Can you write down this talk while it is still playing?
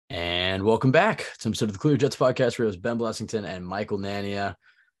And welcome back to episode of the Clear Jets podcast. We're Ben Blessington and Michael Nania.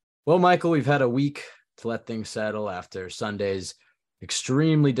 Well, Michael, we've had a week to let things settle after Sunday's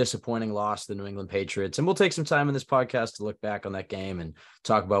extremely disappointing loss to the New England Patriots. And we'll take some time in this podcast to look back on that game and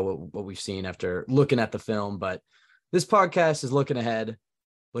talk about what we've seen after looking at the film. But this podcast is looking ahead,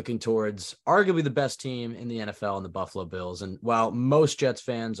 looking towards arguably the best team in the NFL in the Buffalo Bills. And while most Jets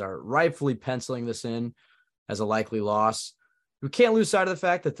fans are rightfully penciling this in as a likely loss, we can't lose sight of the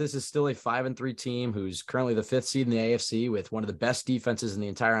fact that this is still a 5-3 team who's currently the 5th seed in the AFC with one of the best defenses in the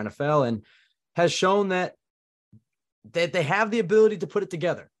entire NFL and has shown that they have the ability to put it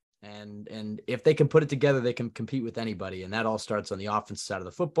together. And if they can put it together, they can compete with anybody. And that all starts on the offensive side of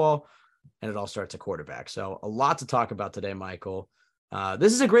the football, and it all starts at quarterback. So a lot to talk about today, Michael.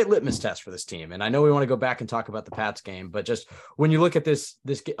 This is a great litmus test for this team. And I know we want to go back and talk about the Pats game, but just when you look at this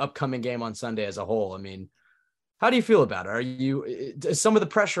upcoming game on Sunday as a whole, I mean, how do you feel about it? Is some of the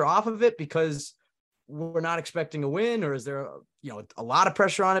pressure off of it because we're not expecting a win, or is there a lot of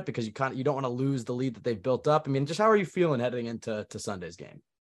pressure on it because you don't want to lose the lead that they've built up? I mean, just how are you feeling heading into Sunday's game?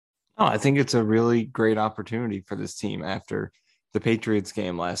 Oh, I think it's a really great opportunity for this team after the Patriots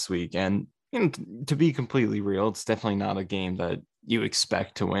game last week. And to be completely real, it's definitely not a game that you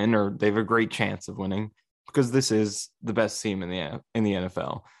expect to win, or they have a great chance of winning, because this is the best team in the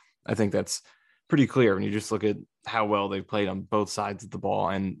NFL. I think that's pretty clear when you just look at how well they've played on both sides of the ball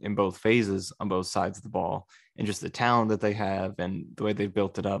and in both phases on both sides of the ball, and just the talent that they have and the way they've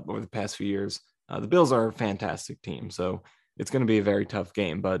built it up over the past few years. The Bills are a fantastic team, so it's going to be a very tough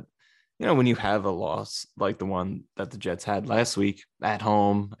game. But when you have a loss like the one that the Jets had last week at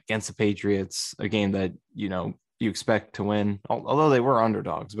home against the Patriots, a game that you expect to win, although they were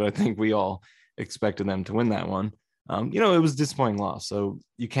underdogs, but I think we all expected them to win that one. It was a disappointing loss. So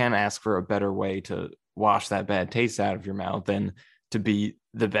you can't ask for a better way to wash that bad taste out of your mouth than to be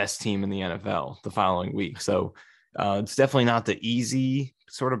the best team in the NFL the following week. So it's definitely not the easy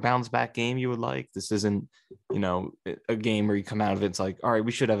sort of bounce back game you would like. This isn't, a game where you come out of it, it's like, all right,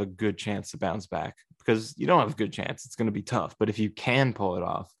 we should have a good chance to bounce back, because you don't have a good chance. It's going to be tough. But if you can pull it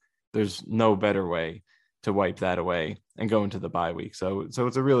off, there's no better way to wipe that away and go into the bye week. So it's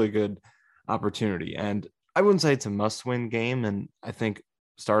a really good opportunity. And I wouldn't say it's a must-win game, and I think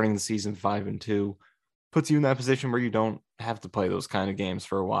starting the season 5-2 puts you in that position where you don't have to play those kind of games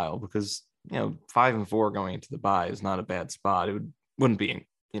for a while, because 5-4 going into the bye is not a bad spot. It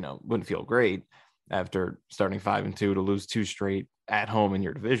wouldn't feel great after starting 5-2 to lose 2 straight at home in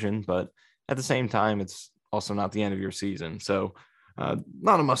your division, but at the same time, it's also not the end of your season. So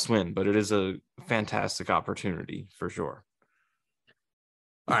not a must-win, but it is a fantastic opportunity for sure.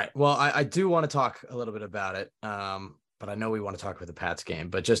 All right. Well, I do want to talk a little bit about it, but I know we want to talk about the Pats game.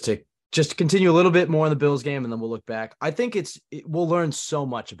 But just to continue a little bit more on the Bills game, and then we'll look back. I think we'll learn so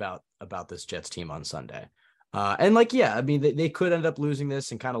much about this Jets team on Sunday. They could end up losing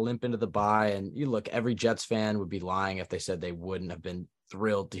this and kind of limp into the bye. And you look, every Jets fan would be lying if they said they wouldn't have been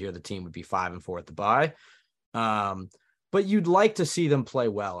thrilled to hear the team would be 5-4 at the bye. But you'd like to see them play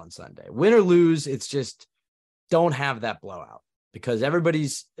well on Sunday. Win or lose, it's just don't have that blowout, because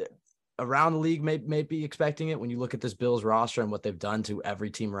everybody's around the league may be expecting it when you look at this Bills roster and what they've done to every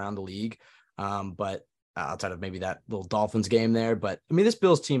team around the league. But outside of maybe that little Dolphins game there, but I mean, this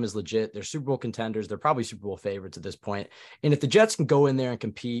Bills team is legit. They're Super Bowl contenders. They're probably Super Bowl favorites at this point. And if the Jets can go in there and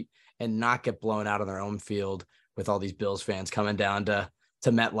compete and not get blown out on their own field with all these Bills fans coming down to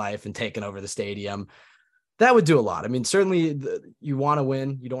MetLife and taking over the stadium, that would do a lot. I mean, certainly you want to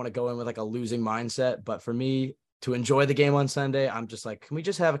win. You don't want to go in with like a losing mindset, but for me, to enjoy the game on Sunday, I'm just like, can we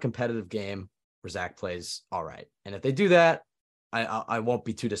just have a competitive game where Zach plays all right? And if they do that, I won't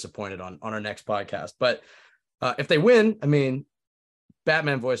be too disappointed on our next podcast. But if they win, I mean,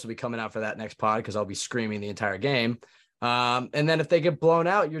 Batman voice will be coming out for that next pod, because I'll be screaming the entire game. And then if they get blown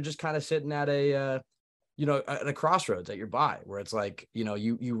out, you're just kind of sitting at at a crossroads at your bye, where it's like,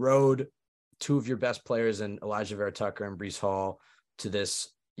 you rode 2 of your best players in Elijah Vera Tucker and Breece Hall to this,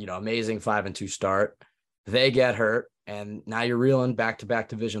 amazing 5-2 start. They get hurt, and now you're reeling back-to-back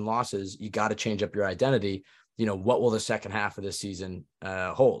division losses. You got to change up your identity. What will the second half of this season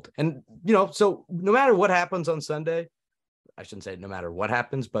hold? And, so no matter what happens on Sunday, I shouldn't say no matter what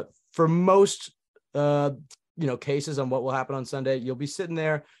happens, but for most, cases on what will happen on Sunday, you'll be sitting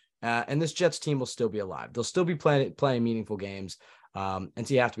there and this Jets team will still be alive. They'll still be playing meaningful games. And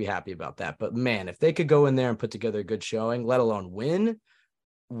so you have to be happy about that. But man, if they could go in there and put together a good showing, let alone win,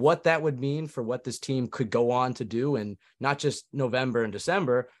 what that would mean for what this team could go on to do in not just November and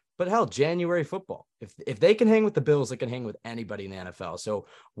December, but hell, January football. If they can hang with the Bills, they can hang with anybody in the NFL. So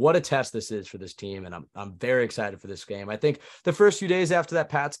what a test this is for this team, and I'm very excited for this game. I think the first few days after that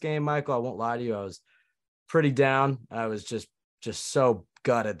Pats game, Michael, I won't lie to you, I was pretty down. I was just so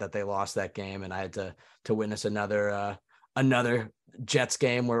gutted that they lost that game, and I had to witness another Jets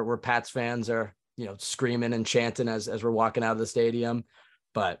game where Pats fans are screaming and chanting as we're walking out of the stadium.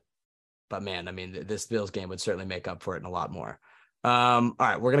 But man, I mean, this Bills game would certainly make up for it and a lot more. All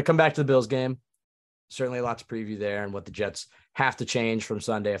right, we're gonna come back to the Bills game. Certainly a lot to preview there and what the Jets have to change from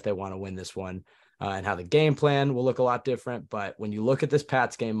Sunday if they want to win this one, and how the game plan will look a lot different. But when you look at this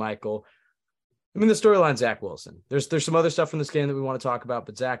Pats game, Michael, I mean, the storyline, Zach Wilson. There's some other stuff from this game that we want to talk about,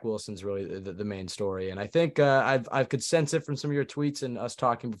 but Zach Wilson's really the main story. And I think I could sense it from some of your tweets and us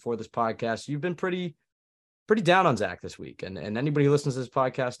talking before this podcast. You've been pretty down on Zach this week. And anybody who listens to this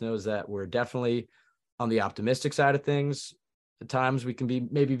podcast knows that we're definitely on the optimistic side of things. At times we can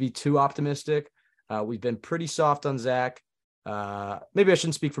maybe be too optimistic. We've been pretty soft on Zach. Maybe I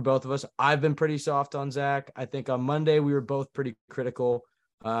shouldn't speak for both of us. I've been pretty soft on Zach. I think on Monday we were both pretty critical.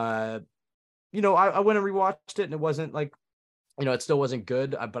 I went and rewatched it, and it wasn't like, it still wasn't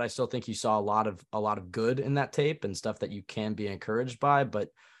good, but I still think you saw a lot of good in that tape and stuff that you can be encouraged by, but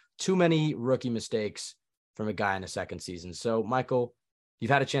too many rookie mistakes from a guy in a second season. So, Michael,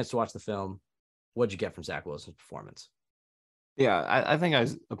 you've had a chance to watch the film. What'd you get from Zach Wilson's performance? Yeah, I think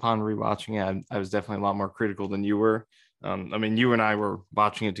upon rewatching it, I was definitely a lot more critical than you were. I mean, you and I were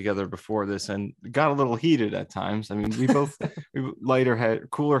watching it together before this and got a little heated at times. I mean, we both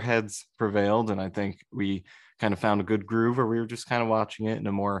cooler heads prevailed, and I think we kind of found a good groove, or we were just kind of watching it in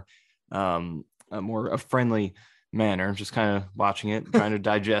a more friendly manner, just kind of watching it, trying to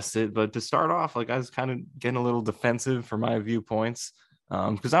digest it. But to start off, like, I was kind of getting a little defensive for my viewpoints,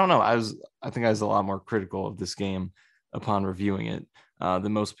 because I don't know, I think I was a lot more critical of this game upon reviewing it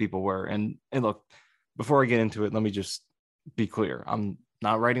than most people were. And look, before I get into it, let me just be clear. I'm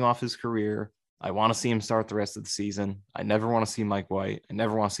not writing off his career. I want to see him start the rest of the season. I never want to see Mike White. I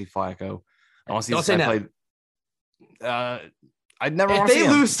never want to see Flacco. I want to see this guy play. I'd never want to see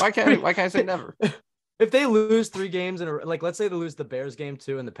him. Why can't I say never? If they lose 3 games let's say they lose the Bears game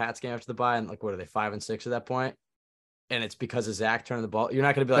 2 and the Pats game after the bye, and what are they, 5-6 at that point? And it's because of Zach turning the ball. You're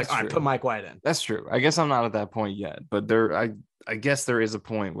not going to be like, all right, put Mike White in. That's true. I guess I'm not at that point yet, but I guess there is a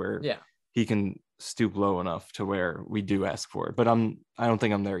point where he can stoop low enough to where we do ask for it, but I don't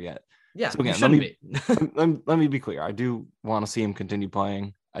think I'm there yet. Yeah. So again, let me be clear. I do want to see him continue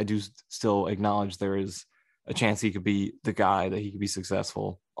playing. I do still acknowledge there is a chance he could be the guy, that he could be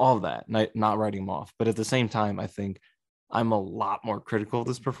successful, all of that, not writing him off. But at the same time, I think I'm a lot more critical of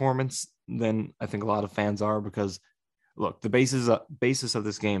this performance than I think a lot of fans are, because look, the basis of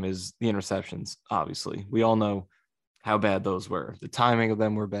this game is the interceptions. Obviously, we all know how bad those were. The timing of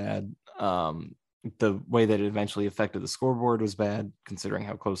them were bad. The way that it eventually affected the scoreboard was bad, considering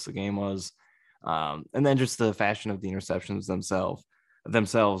how close the game was. And then just the fashion of the interceptions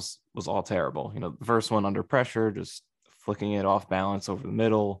themselves was all terrible. The first one under pressure, just flicking it off balance over the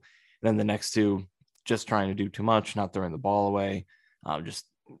middle. And then the next 2, just trying to do too much, not throwing the ball away. Just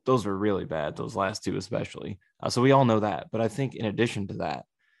those were really bad. Those last 2 especially. So we all know that. But I think in addition to that,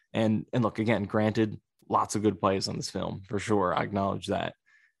 and look, again, granted, lots of good plays on this film for sure. I acknowledge that.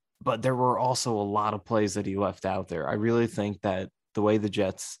 But there were also a lot of plays that he left out there. I really think that the way the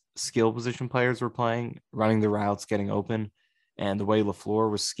Jets' skill position players were playing, running the routes, getting open, and the way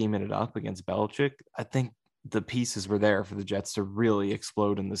LaFleur was scheming it up against Belichick, I think the pieces were there for the Jets to really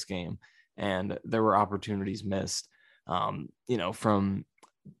explode in this game. And there were opportunities missed. From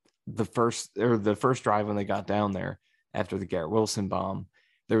the first drive when they got down there after the Garrett Wilson bomb,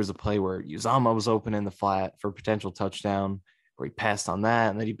 there was a play where Uzomah was open in the flat for a potential touchdown, where he passed on that,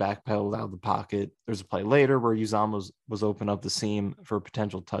 and then he backpedaled out of the pocket. There's a play later where Uzomah was open up the seam for a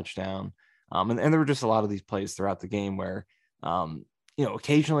potential touchdown. And there were just a lot of these plays throughout the game where,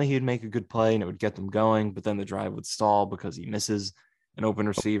 occasionally he would make a good play and it would get them going, but then the drive would stall because he misses an open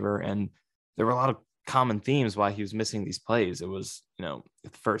receiver. And there were a lot of common themes why he was missing these plays. It was,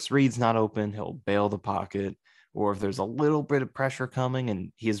 if the first read's not open, he'll bail the pocket, or if there's a little bit of pressure coming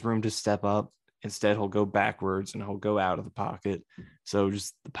and he has room to step up, instead he'll go backwards and he'll go out of the pocket. So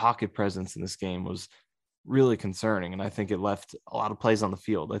just the pocket presence in this game was really concerning. And I think it left a lot of plays on the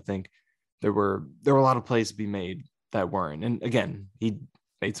field. I think there were a lot of plays to be made that weren't. And again, he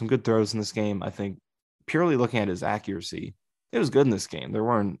made some good throws in this game. I think purely looking at his accuracy, it was good in this game. There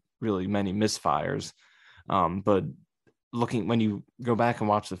weren't really many misfires. But when you go back and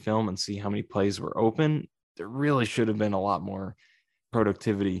watch the film and see how many plays were open, there really should have been a lot more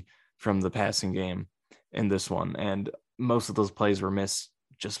productivity from the passing game in this one. And most of those plays were missed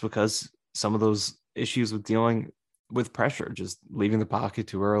just because some of those issues with dealing with pressure, just leaving the pocket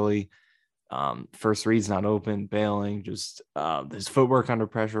too early, first read's not open, bailing, just his footwork under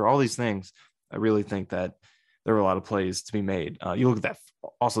pressure, all these things. I really think that there were a lot of plays to be made. You look at that,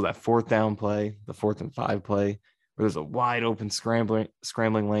 also that fourth down play, the 4th and 5 play, where there's a wide open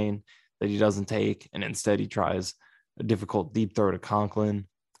scrambling lane that he doesn't take, and instead he tries a difficult deep throw to Conklin.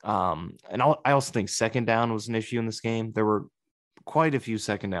 And I also think second down was an issue in this game. There were quite a few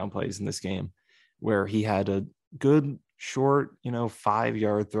second down plays in this game where he had a good short,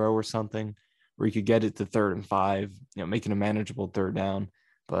 5-yard throw or something where he could get it to 3rd and 5, making a manageable third down.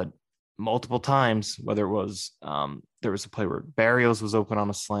 But multiple times, whether it was there was a play where Barrios was open on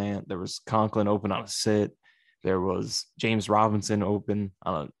a slant, there was Conklin open on a sit, there was James Robinson open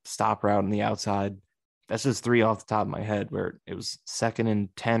on a stop route on the outside. That's just 3 off the top of my head, where it was 2nd and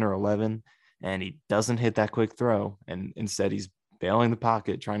 10 or 11, and he doesn't hit that quick throw, and instead he's bailing the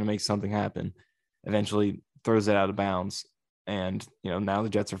pocket, trying to make something happen. Eventually throws it out of bounds, and now the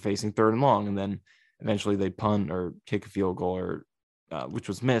Jets are facing 3rd and long, and then eventually they punt or kick a field goal, or which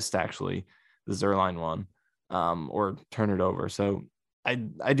was missed actually, the Zuerlein one, or turn it over. So I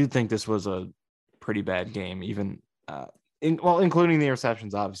do think this was a pretty bad game, even including the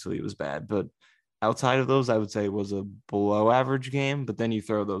interceptions. Obviously it was bad, but outside of those, I would say it was a below average game. But then you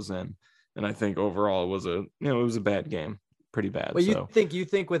throw those in, and I think overall it was a bad game, pretty bad. But you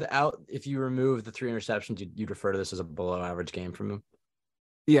think without, if you remove the 3 interceptions, you'd refer to this as a below average game from him?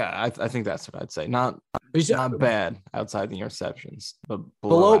 Yeah, I think that's what I'd say. Not bad outside the interceptions, but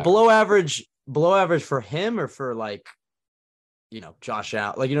below average for him, or for Josh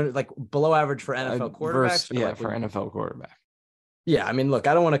Allen, like below average for NFL quarterbacks. For NFL quarterback. Yeah, I mean, look,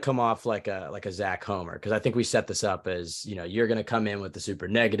 I don't want to come off like a Zach Homer, because I think we set this up as, you're going to come in with the super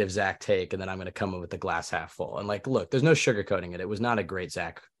negative Zach take, and then I'm going to come in with the glass half full. And look, there's no sugarcoating it. It was not a great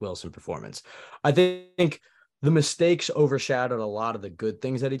Zach Wilson performance. I think the mistakes overshadowed a lot of the good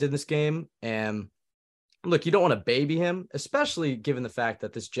things that he did in this game. And look, you don't want to baby him, especially given the fact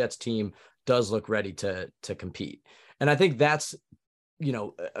that this Jets team does look ready to compete. And I think that's,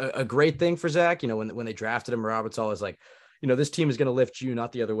 a great thing for Zach. When they drafted him, Robert's always like, this team is going to lift you,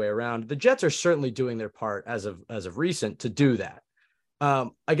 not the other way around. The Jets are certainly doing their part as of recent to do that.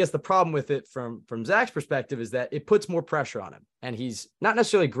 I guess the problem with it from Zach's perspective is that it puts more pressure on him, and he's not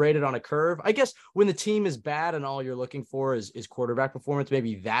necessarily graded on a curve. I guess when the team is bad and all you're looking for is quarterback performance,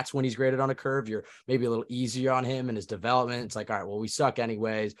 maybe that's when he's graded on a curve. You're maybe a little easier on him and his development. It's like, all right, well, we suck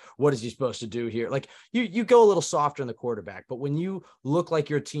anyways. What is he supposed to do here? Like you go a little softer on the quarterback, but when you look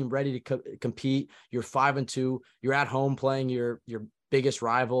like your team ready to compete, you're 5-2, you're at home playing your biggest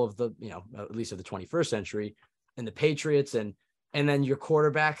rival of the, at least of the 21st century, and the Patriots, and then your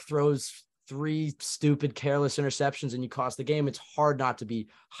quarterback throws 3 stupid, careless interceptions and you cost the game. It's hard not to be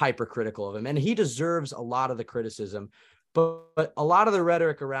hypercritical of him. And he deserves a lot of the criticism, but a lot of the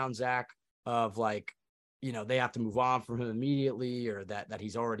rhetoric around Zach of they have to move on from him immediately, or that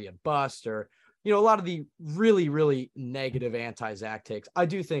he's already a bust, or, a lot of the really, really negative anti-Zach takes, I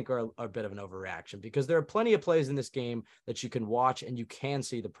do think are a bit of an overreaction, because there are plenty of plays in this game that you can watch and you can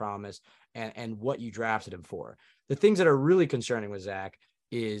see the promise and what you drafted him for. The things that are really concerning with Zach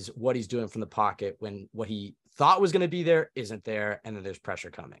is what he's doing from the pocket when what he thought was going to be there isn't there, and then there's pressure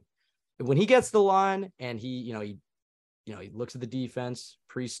coming. When he gets the line and he looks at the defense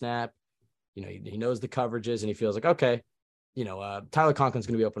pre-snap, he knows the coverages and he feels like, okay, Tyler Conklin's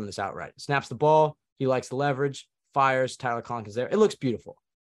going to be opening this out right. Snaps the ball. He likes the leverage, fires. Tyler Conklin's there. It looks beautiful.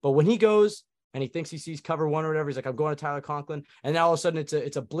 But when he goes and he thinks he sees cover 1 or whatever, he's like, I'm going to Tyler Conklin. And now all of a sudden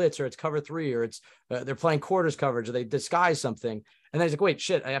it's a blitz, or it's cover 3, or it's they're playing quarters coverage, or they disguise something. And then he's like, wait,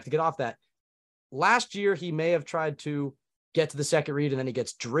 shit, I have to get off that. Last year, he may have tried to get to the second read and then he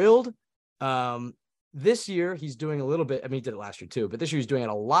gets drilled. This year, he's doing a little bit. I mean, he did it last year too, but this year he's doing it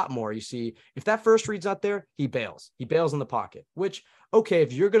a lot more. You see, if that first read's not there, he bails. He bails in the pocket, which, okay,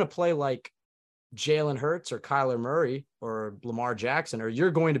 if you're going to play like Jalen Hurts or Kyler Murray or Lamar Jackson, or you're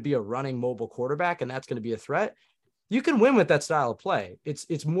going to be a running mobile quarterback and that's going to be a threat, you can win with that style of play.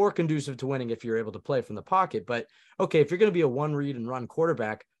 It's more conducive to winning if you're able to play from the pocket. But okay, if you're going to be a one read and run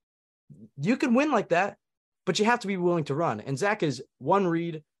quarterback, you can win like that, but you have to be willing to run. And Zach is one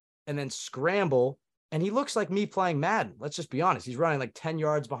read and then scramble. And he looks like me playing Madden. Let's just be honest. He's running like 10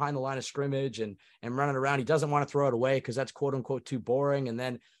 yards behind the line of scrimmage and running around. He doesn't want to throw it away because that's quote unquote too boring. And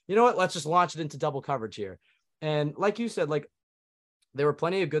then, you know what? Let's just launch it into double coverage here. And like you said, like there were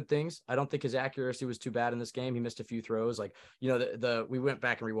plenty of good things. I don't think his accuracy was too bad in this game. He missed a few throws. Like, we went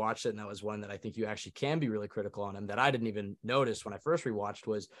back and rewatched it, and that was one that I think you actually can be really critical on him that I didn't even notice when I first rewatched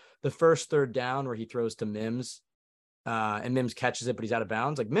was the first third down where he throws to Mims. and Mims catches it, but he's out of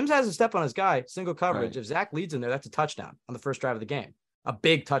bounds. Like Mims has a step on his guy, single coverage. Right. If Zach leads in there, that's a touchdown on the first drive of the game, a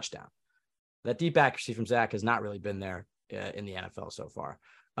big touchdown. That deep accuracy from Zach has not really been there in the NFL so far.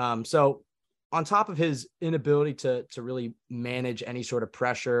 So on top of his inability to really manage any sort of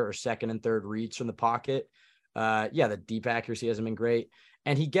pressure or second and third reads from the pocket, the deep accuracy hasn't been great,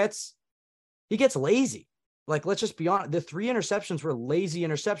 and he gets lazy. Like, let's just be honest, the 3 interceptions were lazy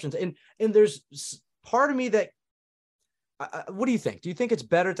interceptions, and there's part of me that, what do you think? Do you think it's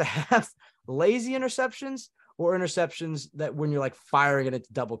better to have lazy interceptions or interceptions that when you're like firing it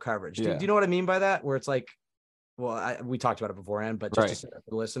into double coverage? Do you know what I mean by that? Where it's like, well, we talked about it beforehand, but just to say that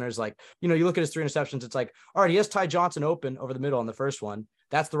for the listeners, like, you look at his 3 interceptions, it's like, all right, he has Ty Johnson open over the middle on the first one.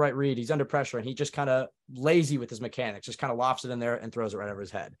 That's the right read. He's under pressure and he just kind of lazy with his mechanics, just kind of lofts it in there and throws it right over his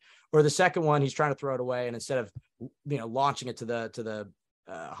head. Or the second one, he's trying to throw it away, and instead of, launching it to the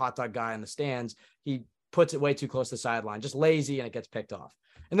hot dog guy in the stands, he puts it way too close to the sideline, just lazy, and it gets picked off.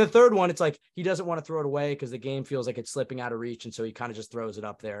 And the third one, it's like he doesn't want to throw it away because the game feels like it's slipping out of reach. And so he kind of just throws it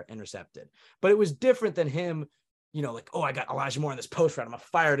up there, intercepted. But it was different than him, like, oh, I got Elijah Moore in this post route, I'm gonna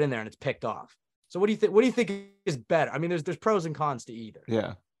fire it in there and it's picked off. So what do you think? What do you think is better? I mean, there's pros and cons to either.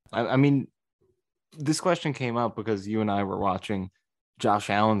 Yeah. I mean, this question came up because you and I were watching Josh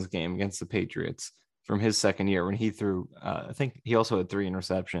Allen's game against the Patriots from his second year when he threw, I think he also had 3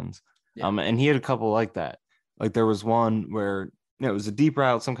 interceptions. Yeah. And he had a couple like that. Like there was one where, it was a deep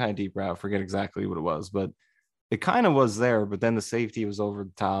route, some kind of deep route, forget exactly what it was, but it kind of was there, but then the safety was over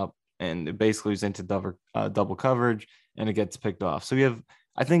the top and it basically was into double coverage and it gets picked off. So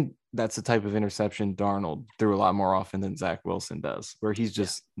I think that's the type of interception Darnold threw a lot more often than Zach Wilson does, where he's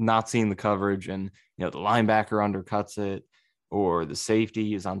just not seeing the coverage and, the linebacker undercuts it or the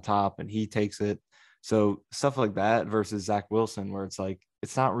safety is on top and he takes it. So stuff like that versus Zach Wilson, where it's like,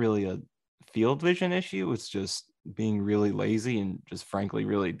 it's not really a field vision issue. It's just being really lazy and just frankly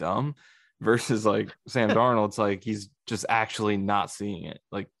really dumb, versus like Sam Darnold. It's like, he's just actually not seeing it.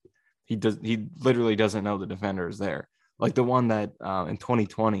 Like he literally doesn't know the defender is there. Like the one that in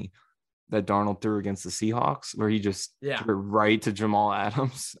 2020 that Darnold threw against the Seahawks, where he just threw it right to Jamal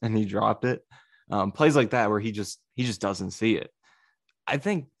Adams and he dropped it. Plays like that where he just doesn't see it. I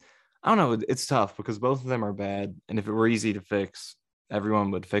think, I don't know, it's tough because both of them are bad. And if it were easy to fix,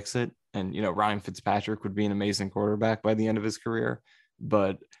 everyone would fix it. And, Ryan Fitzpatrick would be an amazing quarterback by the end of his career.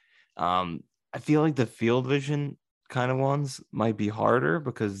 But I feel like the field vision kind of ones might be harder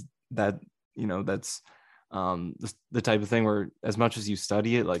because that's the type of thing where as much as you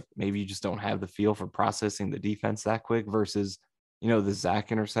study it, like maybe you just don't have the feel for processing the defense that quick versus, the Zach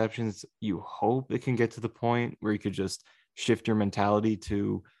interceptions. You hope it can get to the point where you could just shift your mentality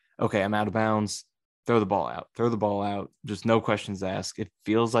to, okay, I'm out of bounds. Throw the ball out, just no questions asked. It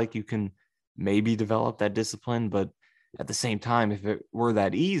feels like you can maybe develop that discipline, but at the same time, if it were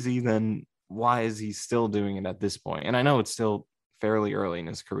that easy, then why is he still doing it at this point? And I know it's still fairly early in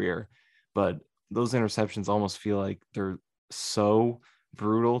his career, but those interceptions almost feel like they're so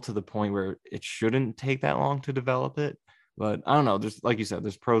brutal to the point where it shouldn't take that long to develop it. But I don't know. There's, like you said,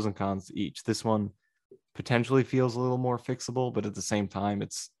 there's pros and cons to each. This one potentially feels a little more fixable, but at the same time,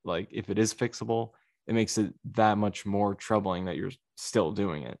 it's like, if it is fixable, it makes it that much more troubling that you're still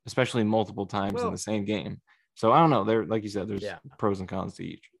doing it, especially multiple times in the same game. So I don't know. There, like you said, there's pros and cons to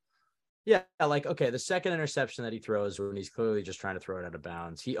each. Yeah, like, okay, the second interception that he throws when he's clearly just trying to throw it out of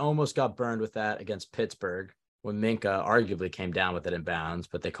bounds. He almost got burned with that against Pittsburgh when Minka arguably came down with it in bounds,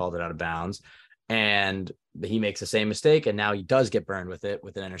 but they called it out of bounds. And he makes the same mistake, and now he does get burned with it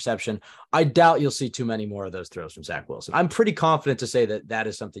with an interception. I doubt you'll see too many more of those throws from Zach Wilson. I'm pretty confident to say that that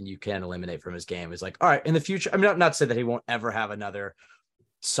is something you can eliminate from his game. Is like, all right, in the future, I mean, not to say that he won't ever have another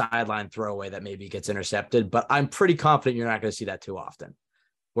sideline throwaway that maybe gets intercepted, but I'm pretty confident you're not going to see that too often,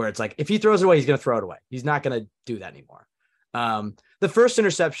 where it's like, if he throws it away, he's going to throw it away. He's not going to do that anymore. The first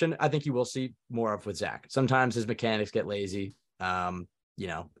interception, I think you will see more of with Zach. Sometimes his mechanics get lazy.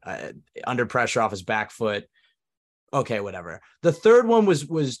 Under pressure off his back foot. Okay, whatever. The third one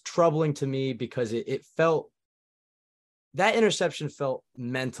was troubling to me because it felt, that interception felt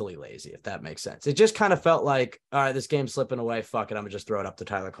mentally lazy, if that makes sense. It just kind of felt like, all right, this game's slipping away. Fuck it. I'm gonna just throw it up to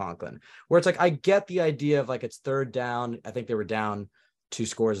Tyler Conklin. Where it's like, I get the idea of like, it's third down. I think they were down 2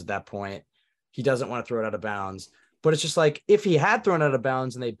 scores at that point. He doesn't want to throw it out of bounds, but it's just like, if he had thrown it out of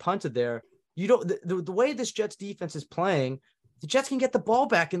bounds and they punted there, the way this Jets defense is playing, the Jets can get the ball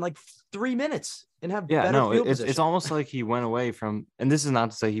back in like 3 minutes and have better field position. It's almost like he went away from, and this is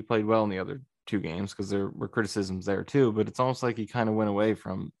not to say he played well in the other 2 games because there were criticisms there too, but it's almost like he kind of went away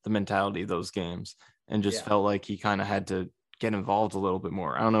from the mentality of those games and just felt like he kind of had to get involved a little bit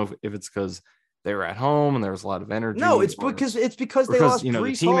more. I don't know if it's because they were at home and there was a lot of energy. No, it's because they lost the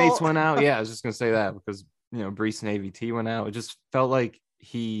Breece teammates Hall. went out. Yeah, I was just gonna say that because Breece and AVT went out. It just felt like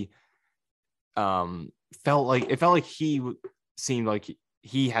he seemed like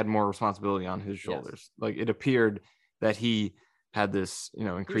he had more responsibility on his shoulders. Yes. Like it appeared that he had this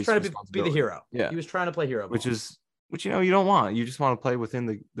increased he was trying to be the hero. Yeah, he was trying to play hero ball. which you don't want. You just want to play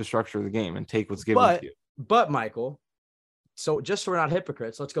within the structure of the game and take what's given to you. But Michael, so just so we're not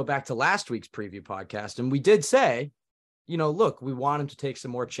hypocrites, let's go back to last week's preview podcast. And we did say, look, we want him to take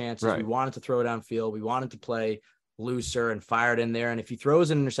some more chances. Right. We want him to throw downfield. We want him to play looser and fire it in there. And if he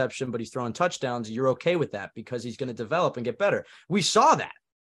throws an interception, but he's throwing touchdowns, you're okay with that because he's going to develop and get better. We saw that.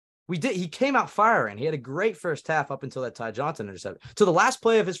 He came out firing. He had a great first half up until that Ty Johnson interception. To the last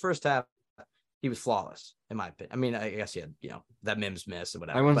play of his first half, he was flawless, in my opinion. I mean, I guess he had, that Mims miss or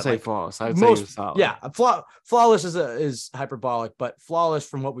whatever. I wouldn't say flawless. I would say he was solid. Yeah, flawless is hyperbolic, but flawless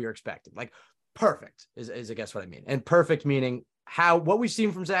from what we were expecting. Like perfect is I guess what I mean. And perfect meaning what we've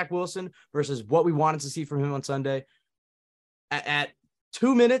seen from Zach Wilson versus what we wanted to see from him on Sunday. At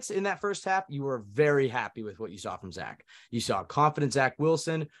 2 minutes in that first half, you were very happy with what you saw from Zach. You saw confident Zach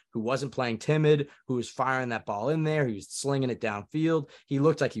Wilson, who wasn't playing timid, who was firing that ball in there. He was slinging it downfield. He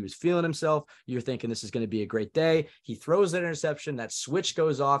looked like he was feeling himself. You're thinking this is going to be a great day. He throws that interception, that switch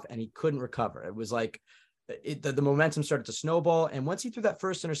goes off, and he couldn't recover. It was like the momentum started to snowball. And once he threw that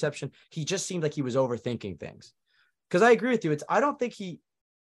first interception, he just seemed like he was overthinking things. Because I agree with you. I don't think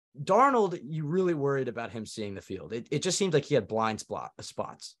Darnold, you really worried about him seeing the field. It just seemed like he had blind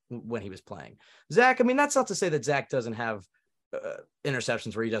spots when he was playing. Zach, I mean, that's not to say that Zach doesn't have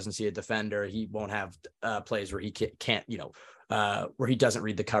interceptions where he doesn't see a defender. He won't have plays where he can't, where he doesn't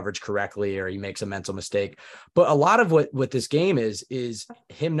read the coverage correctly or he makes a mental mistake. But a lot of what this game is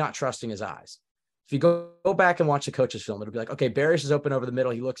him not trusting his eyes. If you go back and watch the coach's film, it'll be like, okay, Berrios is open over the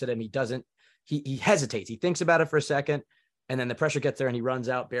middle. He looks at him. He hesitates. He thinks about it for a second. And then the pressure gets there and he runs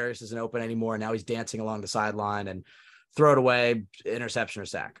out. Berrios isn't open anymore. And now he's dancing along the sideline and throw it away, interception or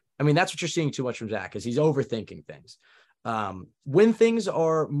sack. I mean, that's what you're seeing too much from Zach is he's overthinking things. When things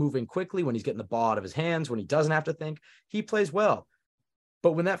are moving quickly, when he's getting the ball out of his hands, when he doesn't have to think, he plays well.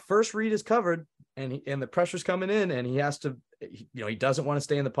 But when that first read is covered and the pressure's coming in and he has to, he doesn't want to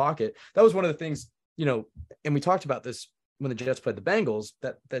stay in the pocket. That was one of the things, and we talked about this when the Jets played the Bengals,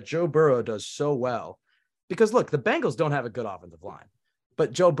 that Joe Burrow does so well. Because look, the Bengals don't have a good offensive line,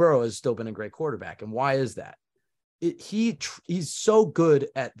 but Joe Burrow has still been a great quarterback. And why is that? He's so good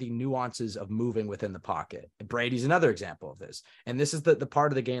at the nuances of moving within the pocket. And Brady's another example of this. And this is the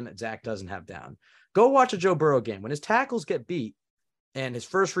part of the game that Zach doesn't have down. Go watch a Joe Burrow game. When his tackles get beat and his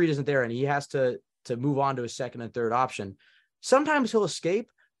first read isn't there and he has to move on to his second and third option, sometimes he'll escape.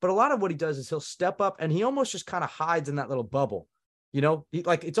 But a lot of what he does is he'll step up and he almost just kind of hides in that little bubble.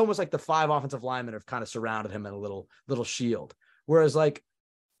 It's almost like the 5 offensive linemen have kind of surrounded him in a little shield. Whereas Zach,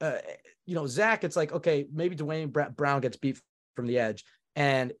 it's like, okay, maybe Dwayne Brown gets beat from the edge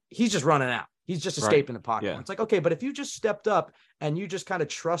and he's just running out. He's just escaping the pocket. Yeah. It's like, okay, but if you just stepped up and you just kind of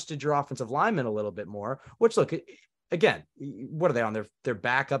trusted your offensive linemen a little bit more, which look, again, what are they on their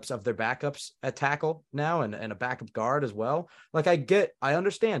backups of their backups at tackle now and a backup guard as well? Like I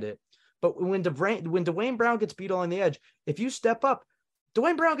understand it. But when Dwayne Brown gets beat along the edge, if you step up,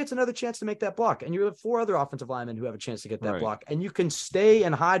 Dwayne Brown gets another chance to make that block. And you have 4 other offensive linemen who have a chance to get that block. And you can stay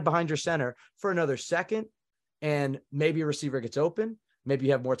and hide behind your center for another second. And maybe a receiver gets open. Maybe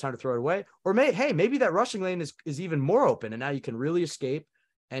you have more time to throw it away. Or maybe that rushing lane is even more open. And now you can really escape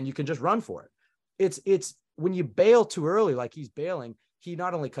and you can just run for it. It's when you bail too early, like he's bailing, he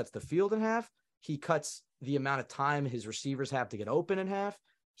not only cuts the field in half, he cuts the amount of time his receivers have to get open in half.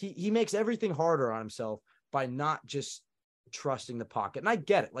 He makes everything harder on himself by not just trusting the pocket. And I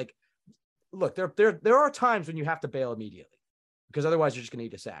get it. Like, look, there are times when you have to bail immediately because otherwise you're just going to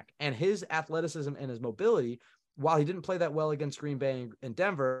eat a sack. And his athleticism and his mobility, while he didn't play that well against Green Bay and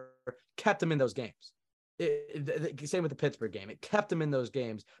Denver, kept him in those games. Same with the Pittsburgh game. It kept him in those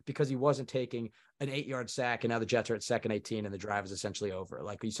games because he wasn't taking an 8-yard sack. And now the Jets are at 2nd 18 and the drive is essentially over.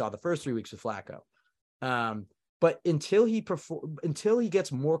 Like we saw the first 3 weeks with Flacco. But until he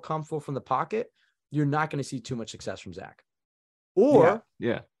gets more comfortable from the pocket, you're not going to see too much success from Zach. Or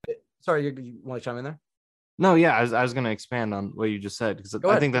sorry, you want to chime in there? No, yeah, I was going to expand on what you just said because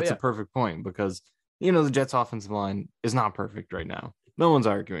I think that's a perfect point because the Jets' offensive line is not perfect right now. No one's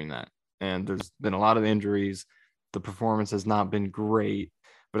arguing that, and there's been a lot of injuries. The performance has not been great,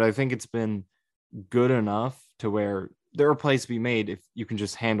 but I think it's been good enough to where there are plays to be made if you can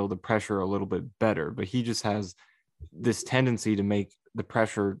just handle the pressure a little bit better. But he just has this tendency to make the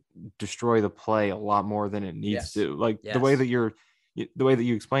pressure destroy the play a lot more than it needs to. Like the way that you're the way that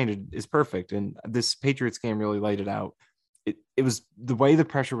you explained it is perfect. And this Patriots game really laid it out. It was the way the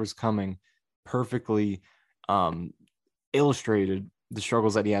pressure was coming perfectly illustrated the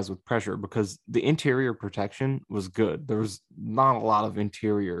struggles that he has with pressure, because the interior protection was good. There was not a lot of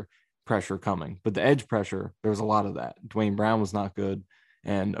interior pressure coming, but the edge pressure, there was a lot of that. Dwayne Brown was not good,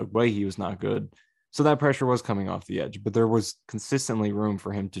 and he was not good. So that pressure was coming off the edge, but there was consistently room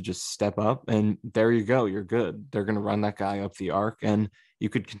for him to just step up, and there you go. You're good. They're going to run that guy up the arc, and you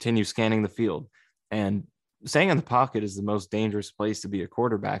could continue scanning the field. And staying in the pocket is the most dangerous place to be a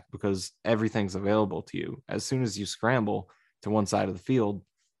quarterback, because everything's available to you. As soon as you scramble to one side of the field,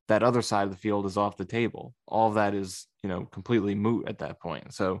 that other side of the field is off the table. All of that is, completely moot at that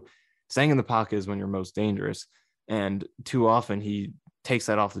point. So staying in the pocket is when you're most dangerous. And too often he takes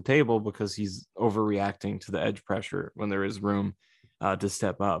that off the table because he's overreacting to the edge pressure when there is room to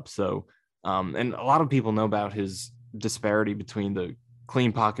step up. So, and a lot of people know about his disparity between the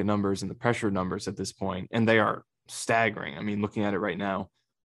clean pocket numbers and the pressure numbers at this point, and they are staggering. I mean, looking at it right now,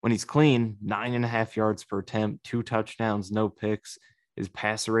 when he's clean, 9.5 yards per attempt, 2 touchdowns, no picks. His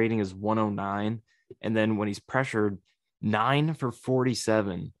passer rating is 109. And then when he's pressured, 9 for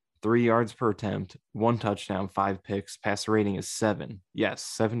 47, 3 yards per attempt, 1 touchdown, 5 picks. Passer rating is 7.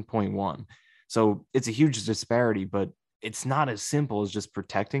 Yes, 7.1. So it's a huge disparity, but it's not as simple as just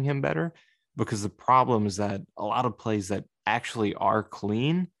protecting him better, because the problem is that a lot of plays that actually are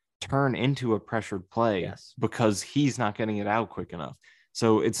clean turn into a pressured play because he's not getting it out quick enough.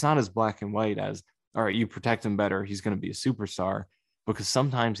 So it's not as black and white as, all right, you protect him better, he's going to be a superstar, because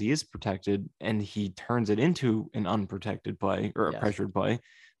sometimes he is protected and he turns it into an unprotected play or a pressured play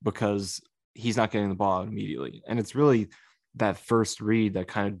because he's not getting the ball out immediately. And it's really that first read that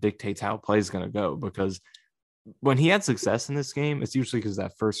kind of dictates how play is going to go, because when he had success in this game, it's usually because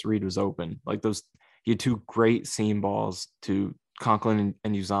that first read was open. Like he had 2 great seam balls to Conklin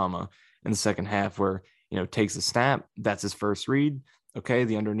and Uzama in the second half where, takes a snap. That's his first read. Okay,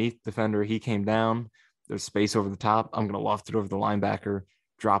 the underneath defender, he came down. There's space over the top. I'm going to loft it over the linebacker,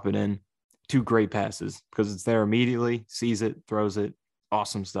 drop it in. 2 great passes because it's there immediately, sees it, throws it.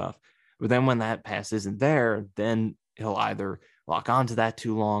 Awesome stuff. But then when that pass isn't there, then he'll either lock onto that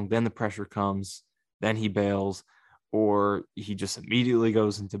too long, then the pressure comes, then he bails, or he just immediately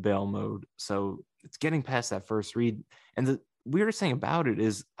goes into bail mode. So it's getting past that first read. And the weirdest thing about it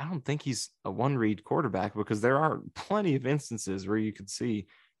is I don't think he's a one-read quarterback, because there are plenty of instances where you could see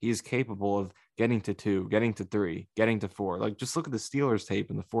he is capable of getting to 2, getting to 3, getting to 4. Like, just look at the Steelers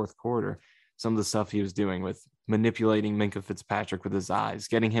tape in the fourth quarter. Some of the stuff he was doing with manipulating Minkah Fitzpatrick with his eyes,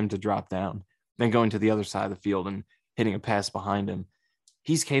 getting him to drop down, then going to the other side of the field and hitting a pass behind him.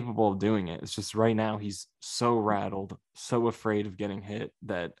 He's capable of doing it. It's just right now he's so rattled, so afraid of getting hit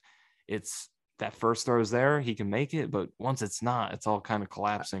that it's that first throw is there, he can make it, but once it's not, it's all kind of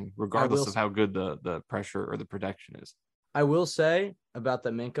collapsing, regardless of how good the pressure or the protection is. I will say about the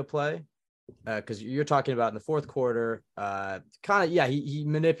Minkah play, because you're talking about in the fourth quarter, he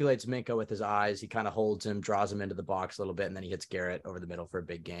manipulates Minkah with his eyes. He kind of holds him, draws him into the box a little bit, and then he hits Garrett over the middle for a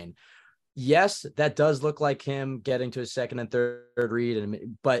big gain. Yes, that does look like him getting to his second and third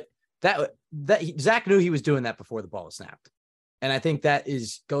read, but Zach knew he was doing that before the ball was snapped. And I think that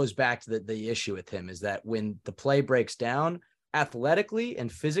goes back to the issue with him, is that when the play breaks down athletically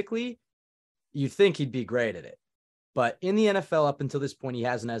and physically, you think he'd be great at it. But in the NFL, up until this point, he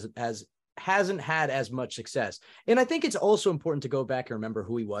hasn't had as much success. And I think it's also important to go back and remember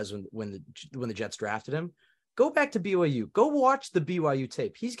who he was when the Jets drafted him. Go back to BYU. Go watch the BYU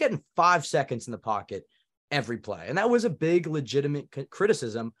tape. He's getting 5 seconds in the pocket every play. And that was a big legitimate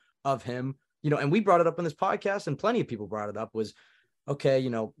criticism of him. And we brought it up on this podcast, and plenty of people brought it up, was, okay,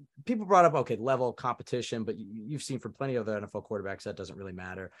 people brought up, okay, level of competition, but you've seen from plenty of other NFL quarterbacks that doesn't really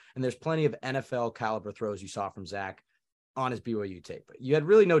matter. And there's plenty of NFL caliber throws you saw from Zach on his BYU tape. But you had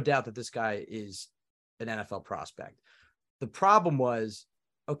really no doubt that this guy is an NFL prospect. The problem was,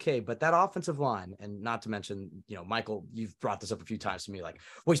 okay, but that offensive line, and not to mention, Michael, you've brought this up a few times to me, like,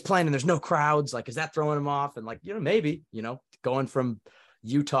 well, he's playing and there's no crowds. Like, is that throwing him off? And maybe, going from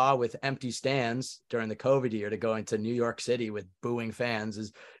Utah with empty stands during the COVID year to going to New York City with booing fans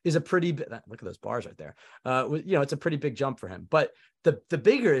is a pretty look at those bars right there. It's a pretty big jump for him. But the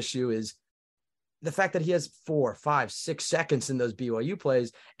bigger issue is the fact that he has 4, 5, 6 seconds in those BYU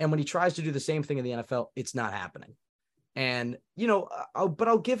plays. And when he tries to do the same thing in the NFL, it's not happening. And,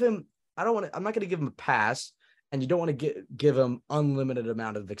 I'll give him, I'm not going to give him a pass, and you don't want to give him unlimited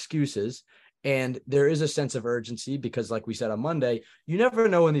amount of excuses. And there is a sense of urgency because, like we said on Monday, you never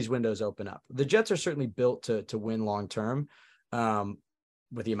know when these windows open up. The Jets are certainly built to win long term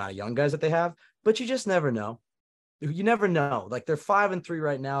with the amount of young guys that they have, but you just never know. you never know. Like they're 5-3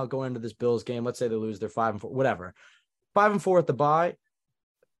 right now going into this Bills game. Let's say they lose, they're 5-4, whatever. 5-4 at the bye.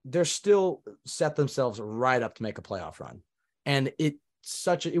 They're still set themselves right up to make a playoff run. And it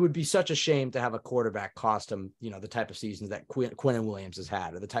would be such a shame to have a quarterback cost him, the type of seasons that Quinnen Williams has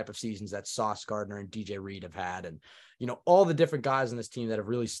had, or the type of seasons that Sauce Gardner and DJ Reed have had. And, all the different guys in this team that have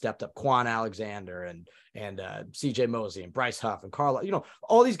really stepped up, Quan Alexander and CJ Mosley and Bryce Huff and Carl,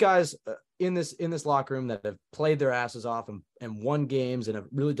 all these guys in this locker room that have played their asses off and won games and have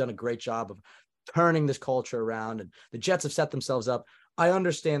really done a great job of turning this culture around. And the Jets have set themselves up. I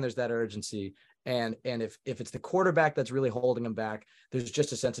understand there's that urgency. And if it's the quarterback that's really holding him back, there's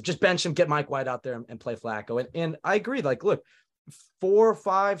just a sense of just bench him, get Mike White out there and play Flacco. And I agree. Like, look, 4,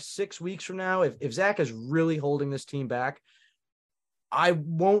 5, 6 weeks from now, if Zach is really holding this team back, I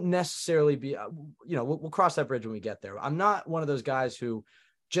won't necessarily be, we'll cross that bridge when we get there. I'm not one of those guys who,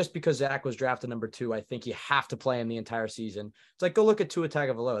 just because Zach was drafted number 2, I think you have to play him the entire season. It's like, go look at Tua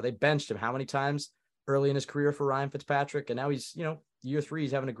Tagovailoa. They benched him how many times early in his career for Ryan Fitzpatrick? And now he's, year 3,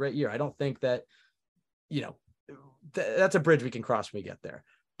 he's having a great year. I don't think that, that's a bridge we can cross when we get there.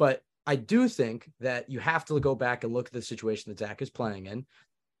 But I do think that you have to go back and look at the situation that Zach is playing in,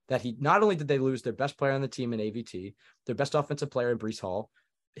 that not only did they lose their best player on the team in AVT, their best offensive player in Breece Hall,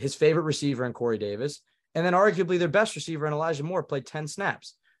 his favorite receiver in Corey Davis, and then arguably their best receiver in Elijah Moore played 10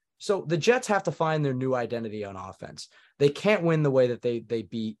 snaps. So the Jets have to find their new identity on offense. They can't win the way that they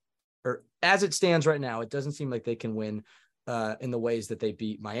beat, or as it stands right now, it doesn't seem like they can win in the ways that they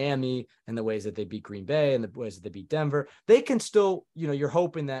beat Miami and the ways that they beat Green Bay and the ways that they beat Denver. They can still, you're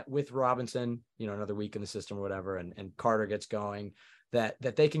hoping that with Robinson, another week in the system or whatever, and Carter gets going, that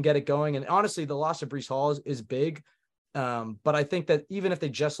they can get it going. And honestly, the loss of Breece Hall is big. But I think that even if they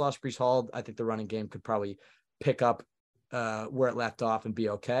just lost Breece Hall, I think the running game could probably pick up where it left off and be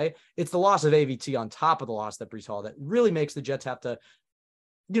okay. It's the loss of AVT on top of the loss that Breece Hall that really makes the Jets have to,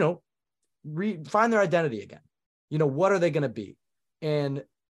 find their identity again. What are they going to be? And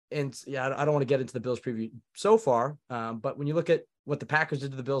yeah, I don't want to get into the Bills preview so far. But when you look at what the Packers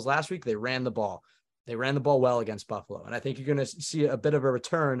did to the Bills last week, they ran the ball. They ran the ball well against Buffalo. And I think you're going to see a bit of a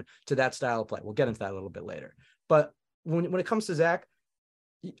return to that style of play. We'll get into that a little bit later. But when it comes to Zach,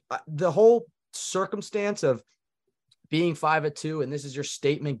 the whole circumstance of being 5-2, and this is your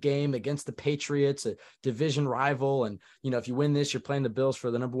statement game against the Patriots, a division rival. And, if you win this, you're playing the Bills for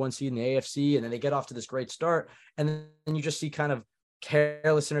the number 1 seed in the AFC. And then they get off to this great start. And then you just see kind of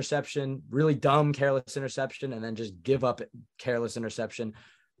careless interception, really dumb careless interception, and then just give up careless interception.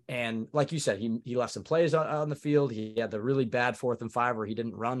 And like you said, he left some plays on the field. He had the really bad 4th and 5 where he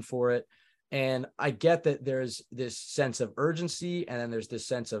didn't run for it. And I get that there's this sense of urgency, and then there's this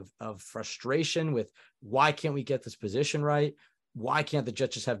sense of frustration with, why can't we get this position right? Why can't the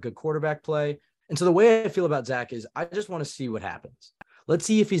Jets just have good quarterback play? And so the way I feel about Zach is, I just want to see what happens. Let's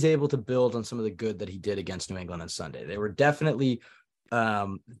see if he's able to build on some of the good that he did against New England on Sunday. There were definitely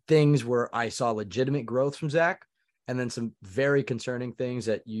things where I saw legitimate growth from Zach, and then some very concerning things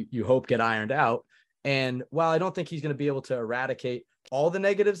that you hope get ironed out. And while I don't think he's going to be able to eradicate all the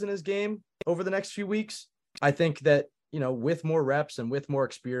negatives in his game over the next few weeks, I think that, with more reps and with more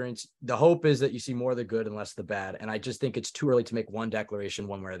experience, the hope is that you see more of the good and less of the bad. And I just think it's too early to make one declaration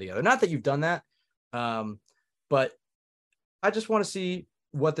one way or the other. Not that you've done that, but I just want to see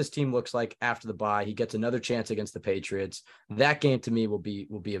what this team looks like after the bye. He gets another chance against the Patriots. That game to me will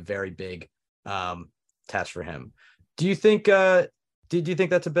be a very big test for him. Do you think do you think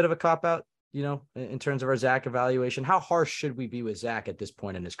that's a bit of a cop out, in terms of our Zach evaluation? How harsh should we be with Zach at this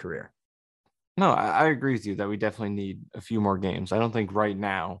point in his career? No, I agree with you that we definitely need a few more games. I don't think right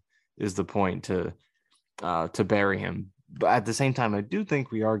now is the point to bury him. But at the same time, I do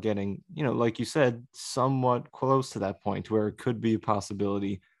think we are getting, like you said, somewhat close to that point where it could be a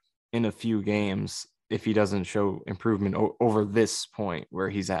possibility in a few games if he doesn't show improvement over this point where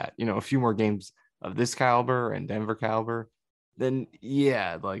he's at. A few more games of this caliber and Denver caliber, then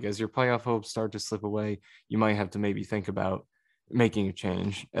yeah, like as your playoff hopes start to slip away, you might have to maybe think about making a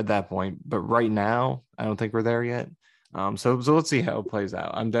change at that point. But right now, I don't think we're there yet. So let's see how it plays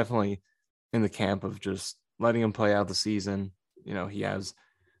out. I'm definitely in the camp of just letting him play out the season. He has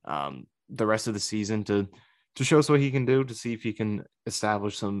the rest of the season to show us what he can do, to see if he can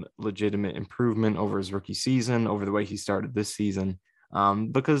establish some legitimate improvement over his rookie season, over the way he started this season.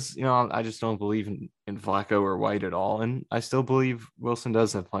 Because, I just don't believe in Flacco or White at all. And I still believe Wilson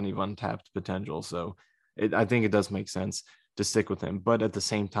does have plenty of untapped potential. So I think it does make sense to stick with him. But at the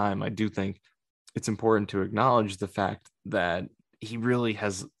same time, I do think it's important to acknowledge the fact that he really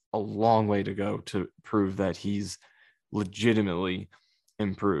has a long way to go to prove that he's legitimately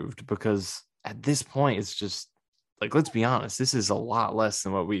improved, because at this point, it's just like, let's be honest, this is a lot less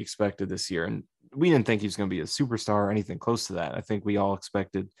than what we expected this year. And we didn't think he was going to be a superstar or anything close to that. I think we all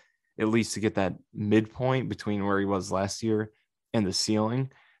expected at least to get that midpoint between where he was last year and the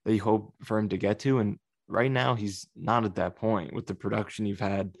ceiling that you hope for him to get to. And right now he's not at that point with the production you've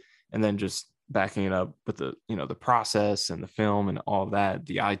had, and then just backing it up with the, the process and the film and all of that,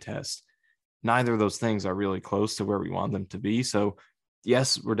 the eye test. Neither of those things are really close to where we want them to be. So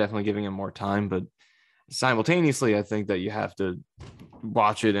yes, we're definitely giving him more time, but simultaneously, I think that you have to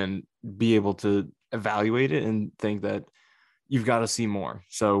watch it and be able to evaluate it and think that you've got to see more.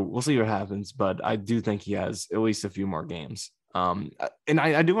 So we'll see what happens, but I do think he has at least a few more games. And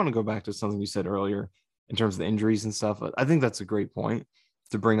I do want to go back to something you said earlier in terms of the injuries and stuff. I think that's a great point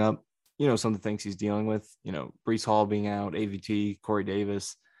to bring up, some of the things he's dealing with, Breece Hall being out, AVT, Corey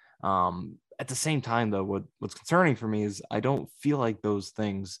Davis. At the same time, though, what's concerning for me is I don't feel like those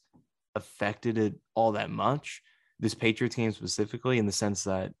things affected it all that much, this Patriots game specifically, in the sense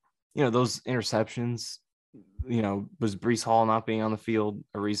that, those interceptions, was Breece Hall not being on the field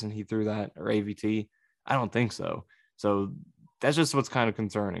a reason he threw that, or AVT? I don't think so. So that's just what's kind of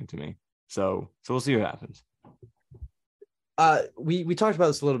concerning to me. So we'll see what happens. We talked about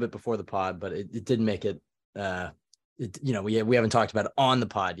this a little bit before the pod, but it didn't make it. We haven't talked about it on the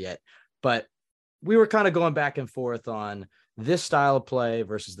pod yet, but we were kind of going back and forth on this style of play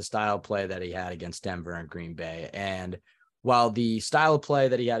versus the style of play that he had against Denver and Green Bay. And while the style of play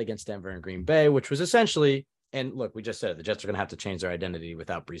that he had against Denver and Green Bay, which was essentially, and look, we just said the Jets are going to have to change their identity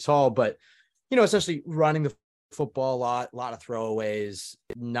without Breece Hall, but, essentially running the football a lot of throwaways,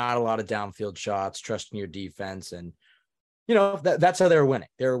 not a lot of downfield shots, trusting your defense. And, that's how they were winning.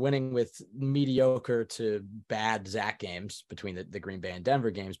 They were winning with mediocre to bad Zach games between the Green Bay and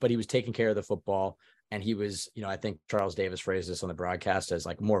Denver games, but he was taking care of the football. And he was, I think Charles Davis phrased this on the broadcast as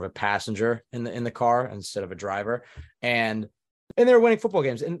like more of a passenger in the car instead of a driver. And they were winning football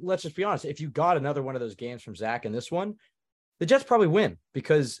games. And let's just be honest, if you got another one of those games from Zach in this one, the Jets probably win,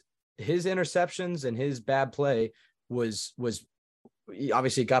 because his interceptions and his bad play was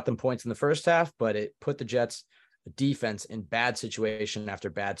obviously got them points in the first half, but it put the Jets defense in bad situation after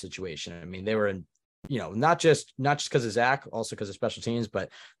bad situation. I mean, they were in, not just because of Zach, also because of special teams, but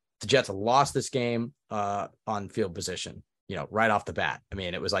the Jets lost this game on field position, right off the bat. I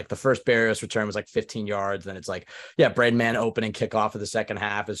mean, it was like the first Berrios return was like 15 yards. Then it's like, Braden Mann opening kickoff of the second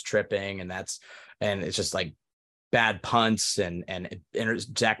half is tripping. And it's just like bad punts and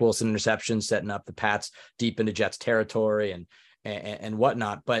Zach Wilson interception, setting up the Pats deep into Jets territory and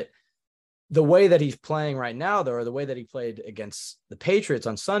whatnot. But the way that he's playing right now, though, or the way that he played against the Patriots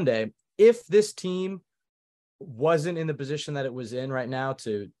on Sunday, if this team wasn't in the position that it was in right now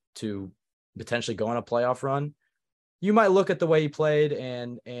to potentially go on a playoff run, you might look at the way he played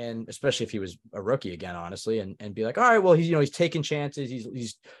and especially if he was a rookie again, honestly, and be like, all right, well, he's taking chances.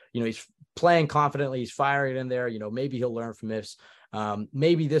 He's playing confidently. He's firing it in there. Maybe he'll learn from this.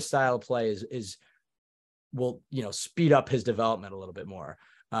 Maybe this style of play will speed up his development a little bit more.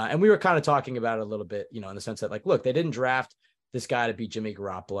 And we were kind of talking about it a little bit, in the sense that, like, look, they didn't draft this guy to be Jimmy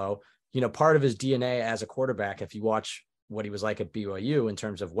Garoppolo. Part of his DNA as a quarterback, if you watch what he was like at BYU in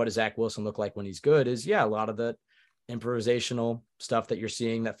terms of what does Zach Wilson look like when he's good, is a lot of the improvisational stuff that you're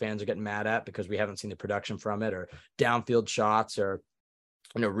seeing that fans are getting mad at because we haven't seen the production from it, or downfield shots, or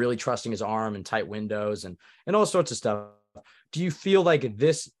really trusting his arm in tight windows and all sorts of stuff. Do you feel like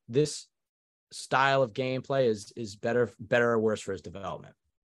this style of gameplay is better or worse for his development?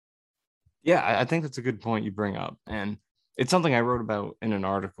 Yeah, I think that's a good point you bring up. And it's something I wrote about in an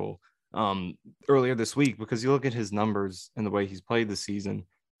article earlier this week, because you look at his numbers and the way he's played this season,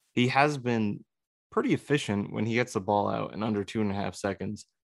 he has been pretty efficient when he gets the ball out in under 2.5 seconds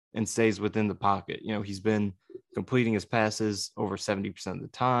and stays within the pocket. He's been completing his passes over 70% of the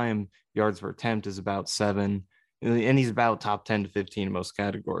time. Yards per attempt is about 7, and he's about top 10 to 15 in most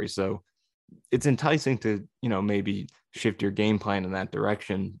categories. So it's enticing to, maybe shift your game plan in that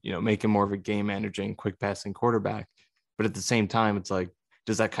direction, make him more of a game managing, quick passing quarterback. But at the same time, it's like,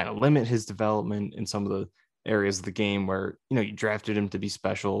 does that kind of limit his development in some of the areas of the game where, you drafted him to be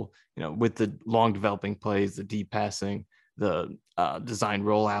special, with the long developing plays, the deep passing, the design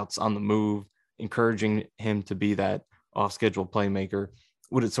rollouts on the move, encouraging him to be that off schedule playmaker?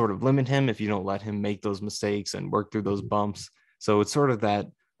 Would it sort of limit him if you don't let him make those mistakes and work through those bumps? So it's sort of that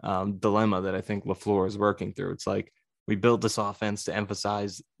dilemma that I think LaFleur is working through. It's like, we built this offense to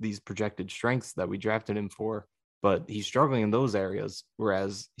emphasize these projected strengths that we drafted him for, but he's struggling in those areas,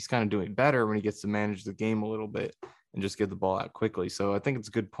 whereas he's kind of doing better when he gets to manage the game a little bit and just get the ball out quickly. So I think it's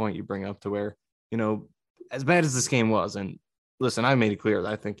a good point you bring up, to where, as bad as this game was, and listen, I made it clear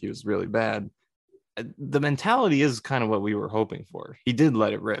that I think he was really bad, the mentality is kind of what we were hoping for. He did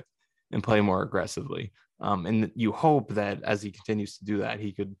let it rip and play more aggressively. And you hope that as he continues to do that,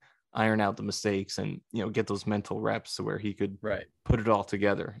 he could iron out the mistakes and, get those mental reps to where he could put it all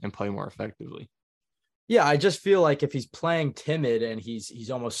together and play more effectively. Yeah, I just feel like if he's playing timid and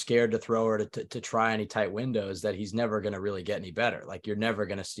he's almost scared to throw or to try any tight windows, that he's never going to really get any better. Like, you're never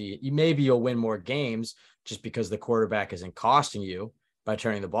going to see it. Maybe you'll win more games just because the quarterback isn't costing you by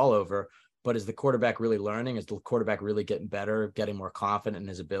turning the ball over. But is the quarterback really learning? Is the quarterback really getting better, getting more confident in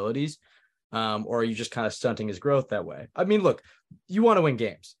his abilities? Or are you just kind of stunting his growth that way? I mean, look, you want to win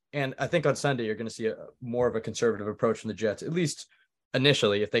games. And I think on Sunday, you're going to see more of a conservative approach from the Jets, at least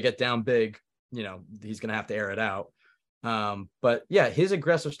initially. If they get down big, he's going to have to air it out. But yeah, his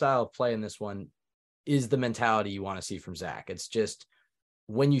aggressive style of play in this one is the mentality you want to see from Zach. It's just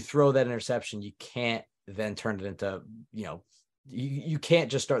when you throw that interception, you can't then turn it into, you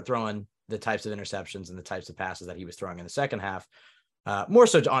can't just start throwing the types of interceptions and the types of passes that he was throwing in the second half. More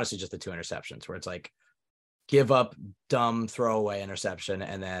so, honestly, just the 2 interceptions where it's like give up, dumb throwaway interception.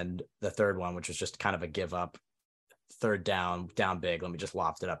 And then the third one, which was just kind of a give up, third down big. Let me just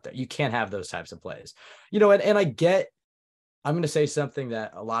loft it up there. You can't have those types of plays, and I'm going to say something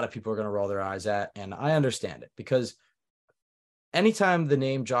that a lot of people are going to roll their eyes at. And I understand it, because anytime the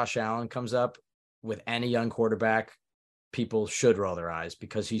name Josh Allen comes up with any young quarterback, people should roll their eyes,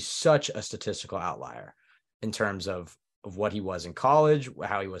 because he's such a statistical outlier in terms of what he was in college,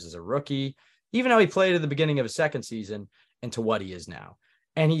 how he was as a rookie, even how he played at the beginning of his second season, and to what he is now.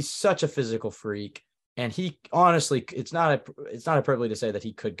 And he's such a physical freak. And he honestly, it's not a hyperbole to say that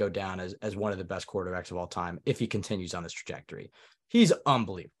he could go down as one of the best quarterbacks of all time if he continues on this trajectory. He's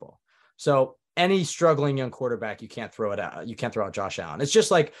unbelievable. So any struggling young quarterback, you can't throw it out. You can't throw out Josh Allen. It's just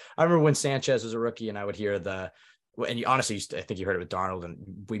like, I remember when Sanchez was a rookie and I would hear and you honestly, I think you heard it with Darnold, and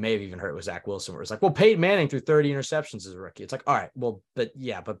we may have even heard it with Zach Wilson, where it's like, well, Peyton Manning threw 30 interceptions as a rookie. It's like, all right, well, but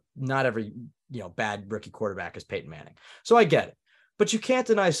not every, bad rookie quarterback is Peyton Manning. So I get it, but you can't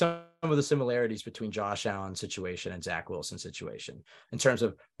deny some of the similarities between Josh Allen's situation and Zach Wilson's situation in terms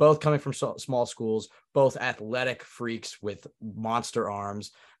of both coming from small schools, both athletic freaks with monster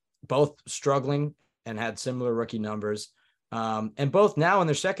arms, both struggling and had similar rookie numbers. And both now in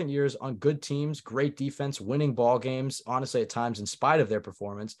their second years on good teams, great defense, winning ball games, honestly, at times in spite of their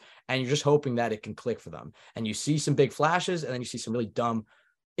performance. And you're just hoping that it can click for them. And you see some big flashes, and then you see some really dumb,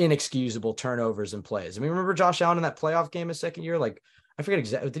 inexcusable turnovers and plays. I mean, remember Josh Allen in that playoff game his second year? Like, I forget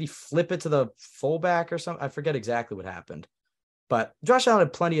exactly. Did he flip it to the fullback or something? I forget exactly what happened. But Josh Allen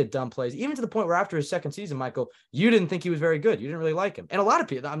had plenty of dumb plays, even to the point where after his second season, Michael, you didn't think he was very good. You didn't really like him. And a lot of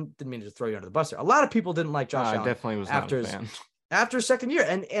people, I didn't mean to throw you under the bus there. A lot of people didn't like Josh Allen. I definitely was not a fan. After his second year.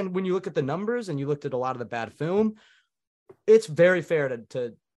 And when you look at the numbers and you looked at a lot of the bad film, it's very fair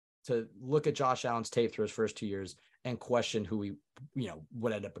to look at Josh Allen's tape through his first 2 years and question who he,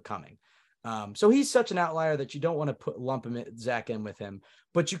 would end up becoming. So he's such an outlier that you don't want to lump Zach in with him,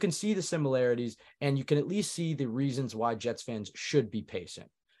 but you can see the similarities, and you can at least see the reasons why Jets fans should be patient.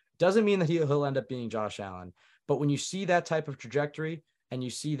 Doesn't mean that he'll end up being Josh Allen, but when you see that type of trajectory and you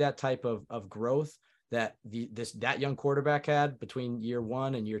see that type of growth that that young quarterback had between year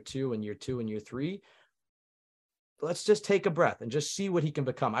 1 and year 2 and year 2 and year 3, let's just take a breath and just see what he can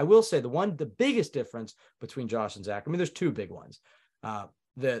become. I will say the biggest difference between Josh and Zach, I mean, there's 2 big ones.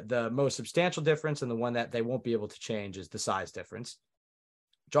 The most substantial difference, and the one that they won't be able to change, is the size difference.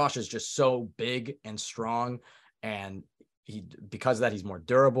 Josh is just so big and strong, and because of that, he's more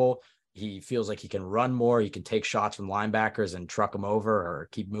durable. He feels like he can run more. He can take shots from linebackers and truck them over or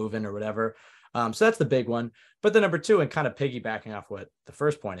keep moving or whatever. So that's the big one. But the number 2, and kind of piggybacking off what the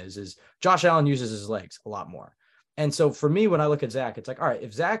first point is Josh Allen uses his legs a lot more. And so for me, when I look at Zach, it's like, all right,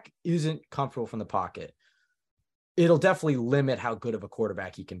 if Zach isn't comfortable from the pocket, it'll definitely limit how good of a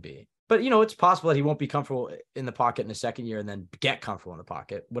quarterback he can be. But, it's possible that he won't be comfortable in the pocket in his second year and then get comfortable in the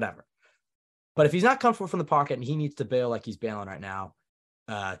pocket, whatever. But if he's not comfortable from the pocket and he needs to bail like he's bailing right now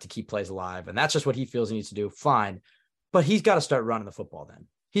to keep plays alive, and that's just what he feels he needs to do, fine. But he's got to start running the football then.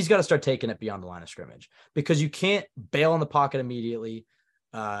 He's got to start taking it beyond the line of scrimmage, because you can't bail in the pocket immediately,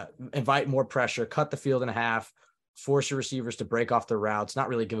 invite more pressure, cut the field in half, force your receivers to break off their routes, not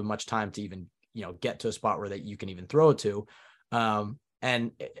really give them much time to even get to a spot where that you can even throw it to.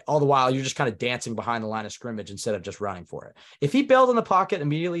 And all the while you're just kind of dancing behind the line of scrimmage instead of just running for it. If he bailed in the pocket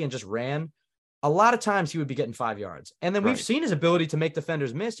immediately and just ran, a lot of times he would be getting 5 yards. And then we've seen his ability to make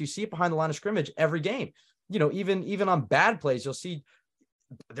defenders miss. You see it behind the line of scrimmage every game. Even on bad plays, you'll see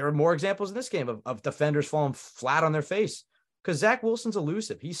there are more examples in this game of defenders falling flat on their face, because Zach Wilson's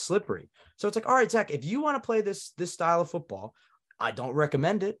elusive. He's slippery. So it's like, all right, Zach, if you want to play this style of football, I don't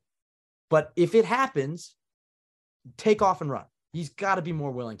recommend it. But if it happens, take off and run. He's got to be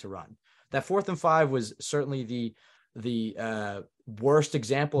more willing to run. That 4th and 5 was certainly the worst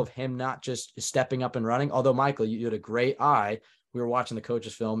example of him not just stepping up and running. Although, Michael, you had a great eye. We were watching the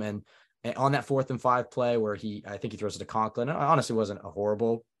coach's film, and on that 4th and 5 play where I think he throws it to Conklin. It honestly wasn't a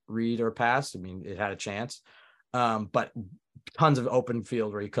horrible read or pass. I mean, it had a chance, but tons of open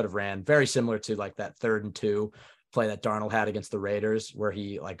field where he could have ran, very similar to like that 3rd and 2 play that Darnold had against the Raiders, where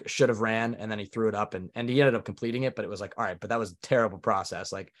he like should have ran and then he threw it up and he ended up completing it. But it was like, all right, but that was a terrible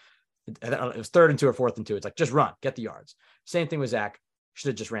process. Like it was 3rd and 2 or 4th and 2. It's like, just run, get the yards. Same thing with Zach. Should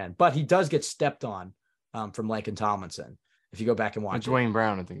have just ran, but he does get stepped on from Laken Tomlinson. If you go back and watch Dwayne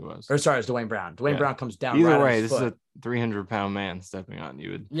Brown, I think it was. Or sorry, it's Dwayne Brown. Dwayne Brown comes down. Either right way, this foot. is a 300-pound man stepping on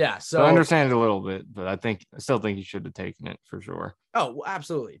you. So I understand it a little bit, but I still think he should have taken it for sure. Oh,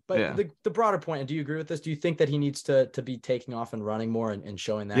 absolutely. But the broader point, and do you agree with this? Do you think that he needs to be taking off and running more and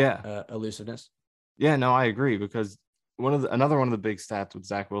showing that elusiveness? Yeah, no, I agree, because another one of the big stats with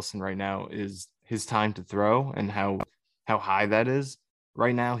Zach Wilson right now is his time to throw and how high that is.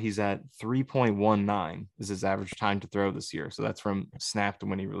 Right now, he's at 3.19 is his average time to throw this year. So that's from snap to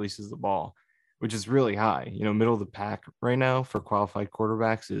when he releases the ball, which is really high. You know, middle of the pack right now for qualified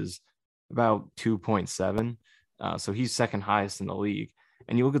quarterbacks is about 2.7. So he's second highest in the league.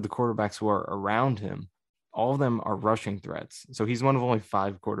 And you look at the quarterbacks who are around him, all of them are rushing threats. So he's one of only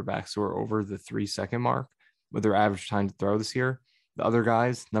 5 quarterbacks who are over the 3-second mark with their average time to throw this year. The other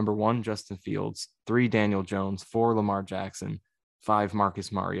guys, number 1, Justin Fields, 3, Daniel Jones, 4, Lamar Jackson, 5,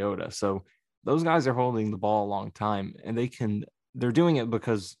 Marcus Mariota. So those guys are holding the ball a long time, and they're doing it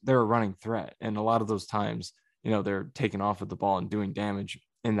because they're a running threat. And a lot of those times, you know, they're taking off with the ball and doing damage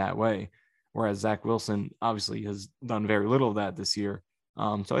in that way. Whereas Zach Wilson obviously has done very little of that this year.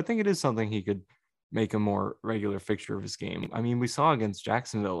 So I think it is something he could make a more regular fixture of his game. I mean, we saw against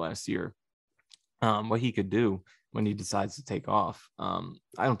Jacksonville last year what he could do when he decides to take off. I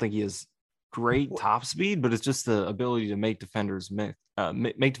don't think he has great top speed, but it's just the ability to make defenders miss. I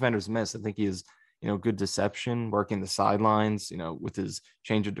think he has, you know, good deception, working the sidelines, you know, with his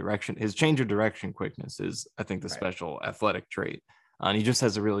change of direction. His change of direction quickness is, I think, the special athletic trait. And he just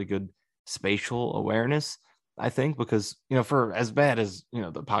has a really good spatial awareness, I think, because, you know, for as bad as, you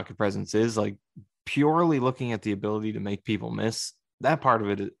know, the pocket presence is, like, purely looking at the ability to make people miss, that part of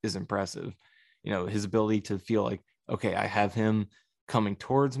it is impressive. You know, his ability to feel like, okay, I have him coming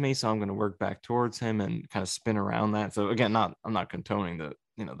towards me, so I'm going to work back towards him and kind of spin around that. So again, I'm not condoning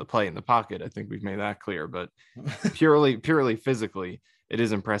the play in the pocket. I think we've made that clear, but purely physically, it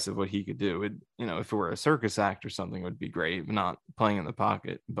is impressive what he could do. It, you know, if it were a circus act or something, it would be great, but not playing in the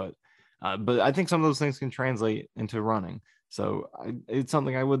pocket. But I think some of those things can translate into running. So it's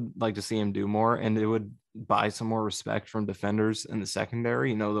something I would like to see him do more, and it would buy some more respect from defenders in the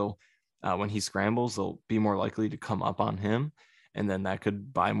secondary. You know, they'll when he scrambles, they'll be more likely to come up on him. And then that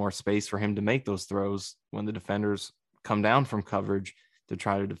could buy more space for him to make those throws when the defenders come down from coverage to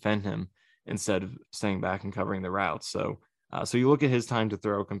try to defend him instead of staying back and covering the routes. So you look at his time to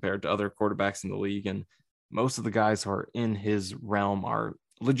throw compared to other quarterbacks in the league, and most of the guys who are in his realm are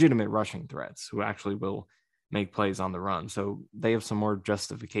legitimate rushing threats who actually will make plays on the run. So they have some more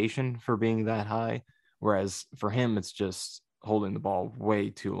justification for being that high, whereas for him, it's just holding the ball way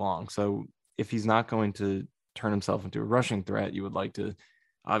too long. So if he's not going to turn himself into a rushing threat, you would like to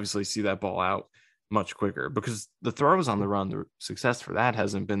obviously see that ball out much quicker, because the throws on the run, the success for that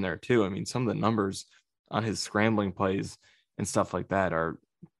hasn't been there too. I mean, some of the numbers on his scrambling plays and stuff like that are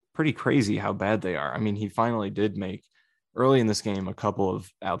pretty crazy how bad they are. I mean, he finally did make early in this game a couple of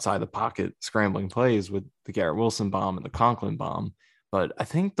outside the pocket scrambling plays with the Garrett Wilson bomb and the Conklin bomb, but I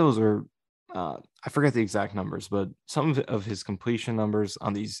think those are I forget the exact numbers, but some of his completion numbers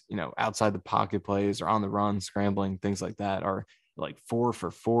on these, you know, outside the pocket plays or on the run, scrambling, things like that are like 4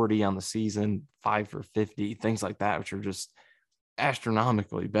 for 40 on the season, 5 for 50, things like that, which are just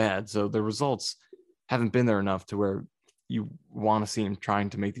astronomically bad. So the results haven't been there enough to where you want to see him trying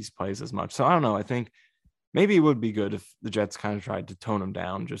to make these plays as much. So I don't know. I think maybe it would be good if the Jets kind of tried to tone him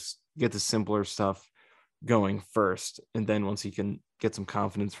down, just get the simpler stuff going first. And then once he can get some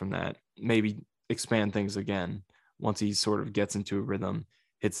confidence from that, maybe expand things again once he sort of gets into a rhythm,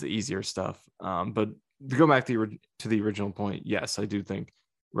 hits the easier stuff. But to go back to the original point, yes, I do think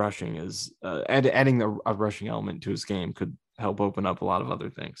rushing is adding a rushing element to his game could help open up a lot of other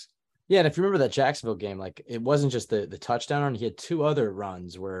things. Yeah, and if you remember that Jacksonville game, like it wasn't just the touchdown run; he had 2 other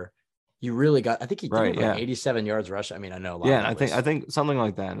runs where you really got. I think he did like 87 yards rush. I mean, I know a lot. Yeah, and I think something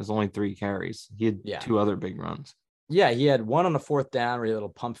like that. It was only 3 carries. He had 2 other big runs. Yeah, he had one on the 4th down where he had a little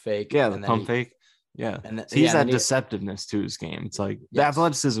pump fake. Yeah, the pump fake. Yeah, and he's that deceptiveness to his game. It's like the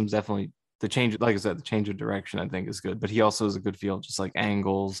athleticism is definitely the change, like I said, the change of direction I think is good, but he also has a good feel, just like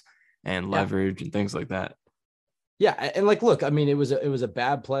angles and Yeah. leverage and things like that. Yeah, and like, look, I mean, it was a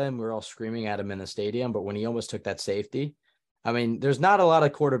bad play, and we were all screaming at him in the stadium. But when he almost took that safety, I mean, there's not a lot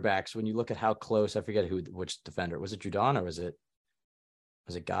of quarterbacks when you look at how close. I forget which defender was it, Judon, or was it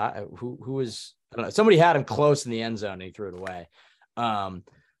guy who was, I don't know, somebody had him close in the end zone and he threw it away.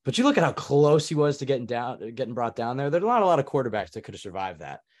 But you look at how close he was to getting brought down there. There's not a lot of quarterbacks that could have survived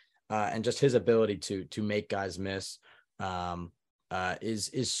that, and just his ability to make guys miss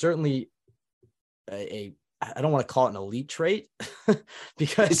is certainly a I don't want to call it an elite trait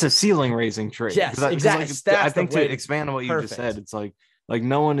because It's a ceiling raising trait. yes, exactly. I think to expand on what you just said, Perfect. it's like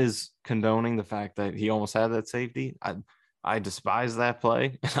no one is condoning the fact that he almost had that safety. I despise that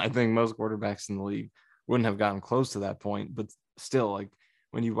play. I think most quarterbacks in the league wouldn't have gotten close to that point. But still, like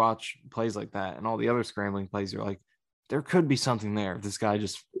when you watch plays like that and all the other scrambling plays, you're like, there could be something there if this guy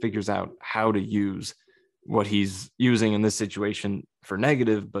just figures out how to use what he's using in this situation for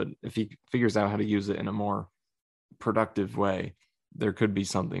negative, but if he figures out how to use it in a more productive way, there could be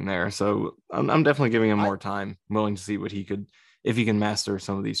something there. So I'm definitely giving him more time, willing to see what he could, if he can master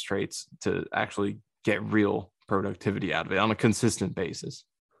some of these traits to actually get real productivity out of it on a consistent basis.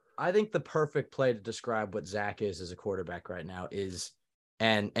 I think the perfect play to describe what Zach is as a quarterback right now is,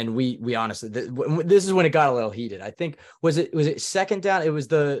 and we honestly, this is when it got a little heated. I think was it second down? It was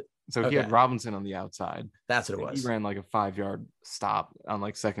So he had Robinson on the outside. That's what it was. He ran like a 5-yard stop on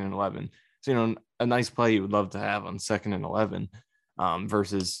like 2nd and 11. So, a nice play you would love to have on 2nd and 11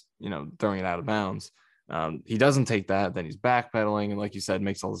 versus, throwing it out of bounds. He doesn't take that. Then he's backpedaling. And like you said,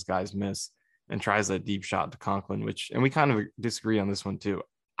 makes all his guys miss and tries that deep shot to Conklin, and we kind of disagree on this one too.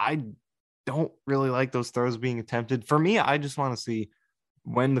 I don't really like those throws being attempted. For me, I just want to see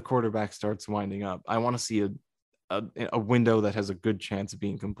when the quarterback starts winding up. I want to see a window that has a good chance of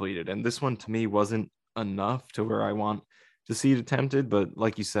being completed. And this one to me wasn't enough to where I want to see it attempted. But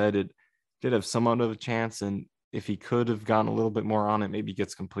like you said, it did have somewhat of a chance. And if he could have gotten a little bit more on it, maybe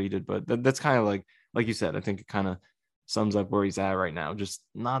gets completed. But that's kind of like you said, I think it kind of sums up where he's at right now. Just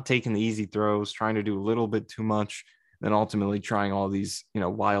not taking the easy throws, trying to do a little bit too much, then ultimately trying all these,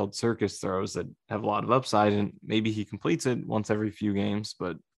 wild circus throws that have a lot of upside. And maybe he completes it once every few games,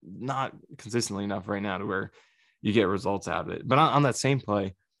 but not consistently enough right now to where you get results out of it. But on that same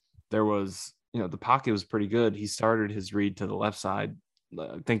play, there was, the pocket was pretty good. He started his read to the left side.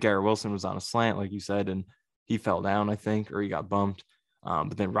 I think Garrett Wilson was on a slant, like you said, and he fell down, I think, or he got bumped.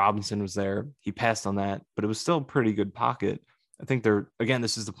 But then Robinson was there. He passed on that, but it was still a pretty good pocket. I think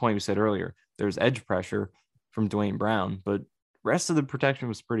this is the point we said earlier. There's edge pressure from Dwayne Brown, but rest of the protection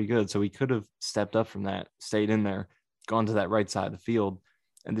was pretty good. So he could have stepped up from that, stayed in there, gone to that right side of the field.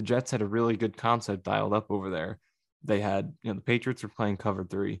 And the Jets had a really good concept dialed up over there. They had, the Patriots were playing cover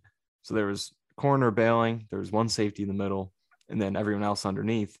 3. So there was corner bailing, there was one safety in the middle, and then everyone else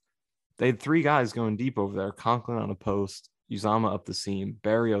underneath. They had 3 guys going deep over there. Conklin on a post, Uzama up the seam,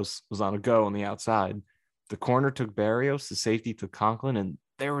 Barrios was on a go on the outside. The corner took Barrios, the safety took Conklin, and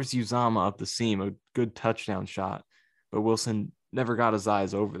there was Uzama up the seam, a good touchdown shot. But Wilson never got his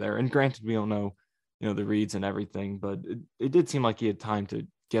eyes over there. And granted, we don't know, the reads and everything, but it did seem like he had time to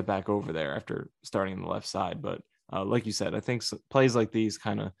get back over there after starting on the left side. But like you said, I think plays like these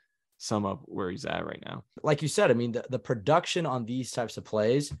kind of sum up where he's at right now. Like you said, I mean, the production on these types of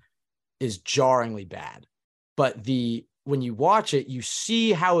plays is jarringly bad, but when you watch it, you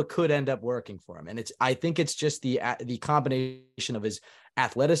see how it could end up working for him. And I think it's just the combination of his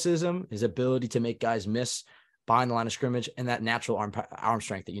athleticism, his ability to make guys miss behind the line of scrimmage, and that natural arm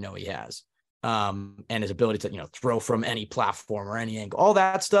strength that he has. And his ability to, throw from any platform or any angle, all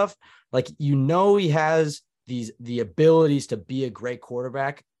that stuff. Like, he has the abilities to be a great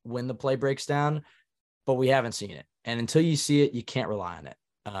quarterback when the play breaks down, but we haven't seen it. And until you see it, you can't rely on it.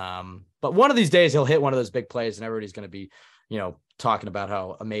 But one of these days he'll hit one of those big plays and everybody's going to be, talking about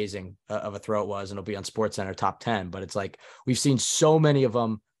how amazing of a throw it was, and it'll be on SportsCenter top 10. But it's like, we've seen so many of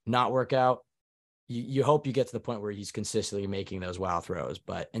them not work out. You hope you get to the point where he's consistently making those wow throws,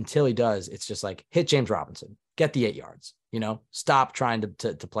 but until he does, it's just like, hit James Robinson, get the 8 yards, stop trying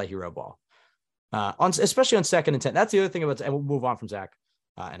to play hero ball, especially on 2nd and 10. That's the other thing about, and we'll move on from Zach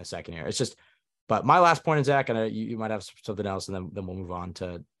in a second here. It's just, but my last point in Zach, and you might have something else, and then we'll move on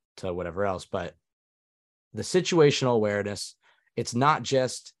to whatever else. But the situational awareness, it's not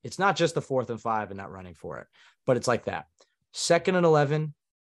just the 4th and 5 and not running for it, but it's like that 2nd and 11.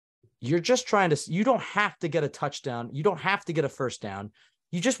 You're just trying to, you don't have to get a touchdown. You don't have to get a first down.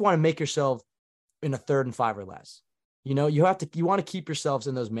 You just want to make yourself in a 3rd and 5 or less. You know, you want to keep yourselves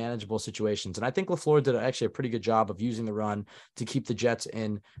in those manageable situations. And I think LaFleur did actually a pretty good job of using the run to keep the Jets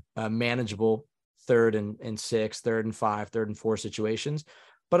in manageable 3rd and 6, 3rd and 5, 3rd and 4 situations.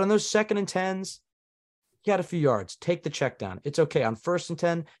 But on those 2nd and 10s, you got a few yards, take the check down. It's okay. On 1st and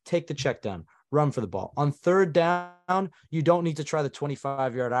 10, take the check down, run for the ball. On 3rd down, you don't need to try the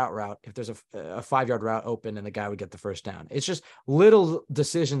 25-yard out route if there's a 5-yard route open and the guy would get the first down. It's just little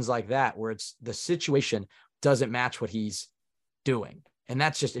decisions like that where it's the situation doesn't match what he's doing. And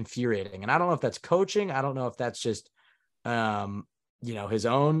that's just infuriating. And I don't know if that's coaching. I don't know if that's just, his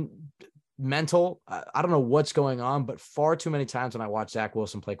own mental. I don't know what's going on, but far too many times when I watch Zach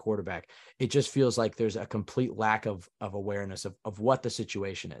Wilson play quarterback, it just feels like there's a complete lack of awareness of what the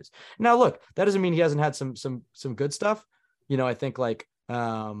situation is. Now, look, that doesn't mean he hasn't had some good stuff. I think like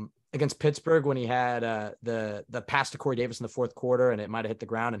against Pittsburgh when he had the pass to Corey Davis in the 4th quarter and it might have hit the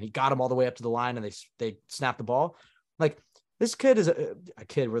ground and he got him all the way up to the line and they snapped the ball. Like this kid is a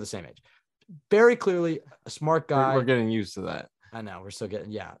kid. We're the same age. Very clearly a smart guy. We're getting used to that. I know we're still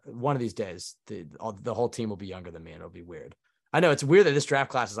getting, one of these days, the whole team will be younger than me and it'll be weird. I know it's weird that this draft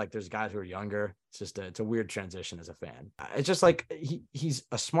class is like, there's guys who are younger. It's just it's a weird transition as a fan. It's just like, he's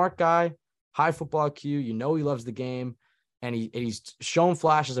a smart guy, high football IQ. He loves the game and he's shown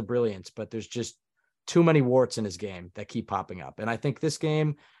flashes of brilliance, but there's just too many warts in his game that keep popping up. And I think this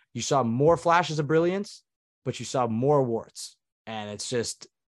game, you saw more flashes of brilliance, but you saw more warts. And it's just,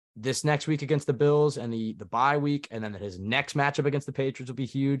 this next week against the Bills and the bye week, and then his next matchup against the Patriots will be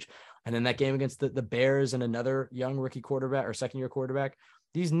huge. And then that game against the Bears and another young rookie quarterback or 2nd-year quarterback.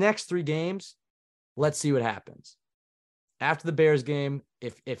 These next 3 games, let's see what happens. After the Bears game,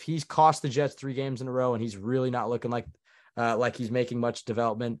 if he's cost the Jets 3 games in a row and he's really not looking like he's making much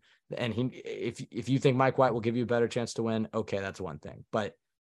development, and if you think Mike White will give you a better chance to win, okay, that's one thing. But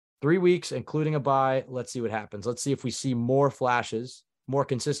 3 weeks, including a bye, let's see what happens. Let's see if we see more flashes, more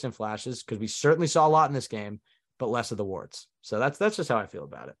consistent flashes, because we certainly saw a lot in this game, but less of the warts. So that's just how I feel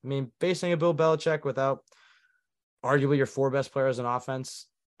about it. I mean, facing a Bill Belichick without arguably your 4 best players in offense,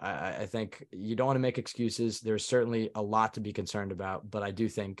 I think you don't want to make excuses. There's certainly a lot to be concerned about, but I do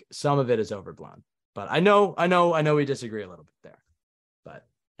think some of it is overblown. But I know we disagree a little bit there. But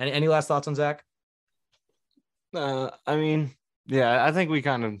any last thoughts on Zach? Yeah, I think we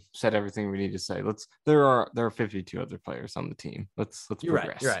kind of said everything we need to say. There are 52 other players on the team. Let's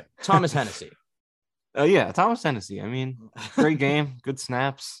progress. You're right. Thomas Hennessy. Thomas Hennessy. I mean, great game, good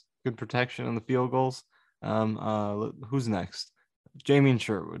snaps, good protection on the field goals. Who's next? Jamie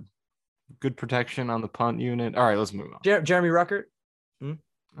Sherwood. Good protection on the punt unit. All right, let's move on. Jeremy Ruckert.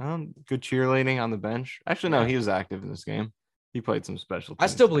 Good cheerleading on the bench. Actually, no, he was active in this game. He played some special teams.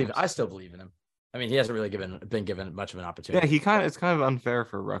 I still believe in him. I mean, he hasn't really been given much of an opportunity. Yeah, it's kind of unfair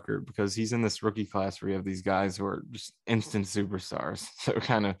for Ruckert because he's in this rookie class where you have these guys who are just instant superstars. So it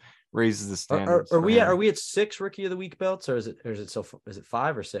kind of raises the standards. Are we at 6 rookie of the week belts, or is it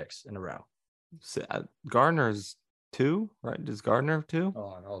 5 or 6 in a row? Gardner's 2, right? Does Gardner have 2?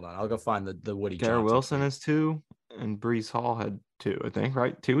 Hold on. I'll go find the Woody. Garrett Wilson is 2, and Breece Hall had 2, I think,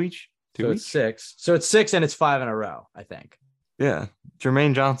 right? 2 each. It's 6. So it's 6 and it's 5 in a row, I think. Yeah,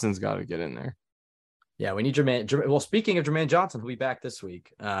 Jermaine Johnson's got to get in there. Yeah, we need Jermaine. Well, speaking of Jermaine Johnson, who'll be back this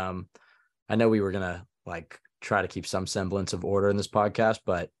week. I know we were gonna try to keep some semblance of order in this podcast,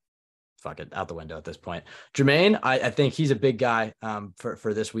 but fuck it, out the window at this point. Jermaine, I think he's a big guy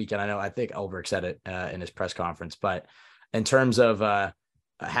for this weekend. I think Ulbrich said it in his press conference, but in terms of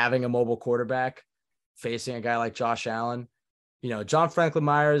having a mobile quarterback facing a guy like Josh Allen, John Franklin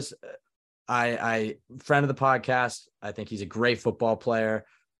Myers, I friend of the podcast. I think he's a great football player.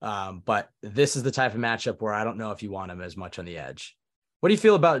 But this is the type of matchup where I don't know if you want him as much on the edge. What do you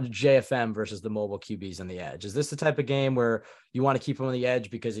feel about JFM versus the mobile QBs on the edge? Is this the type of game where you want to keep him on the edge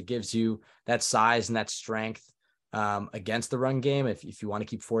because it gives you that size and that strength against the run game if you want to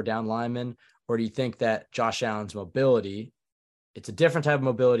keep 4 down linemen? Or do you think that Josh Allen's mobility, it's a different type of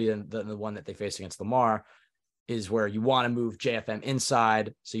mobility than the one that they face against Lamar, is where you want to move JFM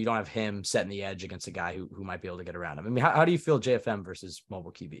inside so you don't have him setting the edge against a guy who might be able to get around him? I mean, how do you feel JFM versus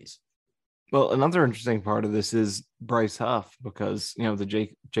mobile QBs? Well, another interesting part of this is Bryce Huff because, the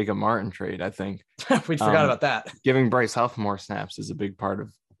Jacob Martin trade, I think. We forgot about that. Giving Bryce Huff more snaps is a big part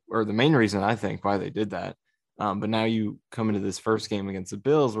of, or the main reason I think why they did that. But now you come into this first game against the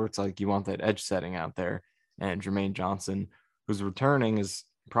Bills where it's like you want that edge setting out there. And Jermaine Johnson, who's returning, is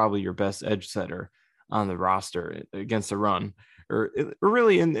probably your best edge setter on the roster against the run, or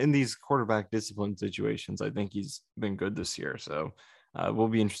really in these quarterback discipline situations. I think he's been good this year. So it will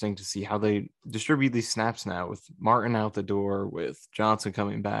be interesting to see how they distribute these snaps now with Martin out the door, with Johnson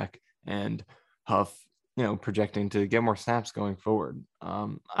coming back, and Huff projecting to get more snaps going forward. I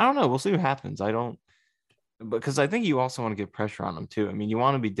don't know. We'll see what happens. Because I think you also want to get pressure on them too. I mean, you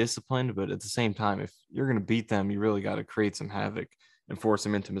want to be disciplined, but at the same time, if you're going to beat them, you really got to create some havoc and force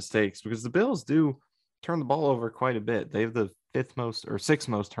them into mistakes, because the Bills do turn the ball over quite a bit. They have the sixth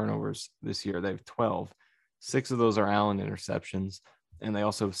most turnovers this year. They have 12. 6 of those are Allen interceptions, and they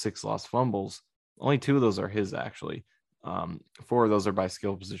also have 6 lost fumbles. Only 2 of those are his, actually. 4 of those are by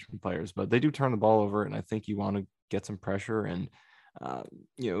skill position players, but they do turn the ball over, and I think you want to get some pressure and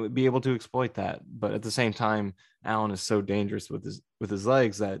be able to exploit that. But at the same time, Allen is so dangerous with his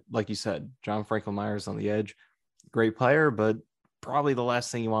legs that, like you said, John Franklin Myers on the edge, great player, but probably the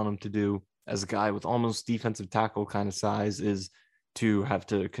last thing you want him to do as a guy with almost defensive tackle kind of size is to have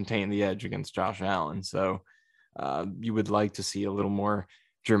to contain the edge against Josh Allen. So you would like to see a little more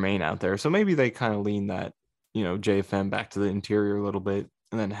Jermaine out there. So maybe they kind of lean that, JFM back to the interior a little bit,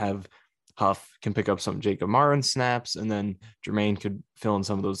 and then have Huff can pick up some Jacob Martin snaps, and then Jermaine could fill in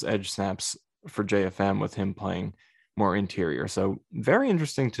some of those edge snaps for JFM with him playing more interior. So very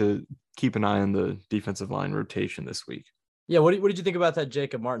interesting to keep an eye on the defensive line rotation this week. Yeah, what did you think about that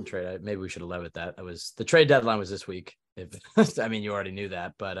Jacob Martin trade? Maybe we should have led with that. The trade deadline was this week. I mean, you already knew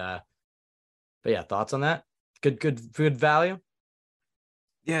that, but yeah, thoughts on that? Good value.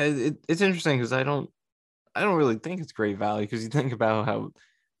 Yeah, it's interesting because I don't really think it's great value, because you think about how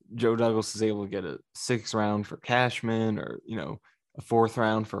Joe Douglas is able to get a 6th round for Cashman, or a 4th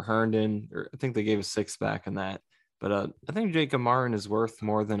round for Herndon, or I think they gave a 6th back in that. But I think Jacob Martin is worth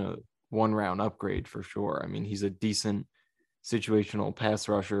more than a 1-round upgrade for sure. I mean, he's a decent situational pass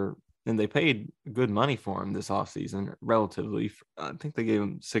rusher, and they paid good money for him this offseason, relatively. I think they gave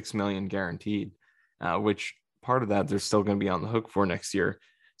him $6 million guaranteed, which part of that they're still going to be on the hook for next year.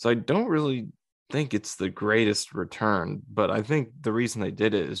 So I don't really think it's the greatest return, but I think the reason they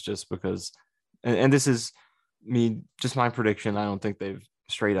did it is just because, and this is just my prediction. I don't think they've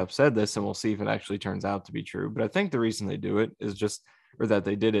straight up said this, and we'll see if it actually turns out to be true. But I think the reason they do it is that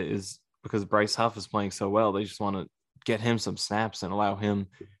they did it is because Bryce Huff is playing so well. They just want to get him some snaps and allow him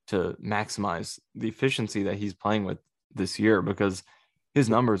to maximize the efficiency that he's playing with this year, because his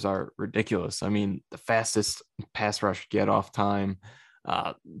numbers are ridiculous. I mean, the fastest pass rush get off time,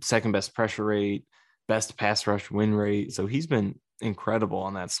 second best pressure rate, best pass rush win rate. So he's been incredible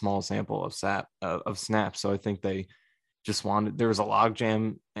on that small sample of snaps. So I think they just there was a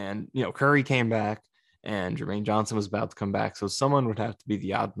logjam, and Curry came back and Jermaine Johnson was about to come back. So someone would have to be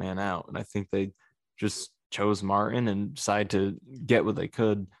the odd man out. And I think they just chose Martin and decided to get what they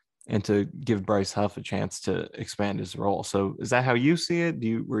could and to give Bryce Huff a chance to expand his role. So is that how you see it?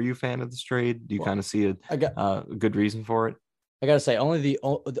 Were you a fan of this trade? Do you kind of see a good reason for it? I gotta say, only the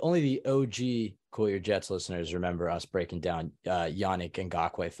OG Cool Your Jets listeners remember us breaking down Yannick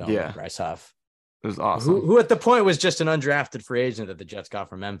Ngakoue film with Bryce Huff. It was awesome. Who at the point was just an undrafted free agent that the Jets got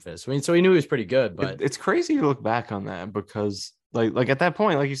from Memphis. I mean, so he knew he was pretty good, but it's crazy to look back on that, because like at that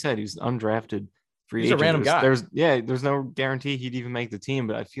point, like you said, he's undrafted free agent. He's a random guy. There's no guarantee he'd even make the team,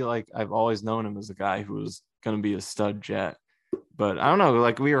 but I feel like I've always known him as a guy who was going to be a stud Jet. But I don't know,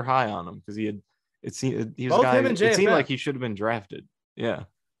 like we were high on him because he was a guy. It seemed like he should have been drafted. Yeah.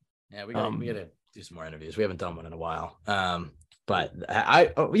 Yeah, we gotta do some more interviews. We haven't done one in a while. But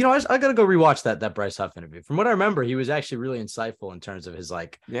I gotta go rewatch that Bryce Huff interview. From what I remember, he was actually really insightful in terms of his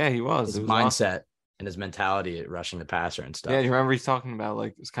he was his mindset awesome. And his mentality at rushing the passer and stuff. Yeah, you remember he's talking about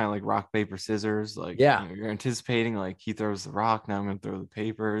like it's kind of like rock paper scissors. Like you're anticipating like he throws the rock, now I'm gonna throw the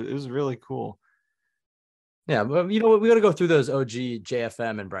paper. It was really cool. Yeah, but we got to go through those OG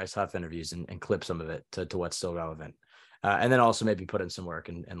JFM and Bryce Huff interviews and clip some of it to what's still relevant. And then also maybe put in some work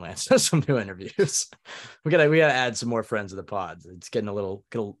and Lance does some new interviews. we gotta add some more friends of the pods. It's getting a little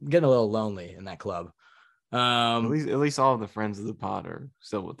lonely in that club. At least all of the friends of the pod are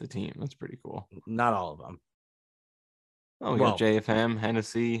still with the team. That's pretty cool. Not all of them. Oh, we got JFM,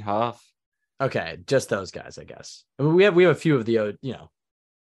 Hennessy, Huff. Okay, just those guys, I guess. I mean, we have a few of the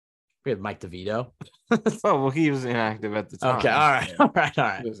we had Mike DeVito. He was inactive at the time. Okay, all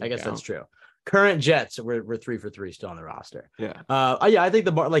right. I guess that's true. Current Jets, we're 3 for 3 still on the roster. Yeah. I think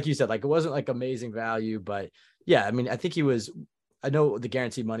like you said, like it wasn't like amazing value, but yeah, I mean, I think he was. I know the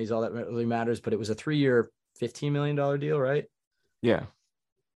guaranteed money is all that really matters, but it was a 3-year, $15 million deal, right? Yeah.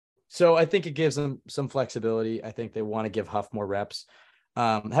 So I think it gives them some flexibility. I think they want to give Huff more reps.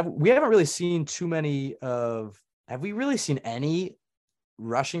 Have we really seen any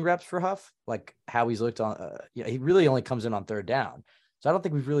rushing reps for Huff? Like how he's looked on, he really only comes in on third down. So I don't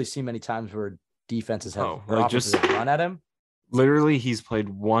think we've really seen many times where defenses have run at him. Literally, he's played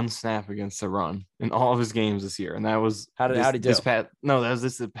 1 snap against the run in all of his games this year, and that was how did he do? That was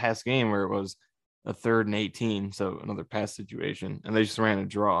this past game where it was a 3rd and 18, so another pass situation, and they just ran a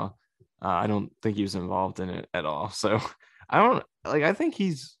draw. I don't think he was involved in it at all. So I think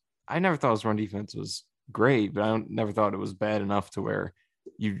I never thought his run defense was great, but never thought it was bad enough to where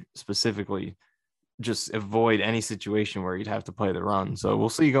you specifically just avoid any situation where you'd have to play the run. So we'll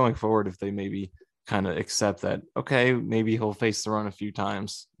see going forward if they maybe kind of accept that, okay, maybe he'll face the run a few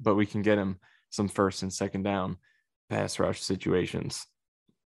times, but we can get him some 1st and 2nd down pass rush situations.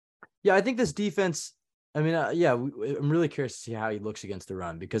 Yeah, I think this defense, I'm really curious to see how he looks against the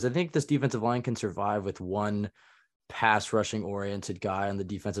run, because I think this defensive line can survive with one pass rushing oriented guy on the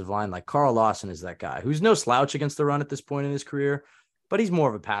defensive line. Like Carl Lawson is that guy who's no slouch against the run at this point in his career, but he's more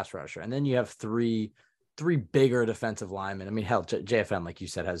of a pass rusher. And then you have three bigger defensive linemen. I mean, hell, JFM, like you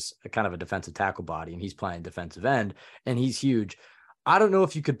said, has a kind of a defensive tackle body, and he's playing defensive end, and he's huge. I don't know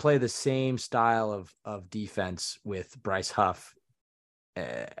if you could play the same style of defense with Bryce Huff.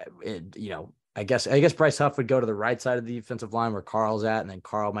 I guess Bryce Huff would go to the right side of the defensive line where Carl's at, and then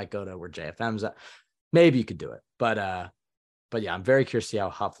Carl might go to where JFM's at. Maybe you could do it, but yeah, I'm very curious to see how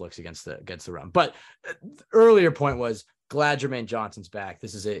Huff looks against the run. But earlier point was, glad Jermaine Johnson's back.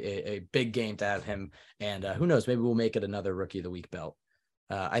 This is a big game to have him, and who knows, maybe we'll make it another Rookie of the Week belt.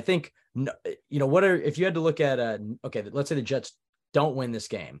 I think, if you had to look at okay, let's say the Jets don't win this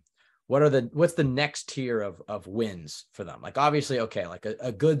game. What's the next tier of wins for them? Like, obviously, okay, like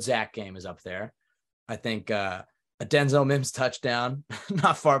a good Zach game is up there. I think a Denzel Mims touchdown,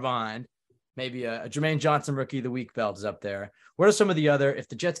 not far behind. Maybe a Jermaine Johnson Rookie of the Week belt is up there. What are some of the other, if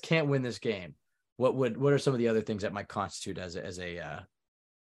the Jets can't win this game, what are some of the other things that might constitute as a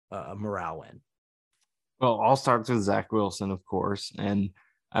morale win? Well, all starts with Zach Wilson, of course, and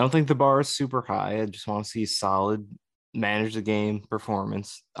I don't think the bar is super high. I just want to see solid manage the game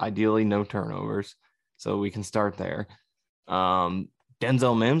performance, ideally no turnovers, so we can start there.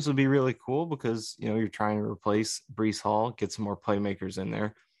 Denzel Mims would be really cool because you're trying to replace Breece Hall, get some more playmakers in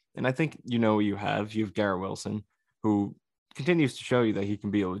there, and I think what you have Garrett Wilson, who continues to show you that he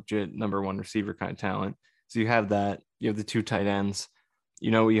can be a legit number one receiver kind of talent. So you have that, you have the 2 tight ends,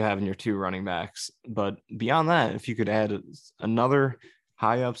 what you have in your 2 running backs, but beyond that, if you could add another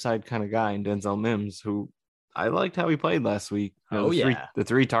high upside kind of guy in Denzel Mims, who I liked how he played last week. The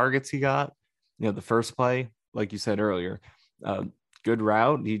 3 targets he got, the first play, like you said earlier, good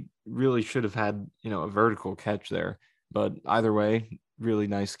route. He really should have had, a vertical catch there, but either way, really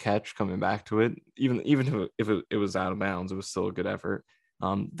nice catch coming back to it. Even if it was out of bounds, it was still a good effort.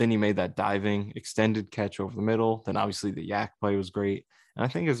 Then he made that diving extended catch over the middle. Then obviously the yak play was great. And I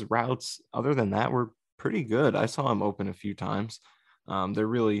think his routes, other than that, were pretty good. I saw him open a few times.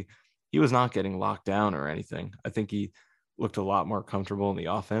 He was not getting locked down or anything. I think he looked a lot more comfortable in the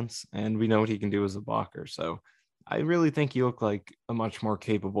offense, and we know what he can do as a blocker. So I really think he looked like a much more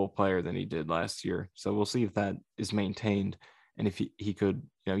capable player than he did last year. So we'll see if that is maintained, and if he could,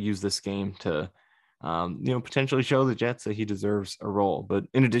 use this game to, potentially show the Jets that he deserves a role. But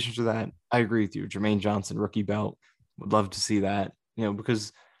in addition to that, I agree with you. Jermaine Johnson, rookie belt, would love to see that,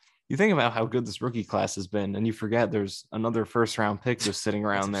 because you think about how good this rookie class has been, and you forget there's another 1st-round pick just sitting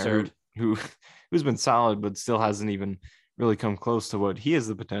around there who's been solid, but still hasn't even really come close to what he has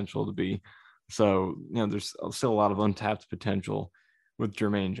the potential to be. So, there's still a lot of untapped potential with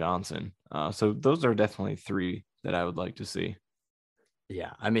Jermaine Johnson. So those are definitely 3 that I would like to see.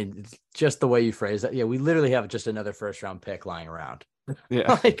 Yeah. I mean, it's just the way you phrase that. Yeah. We literally have just another 1st-round pick lying around.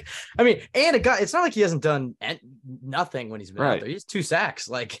 Yeah. And a guy, it's not like he hasn't done nothing when he's been out there. He's 2 sacks.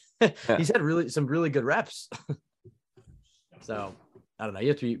 He's had some really good reps. So I don't know. You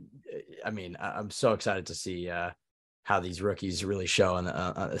have to be, I'm so excited to see how these rookies really show in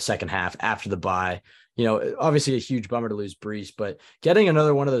the second half after the bye. Obviously a huge bummer to lose Breece, but getting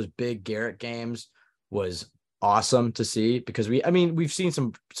another one of those big Garrett games was awesome to see, because we've seen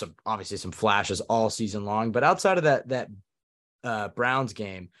some obviously some flashes all season long, but outside of that Browns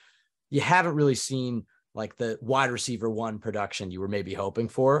game, you haven't really seen like the wide receiver 1 production you were maybe hoping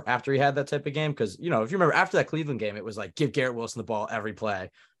for after he had that type of game. Because, if you remember after that Cleveland game, it was like, give Garrett Wilson the ball every play.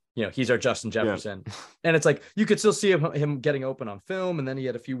 He's our Justin Jefferson. Yeah. And it's like, you could still see him getting open on film. And then he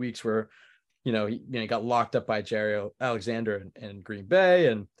had a few weeks where, he got locked up by Jaire Alexander in Green Bay,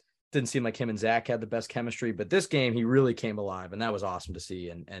 and didn't seem like him and Zach had the best chemistry. But this game, he really came alive, and that was awesome to see.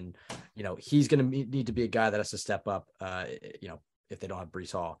 And he's going to need to be a guy that has to step up, if they don't have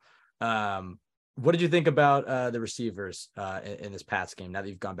Breece Hall. What did you think about the receivers in this Pats game, now that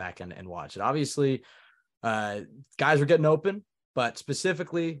you've gone back and watched it? Obviously, guys were getting open, but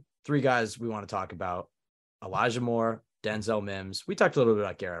specifically 3 guys we want to talk about: Elijah Moore, Denzel Mims. We talked a little bit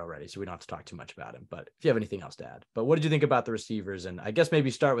about Garrett already, so we don't have to talk too much about him. But if you have anything else to add, but what did you think about the receivers? And I guess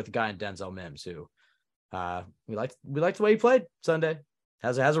maybe start with the guy in Denzel Mims, who we liked the way he played Sunday.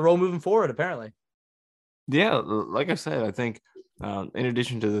 Has a role moving forward, apparently. Yeah, like I said, I think in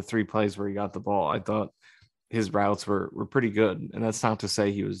addition to the 3 plays where he got the ball, I thought his routes were pretty good. And that's not to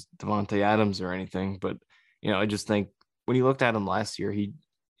say he was Devontae Adams or anything, but I just think when you looked at him last year,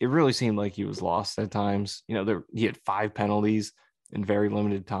 it really seemed like he was lost at times. He had 5 penalties in very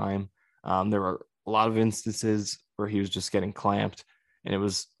limited time. There were a lot of instances where he was just getting clamped, and it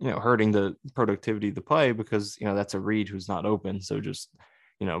was hurting the productivity of the play because that's a read who's not open, so just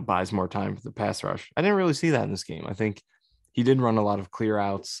buys more time for the pass rush. I didn't really see that in this game. I think he did run a lot of clear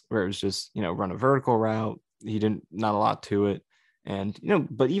outs where it was just run a vertical route. He didn't, not a lot to it, and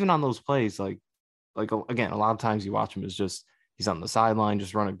but even on those plays, like again, a lot of times you watch him as just he's on the sideline,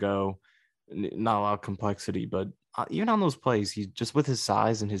 just run a go, not a lot of complexity. But even on those plays, he just with his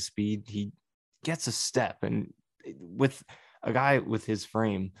size and his speed, he gets a step, and with a guy with his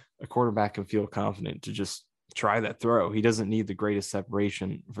frame, a quarterback can feel confident to just try that throw. He doesn't need the greatest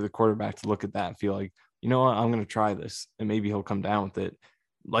separation for the quarterback to look at that and feel like, you know what, I'm going to try this, and maybe he'll come down with it.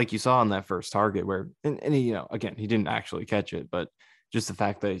 Like you saw on that first target where, and he, again, he didn't actually catch it, but just the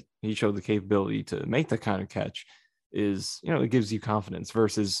fact that he showed the capability to make that kind of catch is, it gives you confidence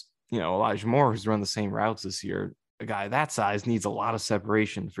versus, Elijah Moore, who's run the same routes this year. A guy that size needs a lot of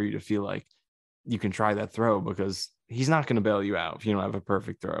separation for you to feel like you can try that throw, because he's not going to bail you out if you don't have a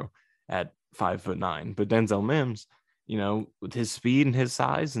perfect throw at 5'9". But Denzel Mims, with his speed and his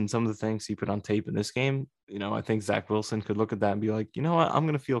size and some of the things he put on tape in this game, I think Zach Wilson could look at that and be like, you know what, I'm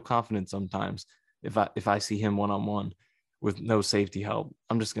going to feel confident sometimes if I see him one-on-one with no safety help.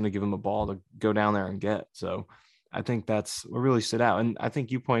 I'm just going to give him a ball to go down there and get. So I think that's what really stood out. And I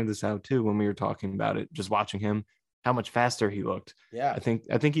think you pointed this out too when we were talking about it, just watching him, how much faster he looked. Yeah. I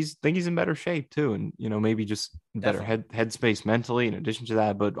think he's in better shape too. And, maybe just better headspace mentally in addition to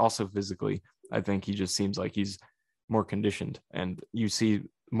that, but also physically. I think he just seems like he's more conditioned, and you see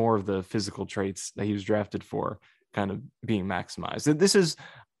more of the physical traits that he was drafted for kind of being maximized. This is,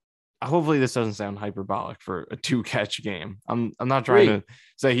 hopefully this doesn't sound hyperbolic for a 2-catch game. I'm not trying to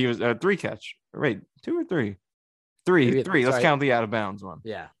say he was a 3-catch. Wait, 2 or 3? 3. Let's count the out of bounds one.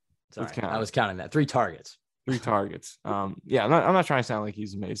 Yeah. Sorry. I was counting that. 3 targets. 3 targets. Yeah, I'm not trying to sound like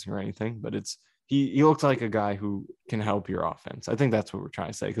he's amazing or anything, but he looks like a guy who can help your offense. I think that's what we're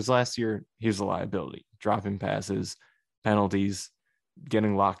trying to say, because last year he was a liability, dropping passes, penalties,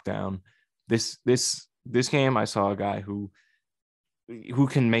 getting locked down. This game, I saw a guy who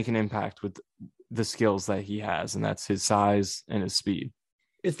can make an impact with the skills that he has, and that's his size and his speed.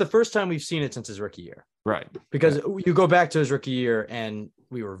 It's the first time we've seen it since his rookie year. Right. Because you go back to his rookie year and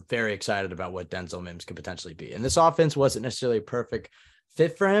we were very excited about what Denzel Mims could potentially be. And this offense wasn't necessarily a perfect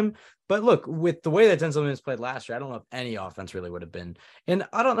fit for him. But look, with the way that Denzel Mims played last year, I don't know if any offense really would have been. And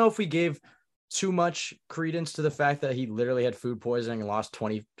I don't know if we gave too much credence to the fact that he literally had food poisoning and lost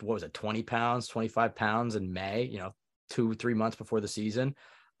 20 pounds, 25 pounds in May, 2-3 months before the season.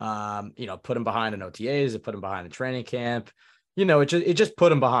 Put him behind in OTAs, it put him behind in training camp. It just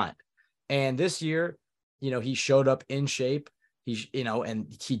put him behind. And this year, he showed up in shape.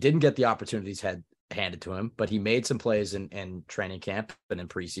 And he didn't get the opportunities handed to him, but he made some plays in training camp and in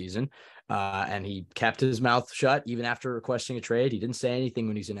preseason. And he kept his mouth shut even after requesting a trade. He didn't say anything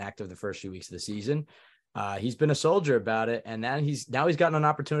when he's inactive the first few weeks of the season. He's been a soldier about it. And then he's gotten an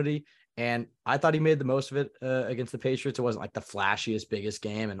opportunity. And I thought he made the most of it against the Patriots. It wasn't like the flashiest, biggest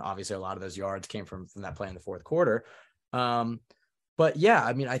game. And obviously a lot of those yards came from that play in the fourth quarter. But yeah,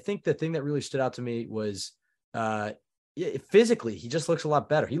 I mean, I think the thing that really stood out to me was physically, he just looks a lot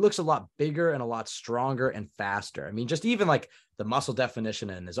better. He looks a lot bigger and a lot stronger and faster. I mean, just even like the muscle definition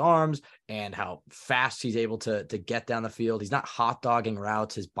in his arms and how fast he's able to get down the field. He's not hot dogging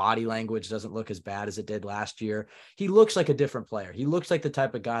routes. His body language doesn't look as bad as it did last year. He looks like a different player. He looks like the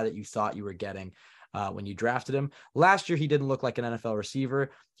type of guy that you thought you were getting when you drafted him. Last year, he didn't look like an NFL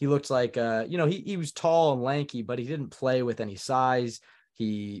receiver. He looked like, he was tall and lanky, but he didn't play with any size.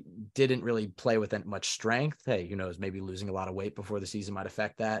 He didn't really play with much strength. Hey, who knows, maybe losing a lot of weight before the season might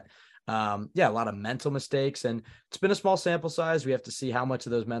affect that. A lot of mental mistakes, and it's been a small sample size. We have to see how much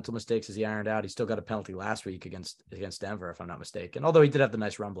of those mental mistakes has he ironed out. He still got a penalty last week against Denver, if I'm not mistaken, although he did have the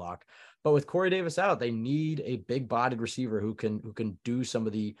nice run block. But with Corey Davis out, they need a big bodied receiver who can do some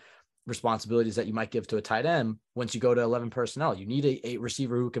of the responsibilities that you might give to a tight end. Once you go to 11 personnel, you need a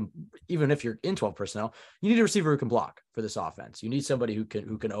receiver who can, even if you're in 12 personnel, you need a receiver who can block for this offense. You need somebody who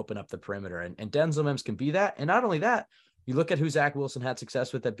can open up the perimeter, and Denzel Mims can be that. And not only that, you look at who Zach Wilson had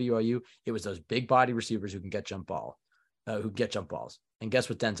success with at BYU. It was those big body receivers who can get jump ball. who can get jump balls. And guess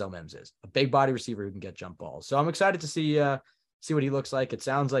what Denzel Mims is? A big body receiver who can get jump balls. So I'm excited to see what he looks like. It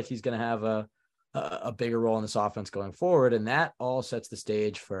sounds like he's going to have a bigger role in this offense going forward. And that all sets the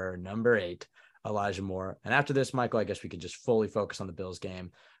stage for number 8, Elijah Moore. And after this, Michael, I guess we can just fully focus on the Bills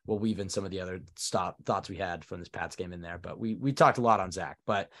game. We'll weave in some of the other thoughts we had from this Pats game in there, but we talked a lot on Zach,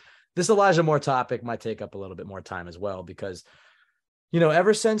 but this Elijah Moore topic might take up a little bit more time as well, because,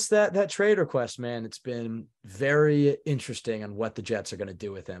 ever since that trade request, man, it's been very interesting on what the Jets are going to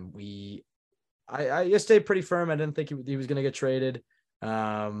do with him. I stayed pretty firm. I didn't think he was going to get traded.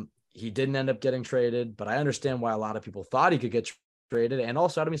 He didn't end up getting traded, but I understand why a lot of people thought he could get traded. And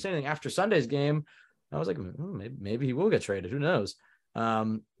also, I don't mean saying anything after Sunday's game. I was like, maybe he will get traded. Who knows?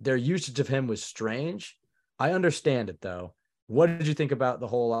 Their usage of him was strange. I understand it though. What did you think about the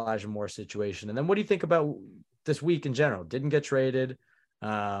whole Elijah Moore situation? And then what do you think about this week in general? Didn't get traded.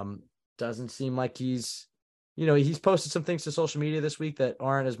 Doesn't seem like he's posted some things to social media this week that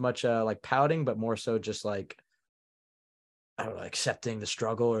aren't as much like pouting, but more so just like, I don't know, accepting the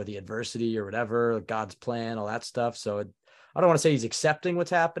struggle or the adversity or whatever, God's plan, all that stuff. So I don't want to say he's accepting what's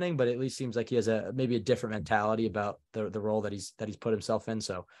happening, but at least seems like he has maybe a different mentality about the role that he's put himself in.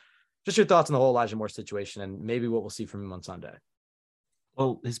 So just your thoughts on the whole Elijah Moore situation and maybe what we'll see from him on Sunday.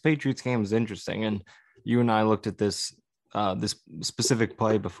 Well, his Patriots game was interesting. And you and I looked at this specific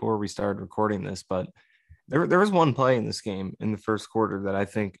play before we started recording this, but there was one play in this game in the first quarter that I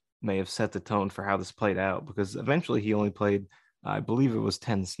think may have set the tone for how this played out, because eventually he only played, I believe it was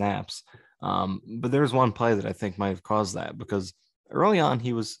 10 snaps. But there was one play that I think might have caused that, because early on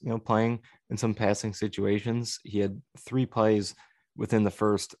he was, playing in some passing situations. He had 3 plays within the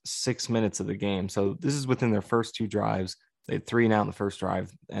first 6 minutes of the game. So this is within their first 2 drives. They had 3 and out in the first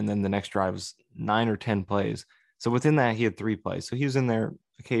drive, and then the next drive was 9 or 10 plays. So within that, he had 3 plays. So he was in there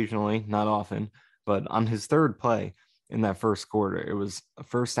occasionally, not often, but on his third play in that first quarter, it was a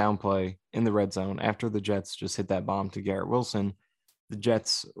first down play in the red zone after the Jets just hit that bomb to Garrett Wilson. The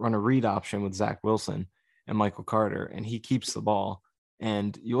Jets run a read option with Zach Wilson and Michael Carter, and he keeps the ball.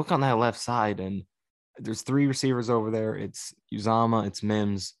 And you look on that left side, and there's 3 receivers over there. It's Uzomah, it's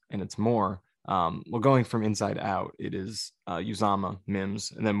Mims, and it's Moore. Going from inside out, it is Uzomah,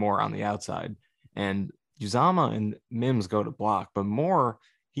 Mims, and then Moore on the outside. And Uzomah and Mims go to block, but Moore,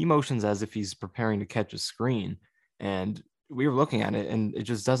 he motions as if he's preparing to catch a screen. And we were looking at it, and it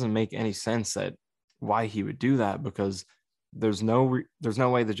just doesn't make any sense that why he would do that, because there's no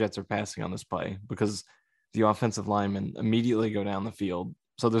way the Jets are passing on this play, because the offensive linemen immediately go down the field.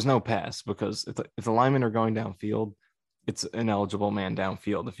 So there's no pass, because if the linemen are going downfield, it's an eligible man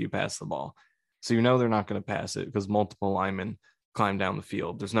downfield if you pass the ball. So they're not going to pass it because multiple linemen climb down the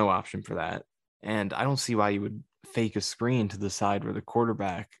field. There's no option for that. And I don't see why you would fake a screen to the side where the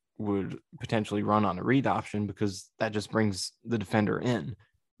quarterback would potentially run on a read option, because that just brings the defender in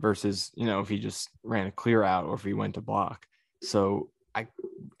versus, if he just ran a clear out or if he went to block. So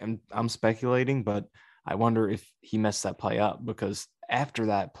I'm speculating, but I wonder if he messed that play up, because after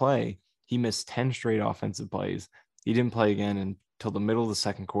that play, he missed 10 straight offensive plays. He didn't play again until the middle of the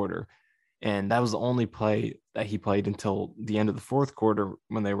second quarter. And that was the only play that he played until the end of the fourth quarter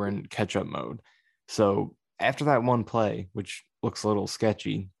when they were in catch-up mode. So after that one play, which looks a little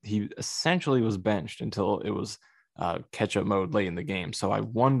sketchy, he essentially was benched until it was catch-up mode late in the game. So I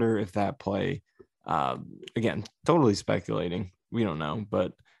wonder if that play, again, totally speculating, we don't know,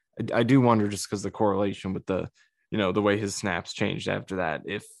 but I do wonder, just because the correlation with the way his snaps changed after that,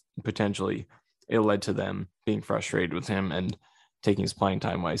 if potentially it led to them being frustrated with him and taking his playing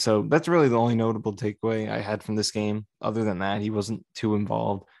time away. So that's really the only notable takeaway I had from this game. Other than that, he wasn't too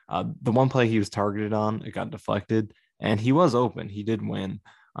involved. The one play he was targeted on, it got deflected, and he was open. He did win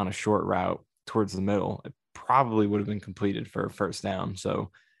on a short route towards the middle. It probably would have been completed for a first down. So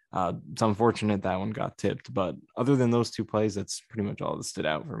it's unfortunate that one got tipped. But other than those 2 plays, that's pretty much all that stood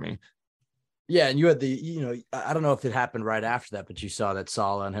out for me. Yeah, and you had I don't know if it happened right after that, but you saw that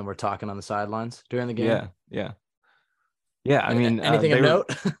Saleh and him were talking on the sidelines during the game. Yeah. I mean, anything of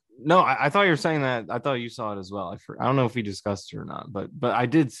note? No, I thought you were saying that. I thought you saw it as well. I don't know if we discussed it or not, but I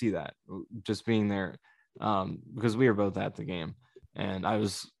did see that, just being there, because we were both at the game, and I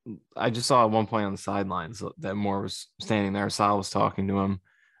just saw at one point on the sidelines that Moore was standing there. Saleh was talking to him.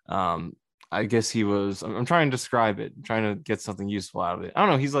 I guess I'm trying to describe it, trying to get something useful out of it. I don't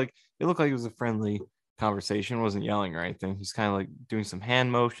know. It looked like it was a friendly conversation, wasn't yelling or anything. He's kind of like doing some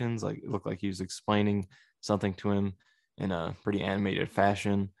hand motions. Like, it looked like he was explaining something to him in a pretty animated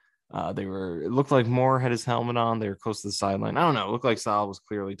fashion. It looked like Moore had his helmet on. They were close to the sideline. I don't know. It looked like Saleh was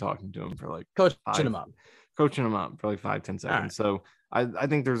clearly talking to him for like coaching him up for like 5-10 seconds. Right. So I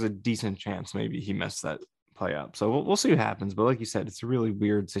think there's a decent chance maybe he messed that play up. So we'll see what happens. But like you said, it's a really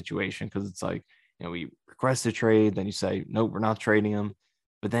weird situation because it's like, we request a trade, then you say, nope, we're not trading him,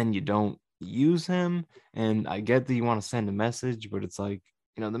 but then you don't use him. And I get that you want to send a message, but it's like,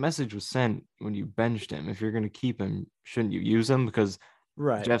 the message was sent when you benched him. If you're going to keep him, shouldn't you use him? Because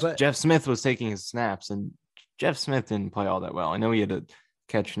Right. Jeff Smith was taking his snaps, and Jeff Smith didn't play all that well. I know he had a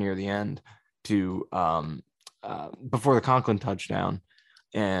catch near the end to before the Conklin touchdown.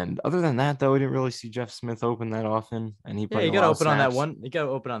 And other than that, though, we didn't really see Jeff Smith open that often. And he played you got to open on that one. You got to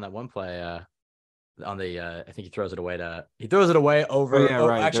open on that one play. On the I think he throws it away over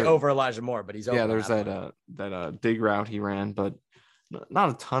over Elijah Moore, but he's open. There's that dig route he ran, but not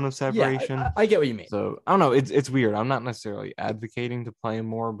a ton of separation. Yeah, I get what you mean. So I don't know. It's weird. I'm not necessarily advocating to play him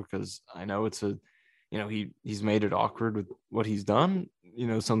more because I know it's he's made it awkward with what he's done.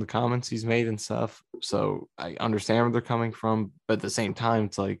 Some of the comments he's made and stuff. So I understand where they're coming from, but at the same time,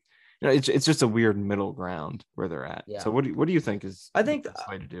 it's like, it's just a weird middle ground where they're at. Yeah. So what do you think is the best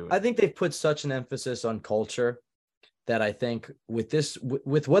way to do it? I think they've put such an emphasis on culture that I think with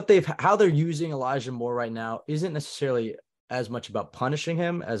how they're using Elijah Moore right now isn't necessarily as much about punishing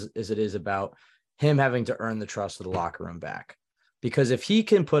him as it is about him having to earn the trust of the locker room back. Because if he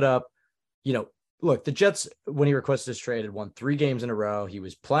can put up, look, the Jets, when he requested his trade, had won 3 games in a row. He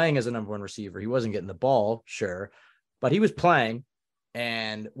was playing as a number 1 receiver. He wasn't getting the ball, sure, but he was playing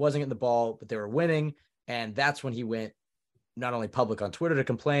and wasn't getting the ball, but they were winning. And that's when he went not only public on Twitter to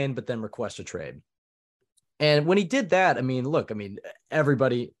complain, but then request a trade. And when he did that,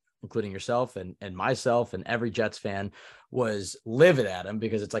 everybody, including yourself and myself and every Jets fan, was livid at him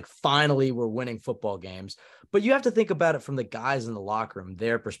because it's like, finally we're winning football games. But you have to think about it from the guys in the locker room,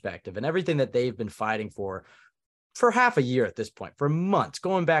 their perspective, and everything that they've been fighting for half a year at this point, for months,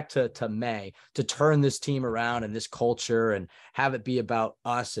 going back to May, to turn this team around and this culture and have it be about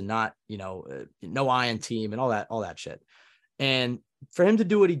us and not, no Iron team and all that shit. And for him to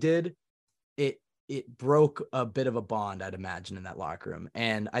do what he did, it broke a bit of a bond, I'd imagine, in that locker room.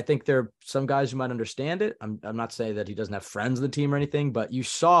 And I think there are some guys who might understand it. I'm not saying that he doesn't have friends on the team or anything, but you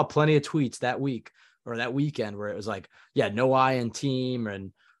saw plenty of tweets that week or that weekend where it was like, yeah, no Iron team,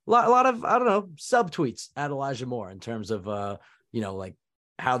 and a lot of, I don't know, subtweets at Elijah Moore in terms of, like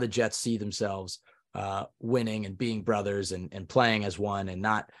how the Jets see themselves winning and being brothers and playing as one and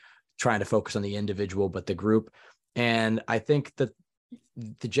not trying to focus on the individual, but the group. And I think that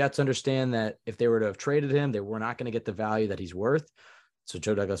the Jets understand that if they were to have traded him, they were not going to get the value that he's worth. So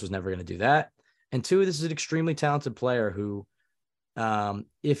Joe Douglas was never going to do that. And 2, this is an extremely talented player who,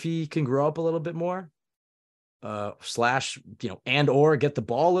 if he can grow up a little bit more, and or get the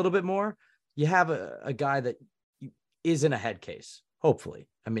ball a little bit more, you have a guy that is in a head case, hopefully.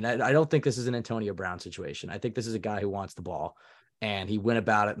 I don't think this is an Antonio Brown situation. I think this is a guy who wants the ball, and he went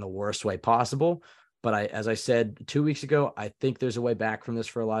about it in the worst way possible. But as I said 2 weeks ago, I think there's a way back from this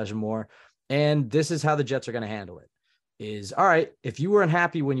for Elijah Moore. And this is how the Jets are going to handle it. Is, all right, if you weren't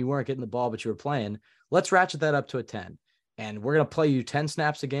happy when you weren't getting the ball, but you were playing, let's ratchet that up to a 10. And we're going to play you 10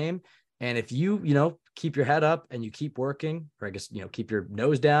 snaps a game. And if you, keep your head up and you keep working, or I guess, keep your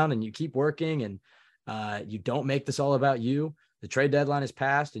nose down and you keep working and you don't make this all about you, the trade deadline is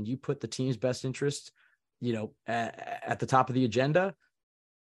passed and you put the team's best interests, at the top of the agenda,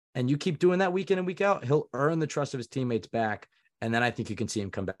 and you keep doing that week in and week out, he'll earn the trust of his teammates back. And then I think you can see him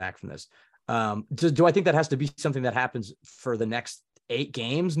come back from this. Do I think that has to be something that happens for the next 8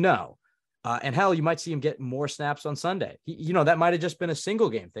 games? No. And hell, you might see him get more snaps on Sunday. That might have just been a single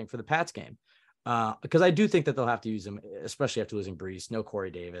game thing for the Pats game. Because I do think that they'll have to use him, especially after losing Brees. No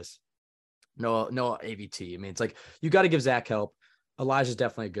Corey Davis, no AVT. It's like, you got to give Zach help. Elijah's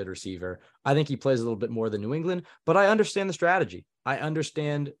definitely a good receiver. I think he plays a little bit more than New England, but I understand the strategy. I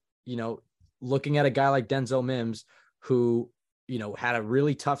understand, looking at a guy like Denzel Mims, who, had a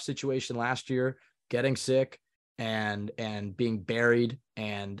really tough situation last year, getting sick and being buried,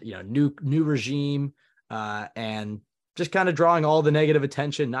 and, new regime, and just kind of drawing all the negative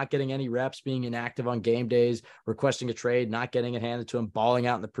attention, not getting any reps, being inactive on game days, requesting a trade, not getting it handed to him, balling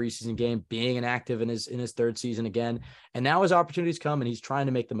out in the preseason game, being inactive in his 3rd season again. And now his opportunities come and he's trying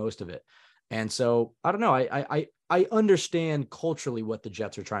to make the most of it. And so I don't know. I understand culturally what the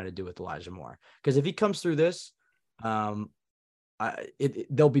Jets are trying to do with Elijah Moore, because if he comes through this, they'll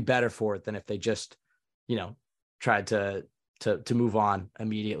be better for it than if they just, tried to move on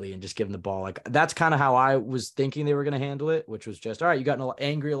immediately and just give him the ball. Like, that's kind of how I was thinking they were going to handle it, which was just, all right, you got an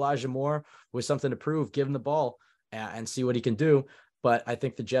angry Elijah Moore with something to prove, give him the ball and see what he can do. But I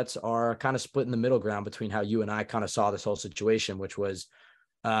think the Jets are kind of split in the middle ground between how you and I kind of saw this whole situation, which was,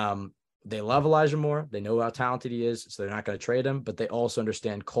 they love Elijah Moore. They know how talented he is, so they're not going to trade him, but they also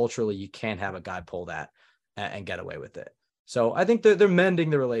understand culturally you can't have a guy pull that. and get away with it. So I think they're mending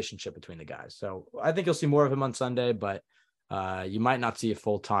the relationship between the guys. So I think you'll see more of him on Sunday, but you might not see a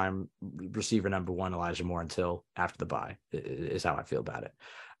full-time receiver number one, Elijah Moore, until after the bye, is how I feel about it.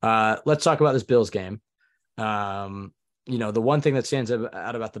 Let's talk about this Bills game. The one thing that stands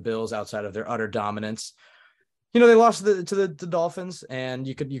out about the Bills outside of their utter dominance, they lost to the Dolphins, and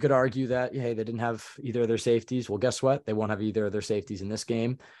you could argue that, hey, they didn't have either of their safeties. Well, guess what? They won't have either of their safeties in this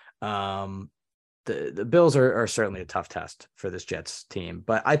game. The Bills are certainly a tough test for this Jets team,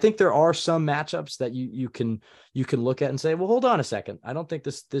 but I think there are some matchups that you can look at and say, well, hold on a second. I don't think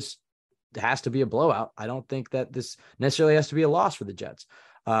this has to be a blowout. I don't think that this necessarily has to be a loss for the Jets.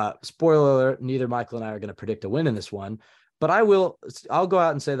 Spoiler alert, neither Michael and I are going to predict a win in this one, but I'll go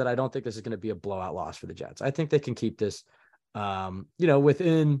out and say that I don't think this is going to be a blowout loss for the Jets. I think they can keep this,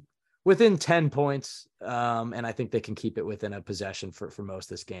 within 10 points. And I think they can keep it within a possession for most of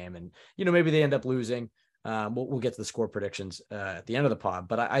this game. And, maybe they end up losing. We'll get to the score predictions at the end of the pod,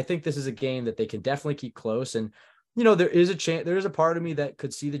 but I think this is a game that they can definitely keep close. And, there is a chance, there is a part of me that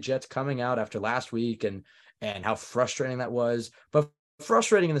could see the Jets coming out after last week and how frustrating that was, but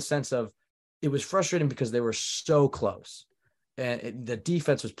frustrating in the sense of it was frustrating because they were so close. And the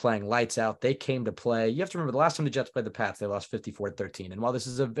defense was playing lights out. They came to play. You have to remember the last time the Jets played the Pats, they lost 54-13. And while this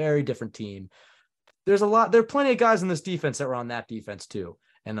is a very different team, there are plenty of guys in this defense that were on that defense too,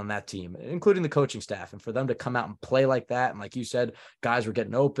 and on that team, including the coaching staff. And for them to come out and play like that, and like you said, guys were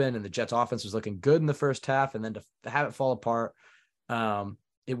getting open, and the Jets offense was looking good in the first half, and then to have it fall apart,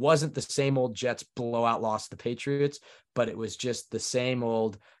 it wasn't the same old Jets blowout loss to the Patriots, but it was just the same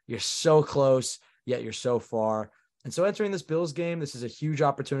old, you're so close, yet you're so far. And so entering this Bills game, this is a huge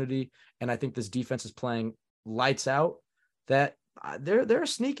opportunity. And I think this defense is playing lights out, that they're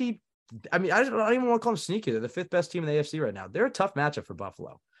sneaky. I mean, I don't even want to call them sneaky. They're the fifth best team in the AFC right now. They're a tough matchup for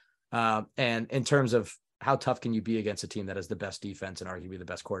Buffalo. And in terms of how tough can you be against a team that has the best defense and arguably the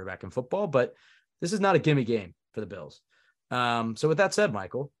best quarterback in football, but this is not a gimme game for the Bills. So with that said,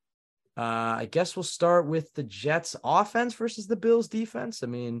 Michael, I guess we'll start with the Jets offense versus the Bills defense. I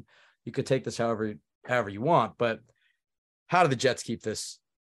mean, you could take this however you want, but how do the Jets keep this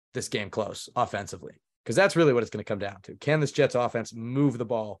game close offensively? Because that's really what it's going to come down to. Can this Jets offense move the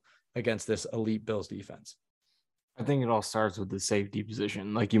ball against this elite Bills defense? I think it all starts with the safety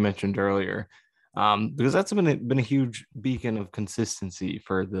position, like you mentioned earlier, because that's been a huge beacon of consistency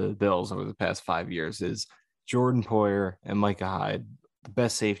for the Bills over the past 5 years. Is Jordan Poyer and Micah Hyde, the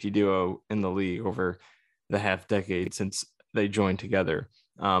best safety duo in the league over the half decade since they joined together.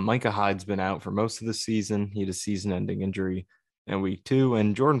 Micah Hyde's been out for most of the season. He had a season-ending injury in week 2,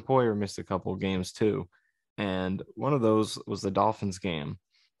 and Jordan Poyer missed a couple of games too. And one of those was the Dolphins game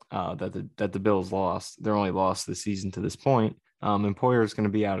that the Bills lost. Their only loss this season to this point. And Poyer is going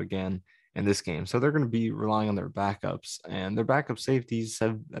to be out again in this game, so they're going to be relying on their backups. And their backup safeties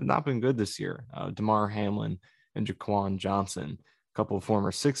have not been good this year. Damar Hamlin and Jaquan Johnson, a couple of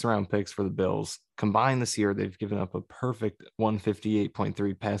former 6th-round picks for the Bills. Combined this year, they've given up a perfect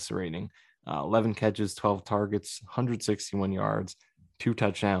 158.3 passer rating, 11 catches, 12 targets, 161 yards, 2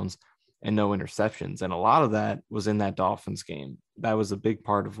 touchdowns, and no interceptions. And a lot of that was in that Dolphins game. That was a big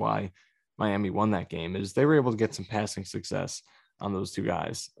part of why Miami won that game, is they were able to get some passing success on those two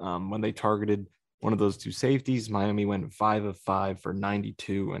guys. When they targeted one of those two safeties, Miami went 5 of 5 for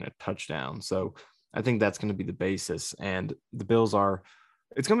 92 and a touchdown. So I think that's going to be the basis. And the Bills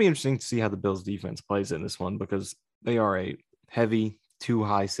it's going to be interesting to see how the Bills defense plays in this one, because they are a heavy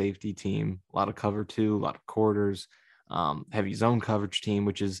 2-high safety team, a lot of cover 2, a lot of quarters, heavy zone coverage team,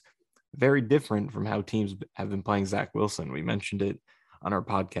 which is very different from how teams have been playing Zach Wilson. We mentioned it on our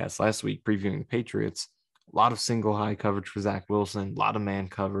podcast last week, previewing the Patriots. A lot of single high coverage for Zach Wilson, a lot of man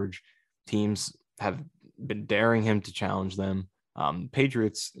coverage. Teams have been daring him to challenge them.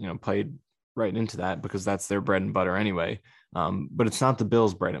 Patriots, played right into that because that's their bread and butter anyway. But it's not the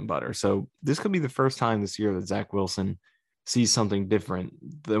Bills' bread and butter. So this could be the first time this year that Zach Wilson sees something different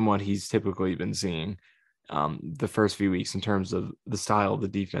than what he's typically been seeing the first few weeks in terms of the style of the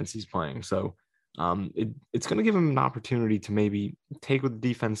defense he's playing. So it's going to give him an opportunity to maybe take what the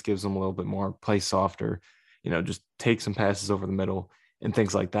defense gives him a little bit more, play softer, just take some passes over the middle and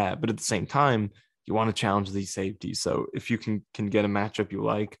things like that. But at the same time, you want to challenge these safeties. So if you can get a matchup you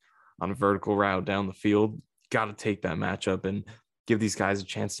like on a vertical route down the field, got to take that matchup and give these guys a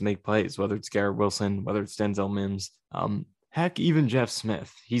chance to make plays, whether it's Garrett Wilson, whether it's Denzel Mims, heck, even Jeff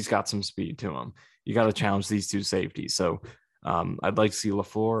Smith. He's got some speed to him. You got to challenge these two safeties. So I'd like to see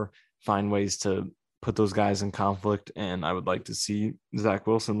LaFleur find ways to put those guys in conflict, and I would like to see Zach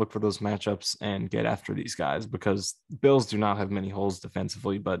Wilson look for those matchups and get after these guys, because Bills do not have many holes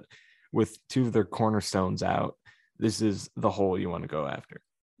defensively, but with two of their cornerstones out, this is the hole you want to go after.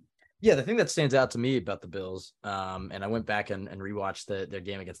 Yeah, the thing that stands out to me about the Bills, and I went back and rewatched their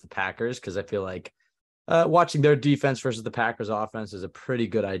game against the Packers because I feel like watching their defense versus the Packers offense is a pretty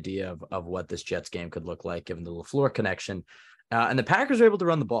good idea of what this Jets game could look like given the LaFleur connection. And the Packers were able to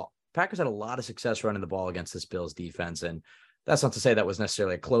run the ball. Packers had a lot of success running the ball against this Bills defense. And that's not to say that was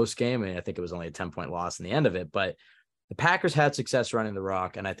necessarily a close game. I mean, I think it was only a 10-point loss in the end of it, but the Packers had success running the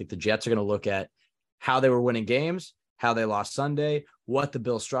rock. And I think the Jets are going to look at how they were winning games, how they lost Sunday, what the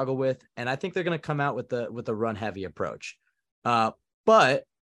Bills struggle with. And I think they're going to come out with the run heavy approach. But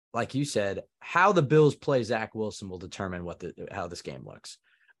like you said, how the Bills play Zach Wilson will determine how this game looks.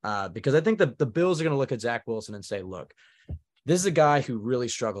 Because I think the Bills are going to look at Zach Wilson and say, look, this is a guy who really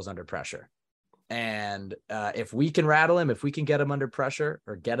struggles under pressure. And if we can rattle him, if we can get him under pressure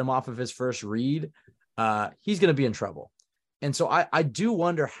or get him off of his first read, he's going to be in trouble. And so I do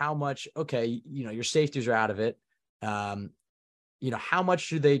wonder how much, okay, your safeties are out of it. How much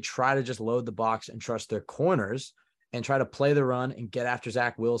do they try to just load the box and trust their corners and try to play the run and get after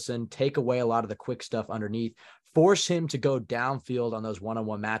Zach Wilson, take away a lot of the quick stuff underneath, force him to go downfield on those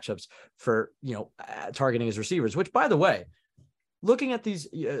one-on-one matchups for, targeting his receivers, which, by the way, looking at these,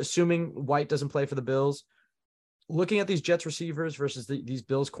 assuming White doesn't play for the Bills, looking at these Jets receivers versus these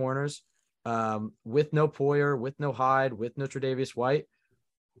Bills corners, with no Poyer, with no Hyde, with no Tre'Davious White,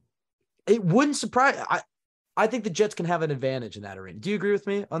 it wouldn't surprise. I think the Jets can have an advantage in that arena. Do you agree with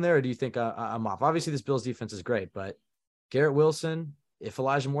me on there, or do you think I'm off? Obviously, this Bills defense is great, but Garrett Wilson, if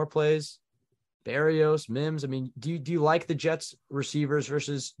Elijah Moore plays, Barrios, Mims. I mean, do you like the Jets receivers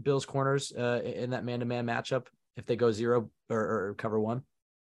versus Bills corners in that man-to-man matchup if they go zero or cover one?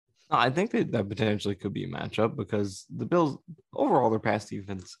 I think that potentially could be a matchup because the Bills overall their pass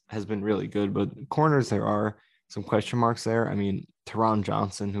defense has been really good, but corners there are some question marks there. I mean, Teron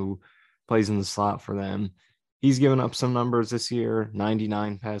Johnson, who plays in the slot for them, he's given up some numbers this year,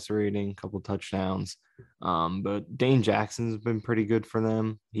 99 passer rating, couple touchdowns. But Dane Jackson's been pretty good for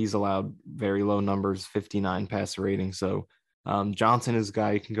them. He's allowed very low numbers, 59 passer rating. So Johnson is a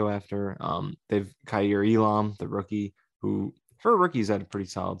guy you can go after. They've Kaiir Elam, the rookie, who for rookies had a pretty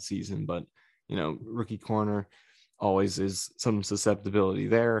solid season, but rookie corner always is some susceptibility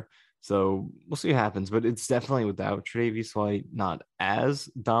there. So we'll see what happens, but it's definitely without Tre'Davious White, not as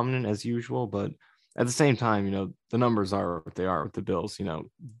dominant as usual, but at the same time, the numbers are what they are with the Bills,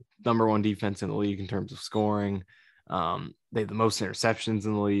 number one defense in the league in terms of scoring. They have the most interceptions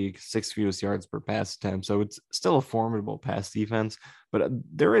in the league, 6th fewest yards per pass attempt. So it's still a formidable pass defense, but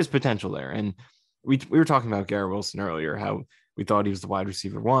there is potential there. And we were talking about Garrett Wilson earlier, how we thought he was the wide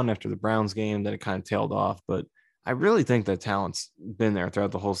receiver one after the Browns game, then it kind of tailed off. But I really think that talent's been there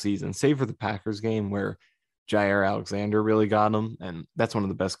throughout the whole season, save for the Packers game where Jair Alexander really got him. And that's one of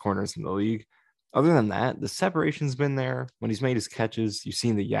the best corners in the league. Other than that, the separation's been there. When he's made his catches, you've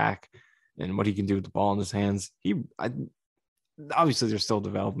seen the yak and what he can do with the ball in his hands. Obviously there's still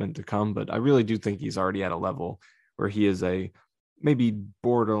development to come, but I really do think he's already at a level where he is a maybe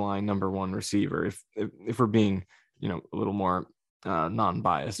borderline number one receiver. If we're being, a little more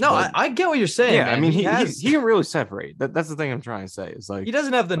non-biased. No, I get what you're saying. Yeah, man. I mean, he can really separate. That's the thing I'm trying to say. It's like he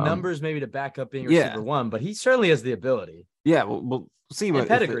doesn't have the numbers maybe to back up being receiver one, but he certainly has the ability. Yeah, we'll see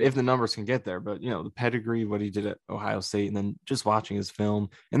what if the numbers can get there. But the pedigree, what he did at Ohio State, and then just watching his film,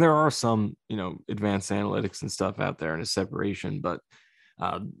 and there are some advanced analytics and stuff out there in his separation. But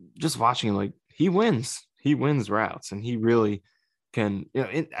just watching him, like he wins routes, and he really can.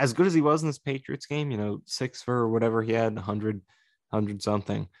 As good as he was in this Patriots game, 6 for whatever he had, 100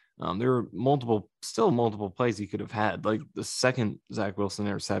 something. There were multiple plays he could have had. Like the second Zach Wilson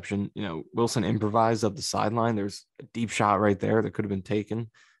interception, Wilson improvised up the sideline. There's a deep shot right there that could have been taken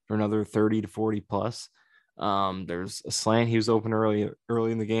for another 30 to 40 plus. There's a slant. He was open early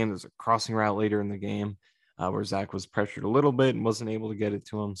in the game. There's a crossing route later in the game where Zach was pressured a little bit and wasn't able to get it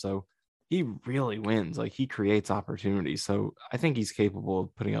to him. So he really wins. Like he creates opportunities. So I think he's capable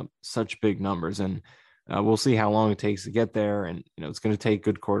of putting up such big numbers, and we'll see how long it takes to get there. And, it's going to take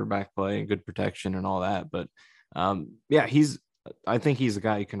good quarterback play and good protection and all that. But I think he's a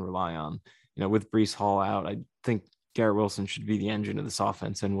guy you can rely on, with Breece Hall out. I think Garrett Wilson should be the engine of this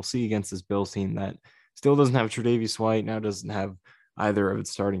offense. And we'll see against this Bills team that still doesn't have Tre'Davious White, now doesn't have either of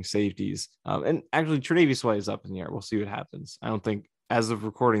its starting safeties. And actually Tre'Davious White is up in the air. We'll see what happens. I don't think, as of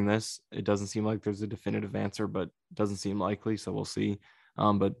recording this, it doesn't seem like there's a definitive answer, but it doesn't seem likely. So we'll see.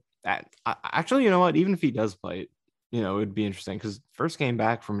 But actually, you know what? Even if he does play it, it would be interesting because first game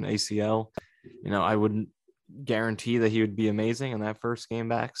back from an ACL, I wouldn't guarantee that he would be amazing in that first game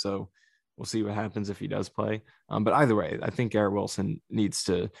back. So we'll see what happens if he does play. But either way, I think Garrett Wilson needs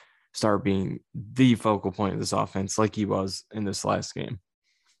to start being the focal point of this offense like he was in this last game.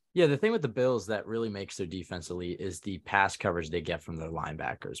 Yeah, the thing with the Bills that really makes their defense elite is the pass coverage they get from their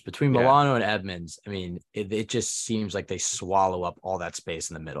linebackers. Between Milano and Edmonds, I mean, it just seems like they swallow up all that space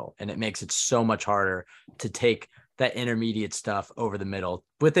in the middle, and it makes it so much harder to take that intermediate stuff over the middle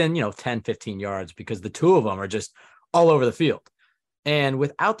within, 10, 15 yards, because the two of them are just all over the field. And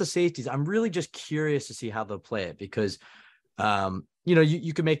without the safeties, I'm really just curious to see how they'll play it, because,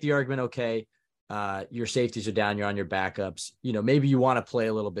 you can make the argument, okay, your safeties are down, you're on your backups. Maybe you want to play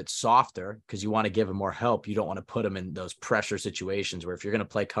a little bit softer because you want to give them more help. You don't want to put them in those pressure situations where if you're going to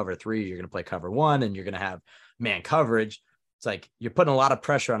play cover 3, you're going to play cover 1, and you're going to have man coverage. It's like you're putting a lot of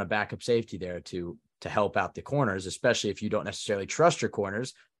pressure on a backup safety there to help out the corners, especially if you don't necessarily trust your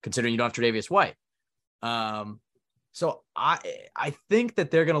corners, considering you don't have Tre'Davious White. So I think that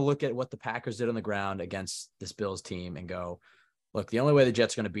they're going to look at what the Packers did on the ground against this Bills team and go, look, the only way the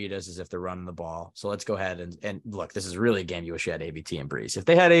Jets are going to beat us is if they're running the ball. So let's go ahead and look, this is really a game you wish you had AVT and Brees. If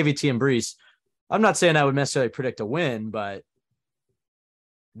they had AVT and Brees, I'm not saying I would necessarily predict a win, but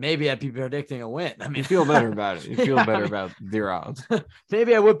maybe I'd be predicting a win. I mean, you feel better about it. You feel better about their odds.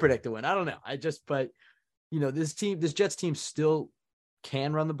 Maybe I would predict a win. I don't know. But this Jets team still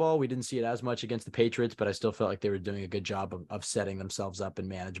can run the ball. We didn't see it as much against the Patriots, but I still felt like they were doing a good job of setting themselves up in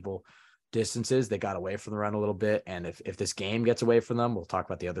manageable distances. They got away from the run a little bit. And if this game gets away from them, we'll talk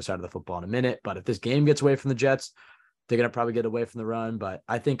about the other side of the football in a minute. But if this game gets away from the Jets, they're going to probably get away from the run. But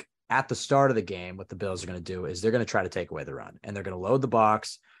I think at the start of the game, what the Bills are going to do is they're going to try to take away the run, and they're going to load the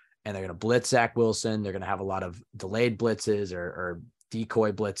box, and they're going to blitz Zach Wilson. They're going to have a lot of delayed blitzes or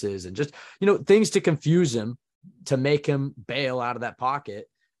decoy blitzes and just, things to confuse him, to make him bail out of that pocket.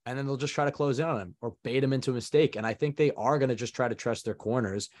 And then they'll just try to close in on him or bait him into a mistake. And I think they are going to just try to trust their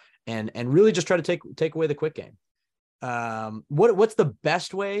corners and really just try to take away the quick game. What's the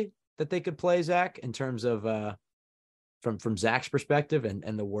best way that they could play Zach in terms of from Zach's perspective,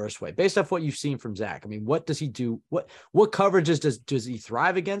 and the worst way based off what you've seen from Zach? I mean, what does he do? What coverages does he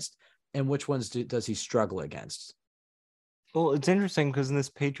thrive against, and which ones does he struggle against? Well, it's interesting because in this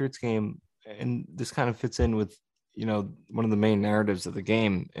Patriots game, and this kind of fits in with, one of the main narratives of the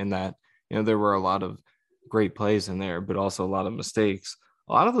game, in that, there were a lot of great plays in there, but also a lot of mistakes.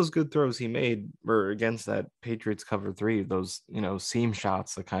 A lot of those good throws he made were against that Patriots cover 3, those, seam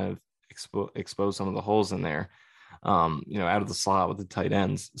shots that kind of expose some of the holes in there, out of the slot with the tight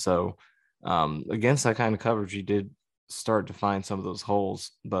ends. So against that kind of coverage, he did start to find some of those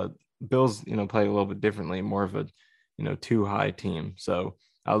holes, but Bills, play a little bit differently, more of a, too high team. So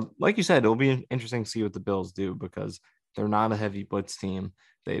like you said, it'll be interesting to see what the Bills do, because they're not a heavy blitz team.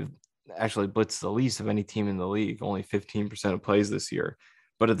 They've actually blitzed the least of any team in the league, only 15% of plays this year.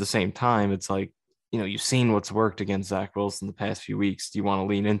 But at the same time, it's like, you've seen what's worked against Zach Wilson the past few weeks. Do you want to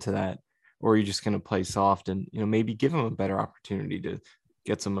lean into that, or are you just going to play soft and, maybe give him a better opportunity to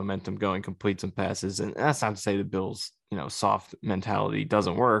get some momentum going, complete some passes? And that's not to say the Bills, soft mentality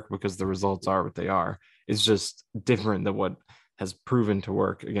doesn't work, because the results are what they are. It's just different than what has proven to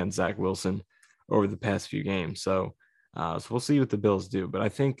work against Zach Wilson over the past few games. So we'll see what the Bills do. But I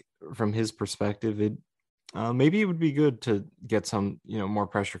think from his perspective, maybe it would be good to get some, more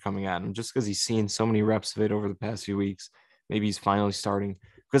pressure coming at him, just because he's seen so many reps of it over the past few weeks. Maybe he's finally starting,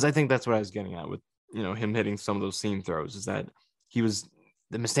 because I think that's what I was getting at with, him hitting some of those seam throws, is that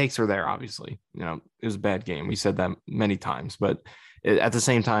the mistakes are there. Obviously, it was a bad game. We said that many times, but at the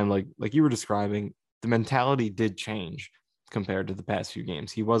same time, like you were describing, the mentality did change compared to the past few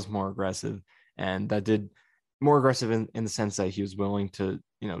games. He was more aggressive, and that did more aggressive in the sense that he was willing to,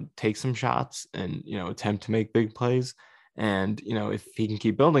 take some shots and, attempt to make big plays. And, if he can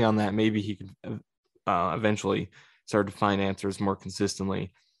keep building on that, maybe he can eventually start to find answers more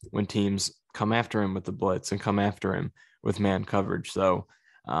consistently when teams come after him with the blitz and come after him with man coverage. So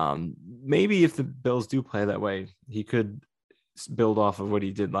maybe if the Bills do play that way, he could build off of what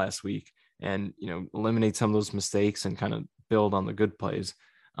he did last week and, eliminate some of those mistakes and kind of build on the good plays.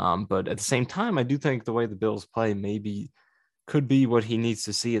 But at the same time, I do think the way the Bills play could be what he needs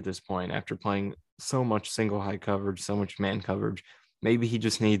to see at this point after playing so much single high coverage, so much man coverage. Maybe he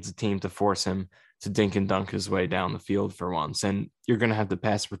just needs a team to force him to dink and dunk his way down the field for once. And you're going to have to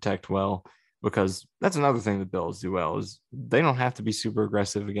pass protect well, because that's another thing the Bills do well, is they don't have to be super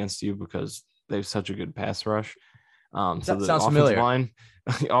aggressive against you because they have such a good pass rush. So that the sounds offensive familiar.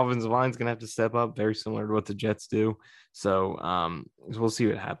 offensive line's going to have to step up, very similar to what the Jets do. So we'll see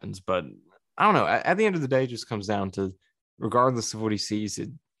what happens. But I don't know. At the end of the day, it just comes down to, regardless of what he sees, it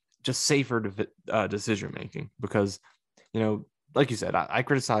just safer decision making, because like you said, I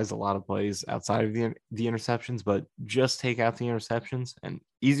criticize a lot of plays outside of the interceptions, but just take out the interceptions, and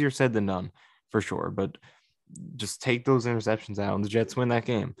easier said than done for sure. But just take those interceptions out, and the Jets win that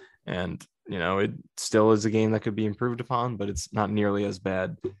game. And it still is a game that could be improved upon, but it's not nearly as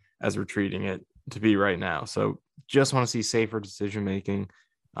bad as we're treating it to be right now. So just want to see safer decision making.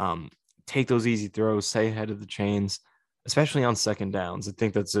 Take those easy throws, stay ahead of the chains, especially on second downs. I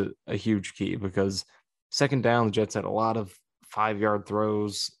think that's a huge key, because second down, the Jets had a lot of 5-yard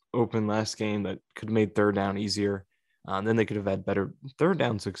throws open last game that could have made third down easier. Then they could have had better third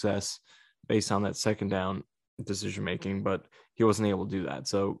down success based on that second down decision making, but he wasn't able to do that.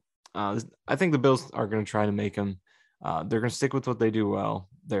 So I think the Bills are going to try to make him. They're going to stick with what they do well.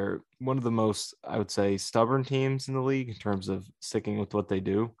 They're one of the most, I would say, stubborn teams in the league in terms of sticking with what they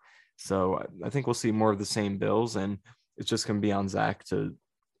do. So I think we'll see more of the same Bills, and it's just going to be on Zach to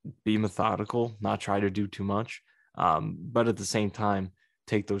be methodical, not try to do too much, but at the same time,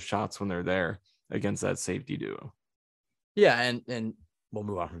 take those shots when they're there against that safety duo. Yeah, and we'll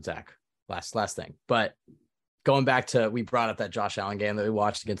move on from Zach. Last thing, but going back to, we brought up that Josh Allen game that we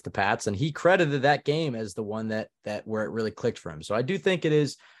watched against the Pats, and he credited that game as the one that where it really clicked for him. So I do think it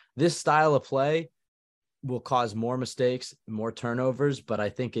is, this style of play will cause more mistakes, more turnovers, but I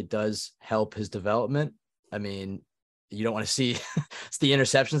think it does help his development. I mean, you don't want to see it's the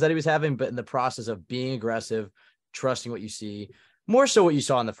interceptions that he was having, but in the process of being aggressive, trusting what you see, more so what you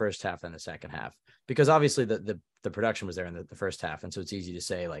saw in the first half than the second half, because obviously the production was there in the first half. And so it's easy to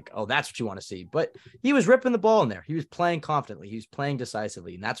say like, oh, that's what you want to see, but he was ripping the ball in there. He was playing confidently. He was playing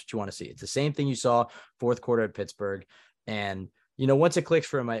decisively. And that's what you want to see. It's the same thing you saw fourth quarter at Pittsburgh. And, once it clicks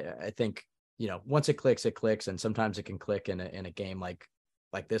for him, I think, once it clicks, it clicks. And sometimes it can click in a game like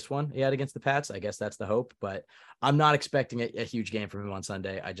this one he had against the Pats. I guess that's the hope, but I'm not expecting a huge game from him on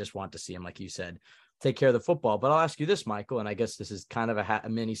Sunday. I just want to see him, like you said, take care of the football. But I'll ask you this, Michael, and I guess this is kind of a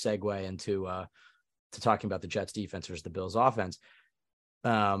mini segue into to talking about the Jets defense versus the Bills offense.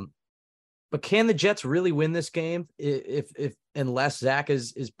 But can the Jets really win this game if unless Zach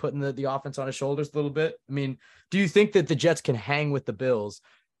is putting the offense on his shoulders a little bit? I mean, do you think that the Jets can hang with the Bills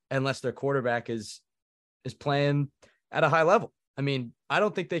unless their quarterback is playing at a high level? I mean, I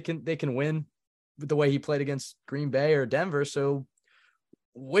don't think they can win with the way he played against Green Bay or Denver. So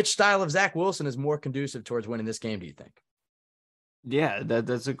which style of Zach Wilson is more conducive towards winning this game, do you think? Yeah,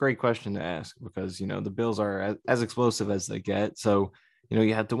 that's a great question to ask, because the Bills are as explosive as they get. So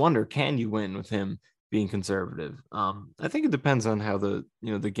you have to wonder, can you win with him being conservative? I think it depends on how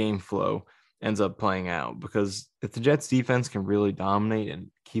the game flow ends up playing out, because if the Jets defense can really dominate and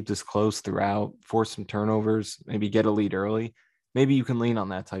keep this close throughout, force some turnovers, maybe get a lead early, maybe you can lean on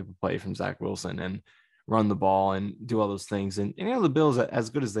that type of play from Zach Wilson and run the ball and do all those things. And the Bills, as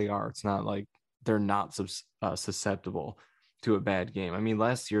good as they are, it's not like they're not susceptible to a bad game. I mean,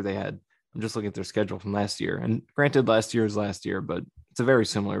 last year I'm just looking at their schedule from last year, and granted last year is last year, but it's a very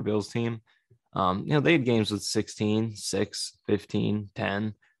similar Bills team. They had games with 16, 6, 15,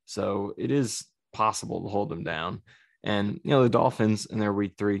 10. So it is possible to hold them down. And, the Dolphins in their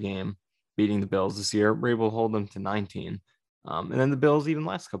week 3 game beating the Bills this year were able to hold them to 19. And then the Bills, even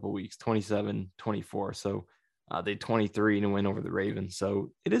last couple of weeks, 27-24. So they 23 to win over the Ravens.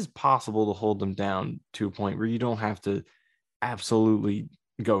 So it is possible to hold them down to a point where you don't have to absolutely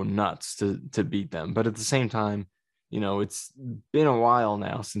go nuts to beat them. But at the same time, it's been a while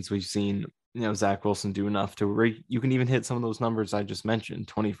now since we've seen, Zach Wilson do enough to where you can even hit some of those numbers I just mentioned,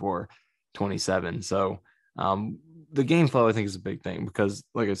 24, 27. So the game flow, I think, is a big thing, because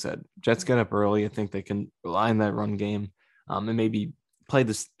like I said, Jets get up early. I think they can rely on that run game and maybe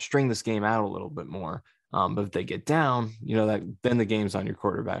string this game out a little bit more. But if they get down, then the game's on your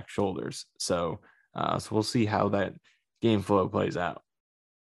quarterback's shoulders. So we'll see how that game flow plays out.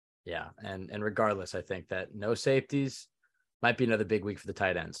 Yeah. And regardless, I think that no safeties might be another big week for the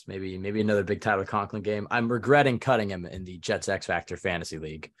tight ends. Maybe another big Tyler Conklin game. I'm regretting cutting him in the Jets X Factor Fantasy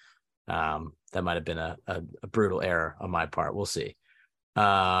League. That might have been a brutal error on my part. We'll see.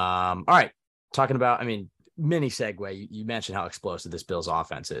 All right. Talking about, mini segue. You mentioned how explosive this Bills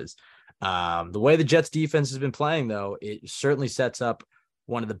offense is. The way the Jets defense has been playing, though, it certainly sets up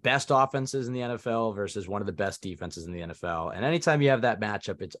one of the best offenses in the NFL versus one of the best defenses in the NFL. And anytime you have that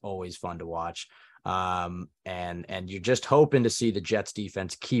matchup, it's always fun to watch. And you're just hoping to see the Jets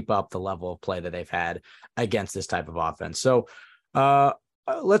defense keep up the level of play that they've had against this type of offense. So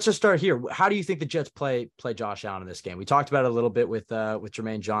let's just start here. How do you think the Jets play Josh Allen in this game? We talked about it a little bit with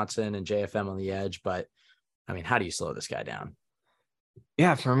Jermaine Johnson and JFM on the edge, but how do you slow this guy down?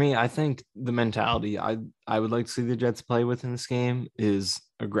 Yeah, for me, I think the mentality I would like to see the Jets play with in this game is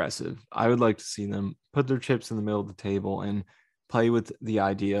aggressive. I would like to see them put their chips in the middle of the table and play with the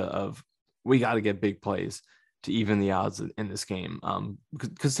idea of we got to get big plays to even the odds in this game.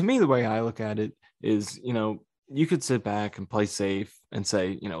 Because to me, the way I look at it is, you could sit back and play safe and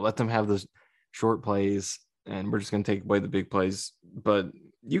say, let them have those short plays and we're just going to take away the big plays. But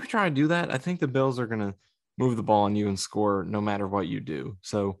you could try to do that. I think the Bills are going to move the ball on you and score no matter what you do.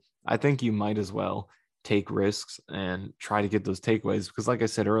 So I think you might as well take risks and try to get those takeaways because, like I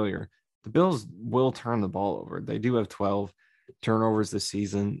said earlier, the Bills will turn the ball over. They do have 12 turnovers this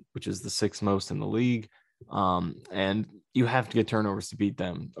season, which is the sixth most in the league. And you have to get turnovers to beat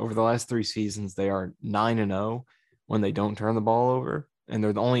them. Over the last 3 seasons, they are 9-0 when they don't turn the ball over, and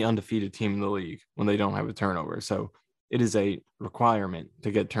they're the only undefeated team in the league when they don't have a turnover. So it is a requirement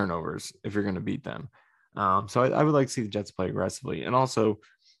to get turnovers if you're going to beat them. So I would like to see the Jets play aggressively. And also,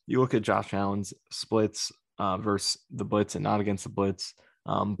 you look at Josh Allen's splits versus the blitz and not against the blitz.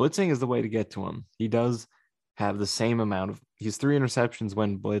 Blitzing is the way to get to him. He does have the same amount of, he's 3 interceptions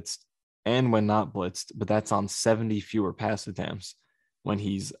when blitzed and when not blitzed, but that's on 70 fewer pass attempts when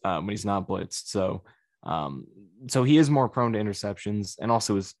he's not blitzed. So he is more prone to interceptions, and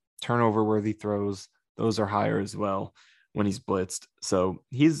also his turnover worthy throws, those are higher as well when he's blitzed. So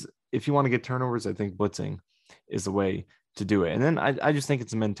if you want to get turnovers, I think blitzing is the way to do it. And then I just think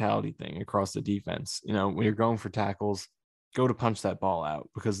it's a mentality thing across the defense. When you're going for tackles, go to punch that ball out,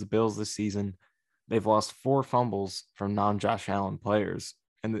 because the Bills this season, they've lost 4 fumbles from non-Josh Allen players.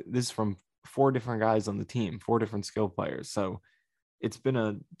 And this is from 4 different guys on the team, 4 different skill players. So it's been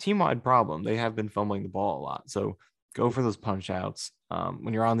a team-wide problem. They have been fumbling the ball a lot. So go for those punch outs.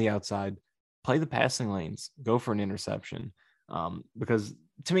 When you're on the outside, play the passing lanes, go for an interception. Because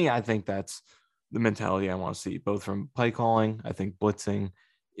to me, I think that's the mentality I want to see, both from play calling. I think blitzing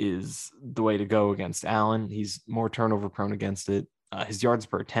is the way to go against Allen. He's more turnover prone against it. His yards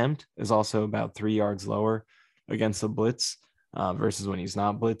per attempt is also about 3 yards lower against the blitz versus when he's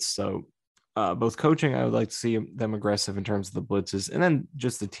not blitzed. So both coaching, I would like to see them aggressive in terms of the blitzes, and then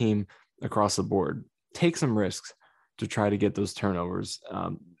just the team across the board take some risks to try to get those turnovers.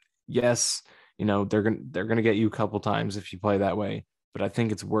 Yes, they're gonna get you a couple times if you play that way, but I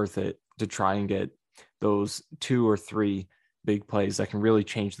think it's worth it to try and get those 2 or 3 big plays that can really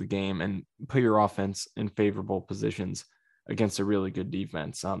change the game and put your offense in favorable positions against a really good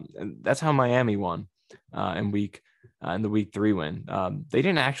defense. And that's how Miami won in the week 3 win. They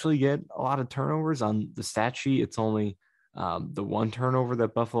didn't actually get a lot of turnovers on the stat sheet. It's only the 1 turnover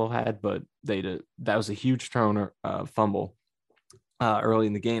that Buffalo had, but that was a huge fumble early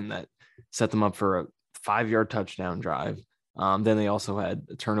in the game that set them up for a 5-yard touchdown drive. Then they also had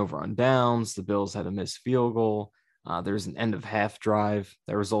a turnover on downs. The Bills had a missed field goal. There was an end of half drive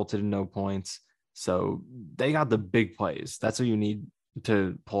that resulted in no points. So they got the big plays. That's what you need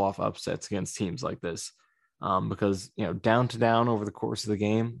to pull off upsets against teams like this. Because, down to down over the course of the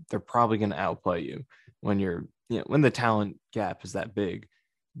game, they're probably going to outplay you when when the talent gap is that big.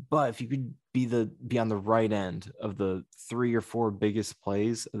 But if you could be on the right end of the 3 or 4 biggest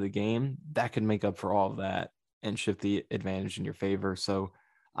plays of the game, that could make up for all of that and shift the advantage in your favor. So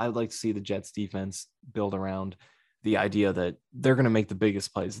I would like to see the Jets defense build around the idea that they're going to make the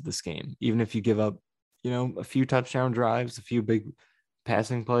biggest plays of this game, even if you give up, a few touchdown drives, a few big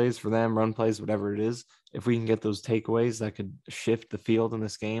passing plays for them, run plays, whatever it is. If we can get those takeaways that could shift the field in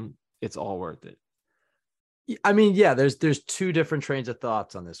this game, it's all worth it. I mean, yeah, there's 2 different trains of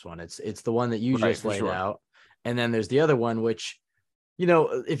thoughts on this one. It's the one that you just laid out. And then there's the other one, which,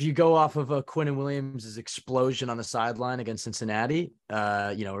 if you go off of Quinnen Williams' explosion on the sideline against Cincinnati,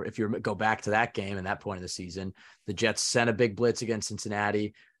 if you go back to that game and that point of the season, the Jets sent a big blitz against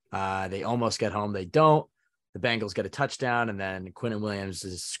Cincinnati. They almost get home. They don't. The Bengals get a touchdown, and then Quinnen Williams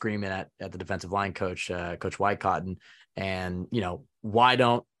is screaming at the defensive line coach, Coach Whitecotton, and, why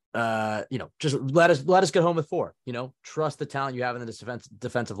don't, just let us get home with 4, trust the talent you have in the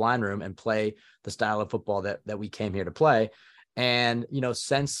defensive line room and play the style of football that we came here to play. And,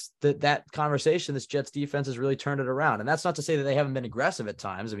 since that conversation, this Jets defense has really turned it around. And that's not to say that they haven't been aggressive at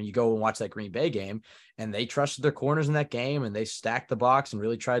times. I mean, you go and watch that Green Bay game, and they trusted their corners in that game, and they stacked the box and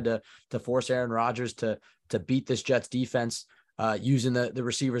really tried to force Aaron Rodgers to beat this Jets defense using the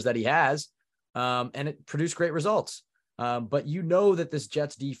receivers that he has. And it produced great results. But that this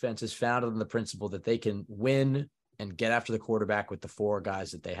Jets defense is founded on the principle that they can win and get after the quarterback with the 4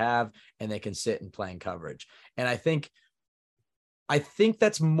 guys that they have, and they can sit and play in coverage. And I think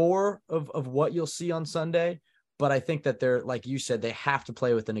that's more of what you'll see on Sunday, but I think that they're, like you said, they have to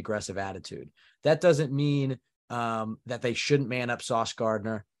play with an aggressive attitude. That doesn't mean that they shouldn't man up Sauce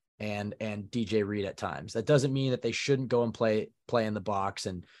Gardner and DJ Reed at times. That doesn't mean that they shouldn't go and play in the box.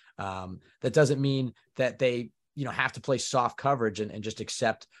 And that doesn't mean that they have to play soft coverage and just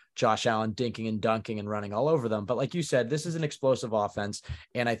accept Josh Allen dinking and dunking and running all over them. But like you said, this is an explosive offense.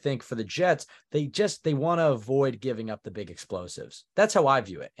 And I think for the Jets, they want to avoid giving up the big explosives. That's how I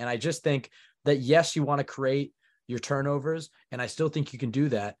view it. And I just think that, yes, you want to create your turnovers, and I still think you can do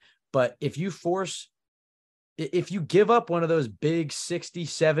that. But if you give up one of those big 60,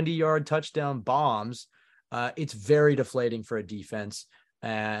 70-yard touchdown bombs, it's very deflating for a defense.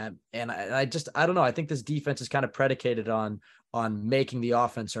 And I don't know. I think this defense is kind of predicated on making the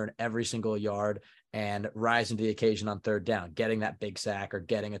offense earn every single yard and rising to the occasion on third down, getting that big sack or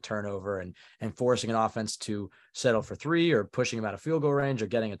getting a turnover and forcing an offense to settle for 3 or pushing them out of field goal range or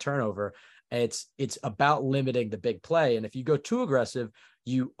getting a turnover. It's about limiting the big play. And if you go too aggressive,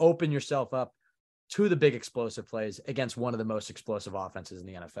 you open yourself up to the big explosive plays against one of the most explosive offenses in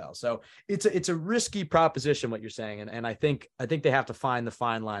the NFL. So it's a risky proposition, what you're saying. And I think they have to find the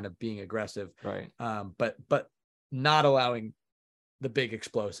fine line of being aggressive, right? But not allowing the big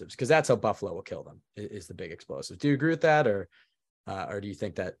explosives, because that's how Buffalo will kill them, is the big explosives. Do you agree with that? Or do you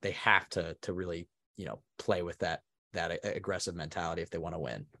think that they have to really, play with that aggressive mentality if they want to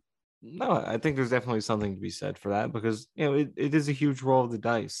win? No, I think there's definitely something to be said for that, because it is a huge roll of the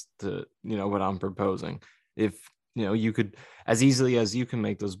dice to what I'm proposing. If you could, as easily as you can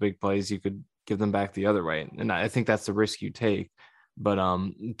make those big plays, you could give them back the other way, and I think that's the risk you take. But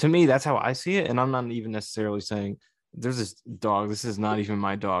to me, that's how I see it, and I'm not even necessarily saying there's this dog. This is not even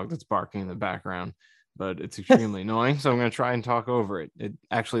my dog that's barking in the background, but it's extremely annoying. So I'm going to try and talk over it.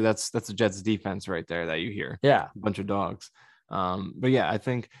 Actually, that's the Jets defense right there that you hear. Yeah, a bunch of dogs. But yeah, I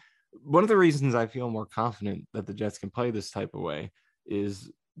think one of the reasons I feel more confident that the Jets can play this type of way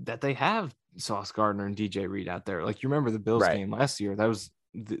is that they have Sauce Gardner and DJ Reed out there. Like, you remember the Bills game last year? That was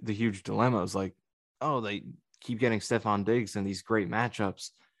the huge dilemma. It was like, oh, they keep getting Stephon Diggs in these great matchups.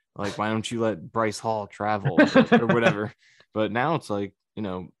 Like, why don't you let Bryce Hall travel or whatever? But now it's like,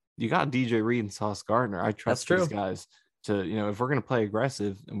 you got DJ Reed and Sauce Gardner. I trust these guys to, if we're going to play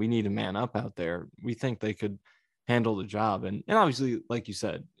aggressive and we need a man up out there, we think they could handle the job. And obviously, like you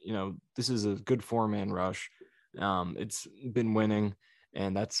said, this is a good 4-man rush. It's been winning,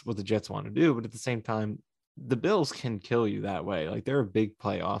 and that's what the Jets want to do. But at the same time, the Bills can kill you that way. Like, they're a big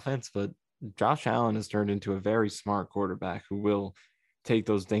play offense, but Josh Allen has turned into a very smart quarterback who will take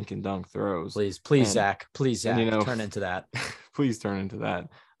those dink and dunk throws. Please, Zach, turn into that. Please turn into that.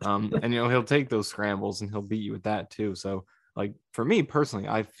 And he'll take those scrambles and he'll beat you with that too. So, like, for me personally,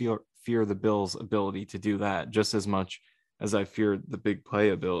 I fear the Bills' ability to do that just as much as I fear the big play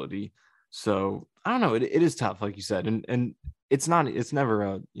ability. So I don't know. It is tough, like you said, and it's never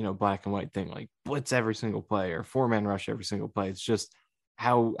a black and white thing, like blitz every single play or 4-man rush every single play. It's just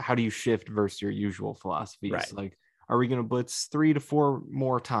how do you shift versus your usual philosophies? Right. Like, are we going to blitz 3 to 4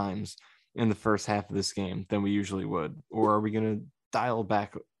 more times in the first half of this game than we usually would, or are we going to dial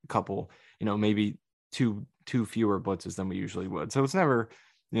back a couple, maybe two fewer blitzes than we usually would? So it's never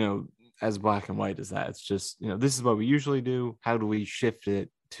as black and white as that. It's just, this is what we usually do. How do we shift it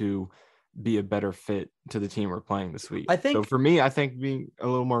to be a better fit to the team we're playing this week? So for me, I think being a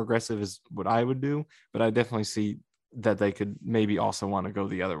little more aggressive is what I would do, but I definitely see that they could maybe also want to go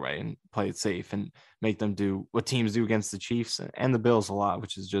the other way and play it safe and make them do what teams do against the Chiefs and the Bills a lot,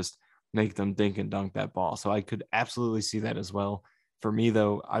 which is just make them dink and dunk that ball. So I could absolutely see that as well. For me,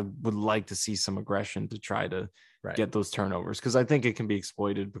 though, I would like to see some aggression to try to get those turnovers, because I think it can be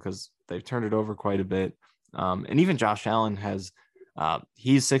exploited because they've turned it over quite a bit. And even Josh Allen has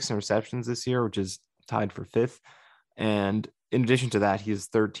he's 6 interceptions this year, which is tied for 5th. And in addition to that, he has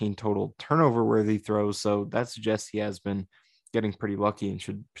 13 total turnover worthy throws. So that suggests he has been getting pretty lucky and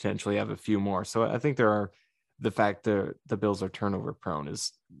should potentially have a few more. So I think the fact that the Bills are turnover prone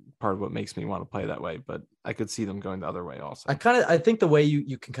is part of what makes me want to play that way, but I could see them going the other way also. I think the way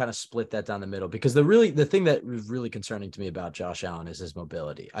you can kind of split that down the middle, because the thing that was really concerning to me about Josh Allen is his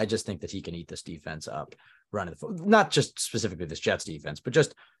mobility. I just think that he can eat this defense up running not just specifically this Jets defense, but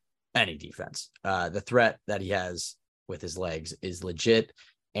just any defense. The threat that he has with his legs is legit.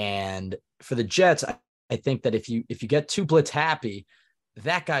 And for the Jets, I think that if you get too blitz happy,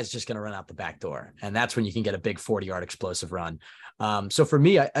 that guy's just going to run out the back door. And that's when you can get a big 40-yard explosive run. So for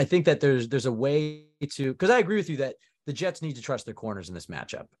me, I think that there's a way to, because I agree with you that the Jets need to trust their corners in this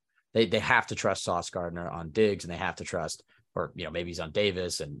matchup. They have to trust Sauce Gardner on Diggs, and they have to trust, or maybe he's on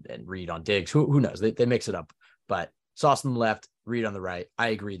Davis and Reed on Diggs. Who knows? They mix it up. But Sauce on the left, Reed on the right. I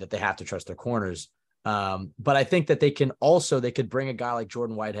agree that they have to trust their corners. But I think that they could bring a guy like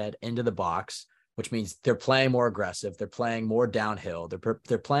Jordan Whitehead into the box, which means they're playing more aggressive. They're playing more downhill.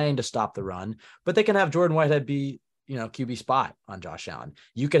 They're playing to stop the run, but they can have Jordan Whitehead be, QB spot on Josh Allen.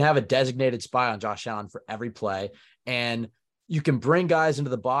 You can have a designated spy on Josh Allen for every play, and you can bring guys into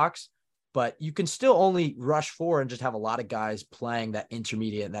the box, but you can still only rush 4 and just have a lot of guys playing that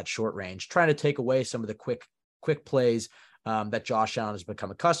intermediate and that short range, trying to take away some of the quick plays that Josh Allen has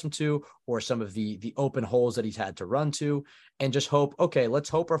become accustomed to, or some of the open holes that he's had to run to, and just hope, okay, let's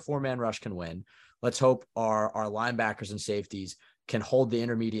hope our 4-man rush can win. Let's hope our linebackers and safeties can hold the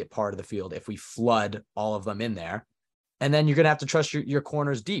intermediate part of the field if we flood all of them in there. And then you're going to have to trust your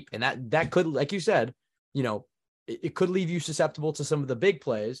corners deep. And that could, like you said, it could leave you susceptible to some of the big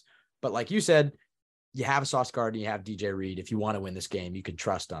plays. But like you said, you have Sauce Gardner, you have DJ Reed. If you want to win this game, you can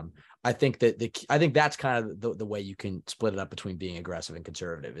trust them. I think that's kind of the way you can split it up between being aggressive and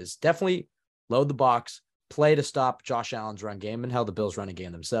conservative, is definitely load the box, play to stop Josh Allen's run game and how the Bills running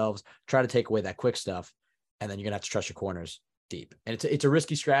game themselves, try to take away that quick stuff. And then you're going to have to trust your corners deep. And it's a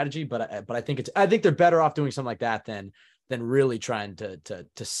risky strategy, but I think they're better off doing something like that than really trying to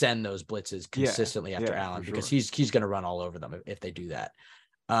send those blitzes consistently after Allen, because he's going to run all over them if they do that.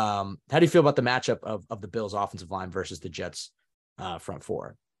 How do you feel about the matchup of the Bills offensive line versus the Jets front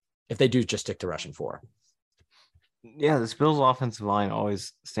 4, if they do just stick to rushing 4? Yeah, this Bills offensive line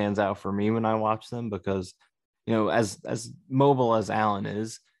always stands out for me when I watch them, because, as mobile as Allen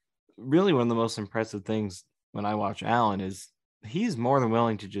is, really one of the most impressive things when I watch Allen is he's more than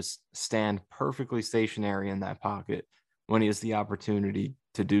willing to just stand perfectly stationary in that pocket when he has the opportunity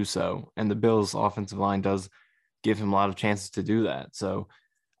to do so. And the Bills offensive line does give him a lot of chances to do that. So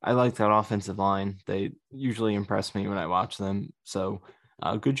I like that offensive line. They usually impress me when I watch them. So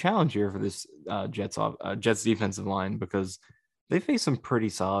a good challenge here for this Jets defensive line, because they faced some pretty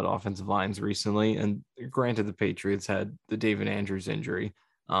solid offensive lines recently. And granted, the Patriots had the David Andrews injury.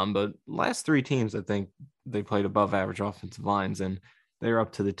 But last 3 teams, I think they played above average offensive lines, and they're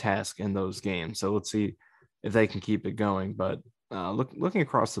up to the task in those games. So let's see if they can keep it going. But looking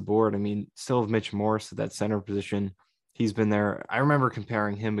across the board, I mean, still have Mitch Morse at that center position. He's been there. I remember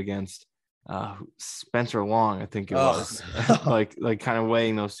comparing him against Spencer Long, I think it was, like kind of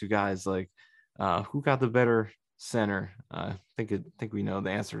weighing those two guys, like who got the better center. I think we know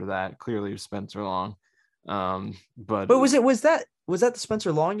the answer to that. Clearly, it was Spencer Long. But was that the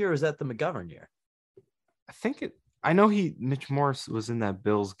Spencer Long year, or was that the McGovern year? I know Mitch Morse was in that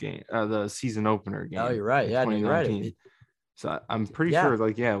Bills game, the season opener game. Oh, you're right. Yeah, you're right. So I'm pretty sure,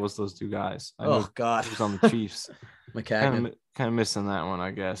 it was those two guys. God, it was on the Chiefs. McCagnon. Kind of missing that one,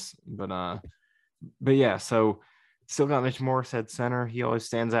 I guess. But yeah. So still got Mitch Morse at center. He always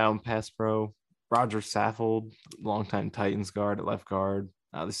stands out in pass pro. Roger Saffold, longtime Titans guard at left guard.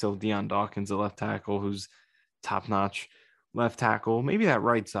 They still have Deion Dawkins at left tackle, who's top notch left tackle. Maybe that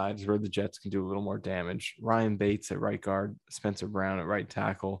right side is where the Jets can do a little more damage. Ryan Bates at right guard, Spencer Brown at right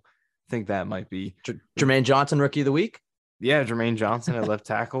tackle. I think that might be Jermaine Johnson, rookie of the week. Yeah, Jermaine Johnson at left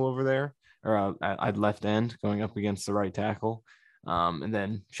tackle over there, or at left end, going up against the right tackle. And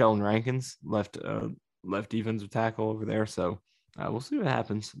then Sheldon Rankins, left defensive tackle over there. So we'll see what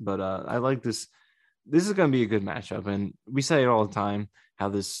happens. But I like this. This is going to be a good matchup. And we say it all the time, how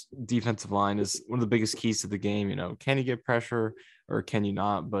this defensive line is one of the biggest keys to the game. Can you get pressure or can you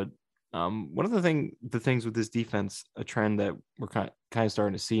not? But one of the things with this defense, a trend that we're kind of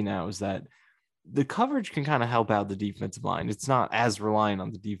starting to see now, is that the coverage can kind of help out the defensive line. It's not as reliant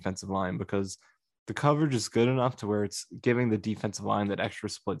on the defensive line, because the coverage is good enough to where it's giving the defensive line that extra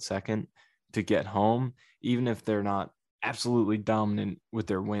split second to get home, even if they're not absolutely dominant with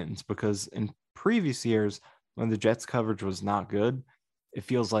their wins. Because in previous years, when the Jets coverage was not good, it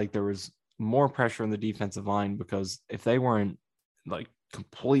feels like there was more pressure on the defensive line, because if they weren't like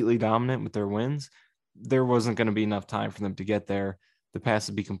completely dominant with their wins, there wasn't going to be enough time for them to get there. The pass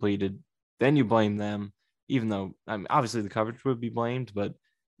would be completed. Then you blame them, even though obviously the coverage would be blamed, but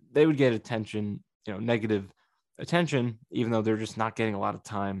they would get attention, negative attention, even though they're just not getting a lot of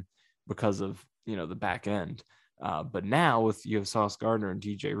time because of, the back end. But now you have Sauce Gardner and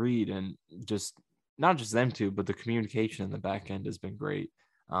DJ Reed, and just not just them two, but the communication in the back end has been great.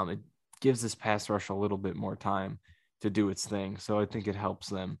 It gives this pass rush a little bit more time to do its thing. So I think it helps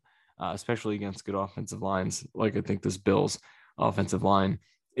them, especially against good offensive lines, like I think this Bills offensive line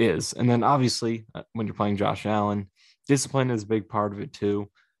is. And then obviously when you're playing Josh Allen, discipline is a big part of it too.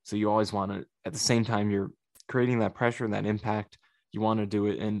 So you always want to, at the same time you're creating that pressure and that impact, you want to do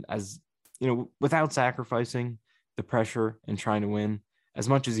it, and as without sacrificing the pressure and trying to win as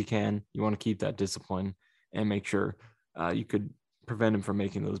much as you can. You want to keep that discipline and make sure you could prevent him from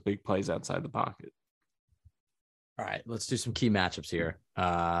making those big plays outside the pocket. All right, let's do some key matchups here.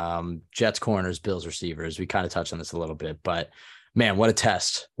 Jets corners, Bills receivers. We kind of touched on this a little bit, but man, what a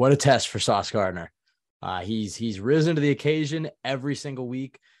test. What a test for Sauce Gardner. He's risen to the occasion every single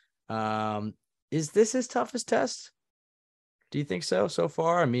week. Is this his toughest test? Do you think so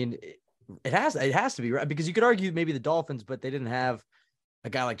far? I mean, it has to be, right? Because you could argue maybe the Dolphins, but they didn't have a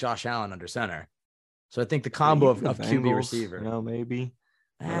guy like Josh Allen under center. So I think the combo of QB receiver, maybe.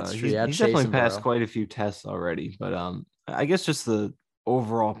 That's true. He's definitely passed quite a few tests already, but I guess just the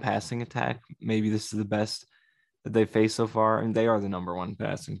overall passing attack, maybe this is the best that they faced so far, and they are the number one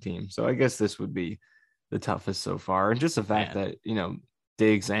passing team. So I guess this would be the toughest so far, and just the fact that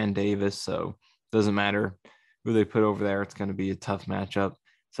Diggs and Davis, so it doesn't matter who they put over there, it's going to be a tough matchup.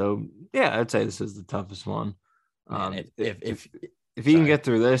 So yeah, I'd say this is the toughest one. If he can get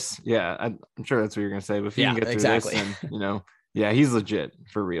through this, I'm sure that's what you're going to say. But if he can get through this, then he's legit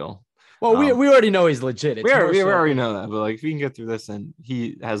for real. Well, we already know he's legit. We already know that, but like if he can get through this, and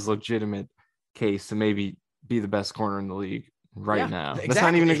he has legitimate case to maybe be the best corner in the league now. Exactly. That's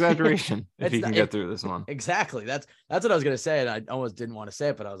not even an exaggeration. If he can get through this one, exactly. That's what I was going to say, and I almost didn't want to say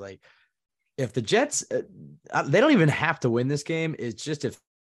it, but I was like, if the Jets, they don't even have to win this game. It's just if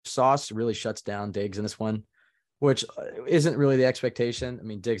Sauce really shuts down Diggs in this one, which isn't really the expectation. I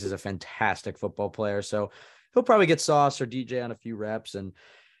mean, Diggs is a fantastic football player, so he'll probably get Sauce or DJ on a few reps, and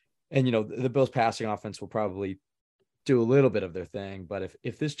the Bills passing offense will probably do a little bit of their thing. But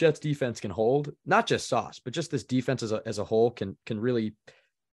if this Jets defense can hold, not just Sauce, but just this defense as a whole can really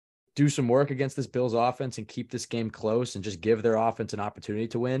do some work against this Bills offense and keep this game close and just give their offense an opportunity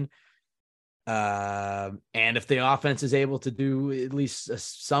to win. And if the offense is able to do at least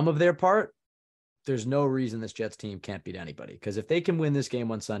some of their part, there's no reason this Jets team can't beat anybody. Because if they can win this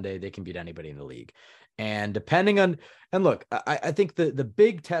game on Sunday, they can beat anybody in the league. And look, I think the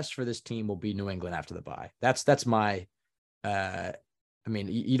big test for this team will be New England after the bye. That's my,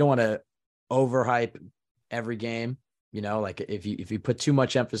 you don't want to overhype every game. Like if you put too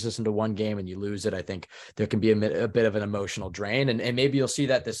much emphasis into one game and you lose it, I think there can be a bit of an emotional drain. And maybe you'll see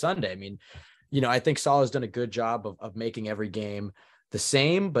that this Sunday. I mean, I think Saul has done a good job of making every game the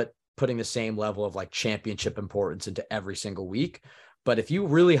same, but putting the same level of like championship importance into every single week. But if you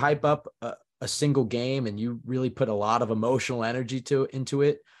really hype up a single game and you really put a lot of emotional energy into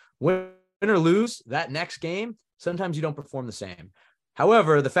it, win or lose that next game, sometimes you don't perform the same.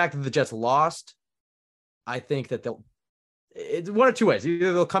 However, the fact that the Jets lost, I think that it's one or two ways.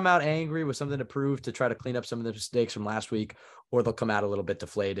 Either they'll come out angry with something to prove to try to clean up some of the mistakes from last week, or they'll come out a little bit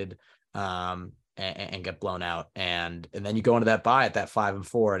deflated and get blown out. And then you go into that bye at that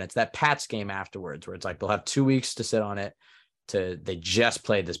 5-4, and it's that Pats game afterwards where it's like they'll have 2 weeks to sit on it. They just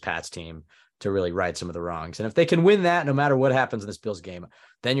played this Pats team to really right some of the wrongs. And if they can win that, no matter what happens in this Bills game,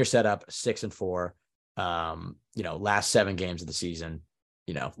 then you're set up 6-4. Last 7 games of the season,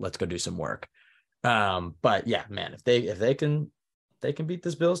 let's go do some work. But yeah, man, if they can beat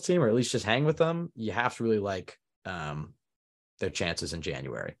this Bills team, or at least just hang with them, you have to really like their chances in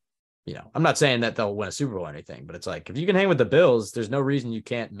January. I'm not saying that they'll win a Super Bowl or anything, but it's like, if you can hang with the Bills, there's no reason you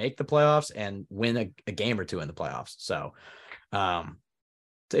can't make the playoffs and win a game or two in the playoffs. So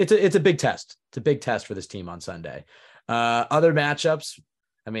it's a big test. It's a big test for this team on Sunday. Other matchups,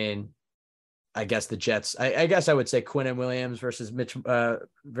 I guess the Jets, I guess I would say Quinnen Williams versus Mitch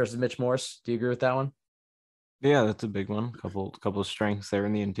Morse. Do you agree with that one? Yeah, that's a big one. Couple of strengths there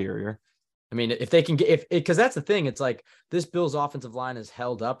in the interior. I mean, if they can get, because that's the thing, it's like this Bills offensive line is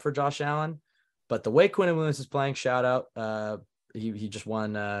held up for Josh Allen, but the way Quinnen Williams is playing, shout out, he just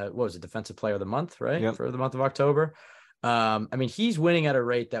won, what was it, Defensive Player of the Month, right? Yep. For the month of October. He's winning at a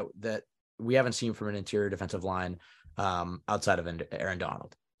rate that we haven't seen from an interior defensive line outside of Aaron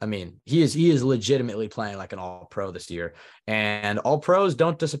Donald. He is legitimately playing like an all-pro this year, and all-pros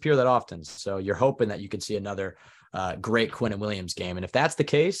don't disappear that often. So you're hoping that you can see another great Quinnen Williams game. And if that's the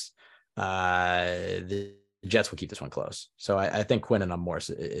case, the Jets will keep this one close. So I think Quinnen on Morse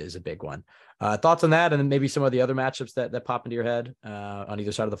is a big one. Thoughts on that, and then maybe some of the other matchups that pop into your head on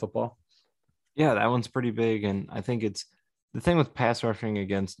either side of the football? Yeah, that one's pretty big. And I think it's the thing with pass rushing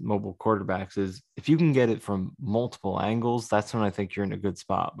against mobile quarterbacks is if you can get it from multiple angles, that's when I think you're in a good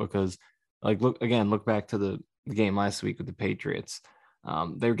spot. Because look back to the game last week with the Patriots.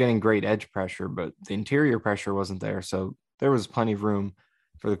 They were getting great edge pressure, but the interior pressure wasn't there. So there was plenty of room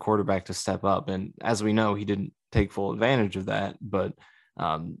for the quarterback to step up. And as we know, he didn't take full advantage of that. But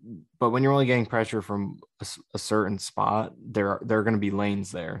when you're only getting pressure from a certain spot, there are going to be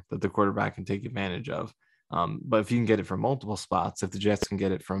lanes there that the quarterback can take advantage of. But if you can get it from multiple spots, if the Jets can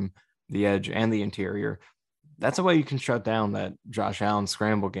get it from the edge and the interior, that's a way you can shut down that Josh Allen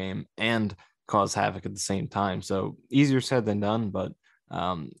scramble game and cause havoc at the same time. So easier said than done. But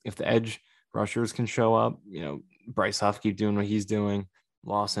if the edge rushers can show up, Bryce Huff keep doing what he's doing,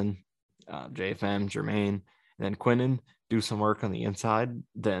 Lawson, JFM, Jermaine, and then Quinnen do some work on the inside,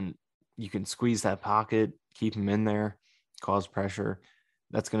 then you can squeeze that pocket, keep him in there, cause pressure.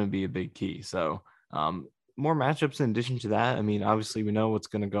 That's going to be a big key. So more matchups in addition to that. I mean, obviously we know what's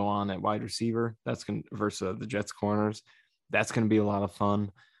going to go on at wide receiver. That's going to versus the Jets corners. That's going to be a lot of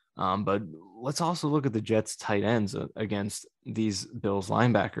fun. But let's also look at the Jets tight ends against these Bills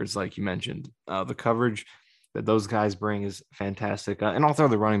linebackers, like you mentioned. The coverage that those guys bring is fantastic. And I'll throw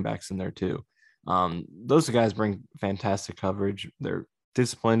the running backs in there too. Those guys bring fantastic coverage. They're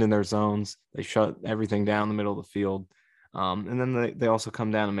disciplined in their zones. They shut everything down in the middle of the field. And then they also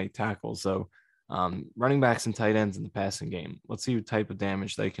come down and make tackles. So running backs and tight ends in the passing game. Let's see what type of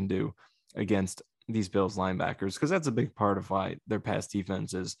damage they can do against these Bills linebackers, because that's a big part of why their pass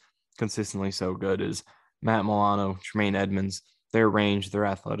defense is consistently so good is Matt Milano, Tremaine Edmonds, their range, their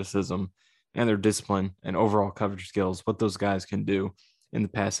athleticism, and their discipline and overall coverage skills. What those guys can do in the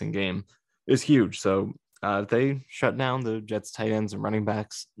passing game is huge. So if they shut down the Jets tight ends and running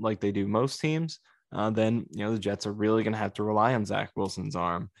backs like they do most teams, then the Jets are really going to have to rely on Zach Wilson's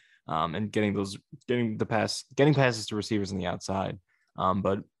arm and getting passes to receivers on the outside.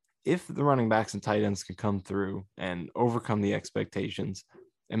 But if the running backs and tight ends can come through and overcome the expectations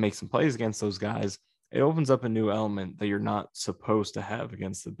and make some plays against those guys, it opens up a new element that you're not supposed to have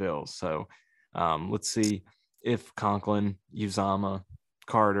against the Bills. So let's see if Conklin, Uzama,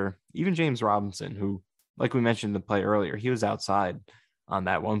 Carter, even James Robinson, who, like we mentioned the play earlier, he was outside on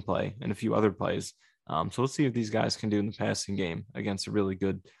that one play and a few other plays. So let's see what these guys can do in the passing game against a really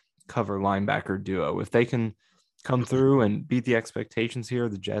good cover linebacker duo. If they can come through and beat the expectations here,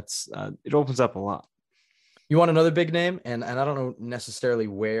 the Jets, it opens up a lot. You want another big name? And I don't know necessarily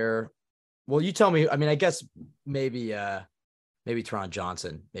where. Well, you tell me. I mean, I guess maybe Teron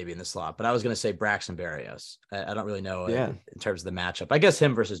Johnson, maybe in the slot, but I was going to say Braxton Berrios. I don't really know in terms of the matchup. I guess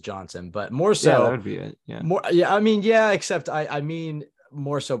him versus Johnson, but more so that would be it. Yeah. More. Yeah. I mean, yeah, except I mean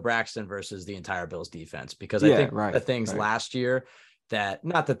more so Braxton versus the entire Bills defense, because I think the things last year that,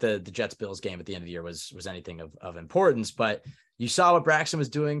 not that the Jets Bills game at the end of the year was anything of importance, but you saw what Braxton was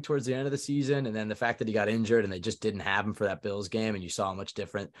doing towards the end of the season. And then the fact that he got injured and they just didn't have him for that Bills game. And you saw how much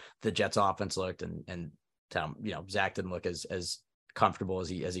different the Jets offense looked, and Zach didn't look as comfortable as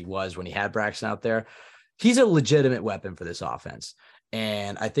he was when he had Braxton out there. He's a legitimate weapon for this offense.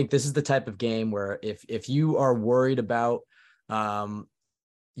 And I think this is the type of game where if you are worried about,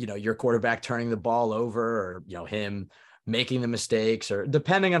 your quarterback turning the ball over, or, him making the mistakes, or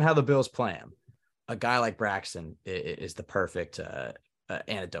depending on how the Bills play him, a guy like Braxton is the perfect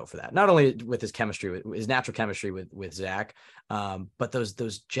antidote for that. Not only with his chemistry, his natural chemistry with Zach, but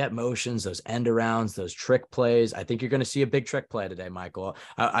those jet motions, those end arounds, those trick plays. I think you're going to see a big trick play today, Michael.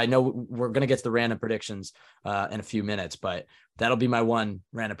 I know we're going to get to the random predictions in a few minutes, but that'll be my one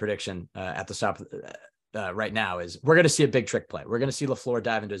random prediction at the stop right now is we're going to see a big trick play. We're going to see LaFleur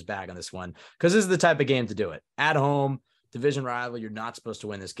dive into his bag on this one, because this is the type of game to do it at home. Division rival, you're not supposed to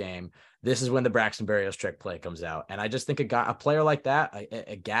win this game. This is when the Braxton Berrios trick play comes out. And I just think a player like that,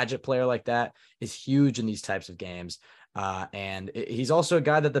 a gadget player like that, is huge in these types of games. And he's also a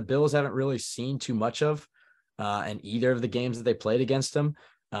guy that the Bills haven't really seen too much of in either of the games that they played against him.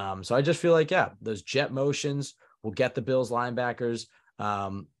 So I just feel like, those jet motions will get the Bills linebackers,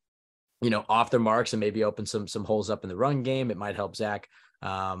 off their marks and maybe open some holes up in the run game. It might help Zach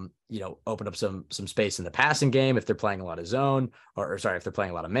open up some space in the passing game if they're playing a lot of zone, or if they're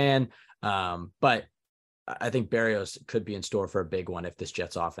playing a lot of man. But I think Berrios could be in store for a big one if this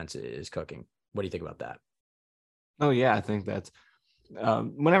Jets offense is cooking. What do you think about that? Oh yeah, I think that's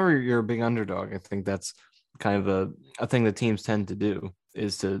whenever you're a big underdog, I think that's kind of a thing that teams tend to do,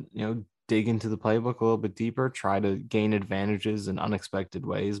 is to dig into the playbook a little bit deeper, try to gain advantages in unexpected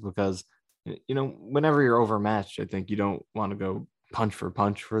ways, because whenever you're overmatched, I think you don't want to go punch for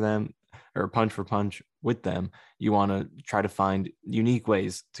punch for them, or punch for punch with them. You want to try to find unique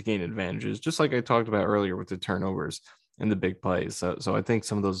ways to gain advantages, just like I talked about earlier with the turnovers and the big plays. So I think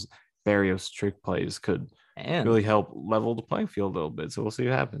some of those Berrios trick plays could really help level the playing field a little bit. So we'll see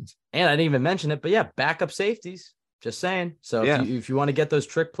what happens. And I didn't even mention it, but backup safeties. Just saying. So if you want to get those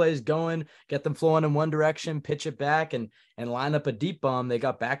trick plays going, get them flowing in one direction, pitch it back and line up a deep bomb, they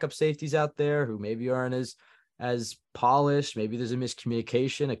got backup safeties out there who maybe aren't as polished. Maybe there's a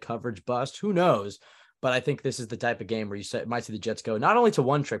miscommunication, a coverage bust, who knows? But I think this is the type of game where you might see the Jets go not only to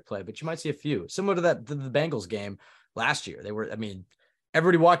one trick play, but you might see a few, similar to the Bengals game last year.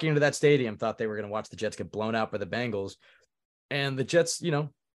 Everybody walking into that stadium thought they were going to watch the Jets get blown out by the Bengals, and the Jets,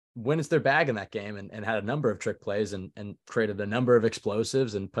 went into their bag in that game and had a number of trick plays and created a number of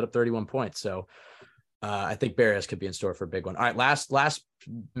explosives and put up 31 points. So I think Barrios could be in store for a big one. All right, last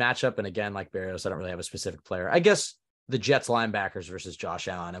matchup, and again, like Barrios, I don't really have a specific player. I guess the Jets linebackers versus Josh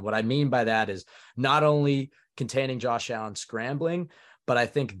Allen, and what I mean by that is not only containing Josh Allen scrambling, but I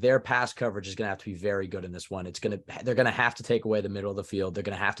think their pass coverage is going to have to be very good in this one. They're going to have to take away the middle of the field. They're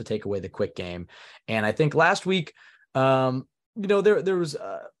going to have to take away the quick game. And I think last week, there was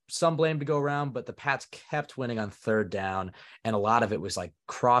some blame to go around, but the Pats kept winning on third down. And a lot of it was like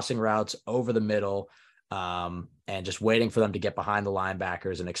crossing routes over the middle, and just waiting for them to get behind the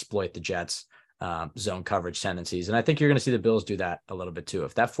linebackers and exploit the Jets' zone coverage tendencies. And I think you're going to see the Bills do that a little bit too.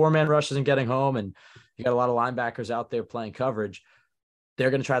 If that 4-man rush isn't getting home and you got a lot of linebackers out there playing coverage, they're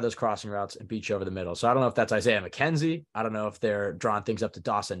going to try those crossing routes and beat you over the middle. So I don't know if that's Isaiah McKenzie. I don't know if they're drawing things up to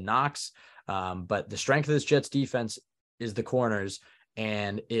Dawson Knox. But the strength of this Jets defense is the corners.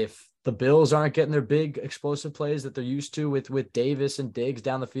 And if the Bills aren't getting their big explosive plays that they're used to with Davis and Diggs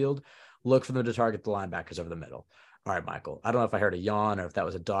down the field, look for them to target the linebackers over the middle. All right, Michael, I don't know if I heard a yawn or if that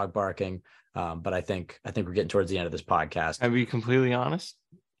was a dog barking, but I think we're getting towards the end of this podcast. Can I be completely honest?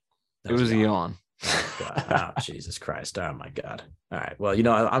 It was a yawn. Oh, God. Oh, Jesus Christ. Oh my God. All right. Well,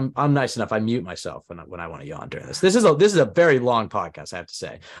 I'm nice enough. I mute myself when I want to yawn during this. This is a very long podcast, I have to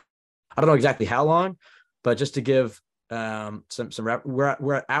say. I don't know exactly how long, but just to give some we're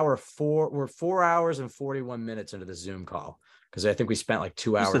at we're 4 hours and 41 minutes into the Zoom call, because I think we spent like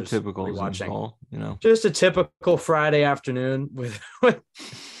 2 hours. Just a typical watching, call, just a typical Friday afternoon with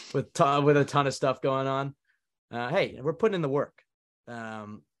a ton of stuff going on. Hey, we're putting in the work.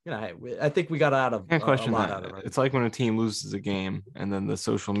 Hey, I think we got out of Can't question a lot that. out of it. It's like when a team loses a game and then the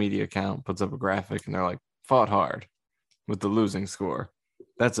social media account puts up a graphic and they're like, fought hard with the losing score.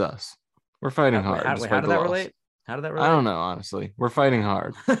 That's us. We're fighting hard. How did that relate? How did that relate? I don't know, honestly. We're fighting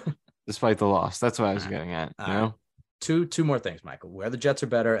hard despite the loss. That's what I was getting at. Two more things, Michael. Where the Jets are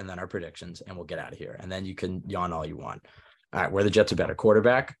better, and then our predictions, and we'll get out of here. And then you can yawn all you want. All right, where the Jets are better.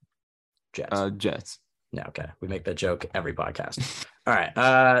 Quarterback, Jets. Jets. Yeah, okay. We make that joke every podcast. All right.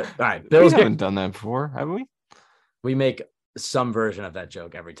 All right. Bills haven't done that before, have we? We make some version of that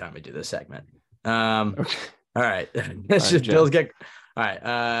joke every time we do this segment. Okay. All right. Bills get all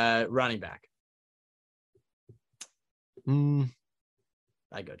right. Running back.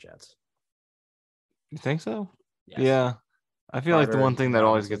 I go Jets. You think so? Yes. Yeah. I feel Carter, like the one thing that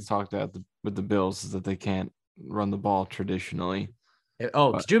always Robinson. gets talked about with the Bills is that they can't run the ball traditionally.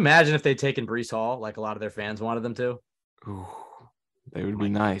 Could you imagine if they'd taken Breece Hall like a lot of their fans wanted them to? Ooh, they would be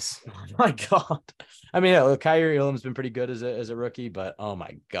nice. Oh my God. I mean, Kyrie Elam's been pretty good as a rookie, but oh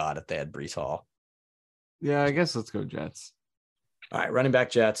my God, if they had Breece Hall. Yeah, I guess let's go Jets. All right, running back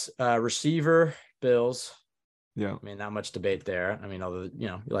Jets. Receiver, Bills. Yeah. I mean, not much debate there. I mean, although,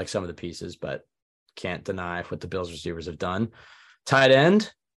 you like some of the pieces, but can't deny what the Bills receivers have done. Tight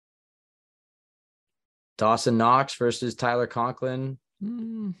end. Dawson Knox versus Tyler Conklin.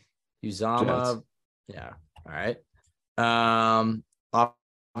 Uzama. Jets. Yeah. All right.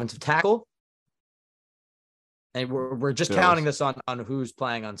 Offensive tackle. And we're just Bills. counting this on who's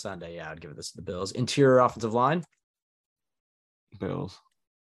playing on Sunday. Yeah, I'd give this to the Bills. Interior offensive line. Bills.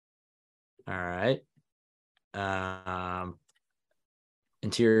 All right.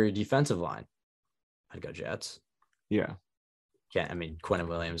 Interior defensive line. I'd go Jets. Yeah. I mean, Quentin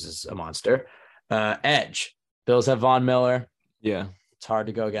Williams is a monster. Edge. Bills have Von Miller. Yeah. It's hard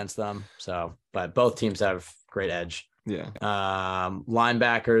to go against them. So, but both teams have great edge. Yeah.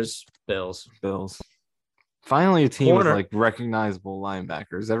 Linebackers, Bills. Finally, a team with like recognizable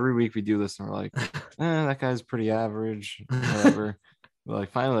linebackers. Every week we do this and we're like, that guy's pretty average, whatever. We're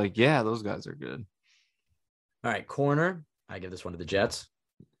like, finally, like, yeah, those guys are good. All right, corner. I give this one to the Jets.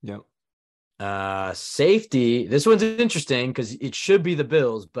 Yep. Safety. This one's interesting because it should be the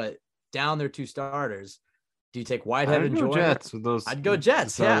Bills, but down their two starters. Do you take Whitehead and Joyner? Jets with those. I'd go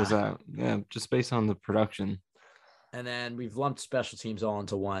Jets. Yeah. Just based on the production. And then we've lumped special teams all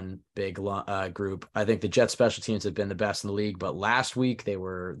into one big group. I think the Jets special teams have been the best in the league, but last week they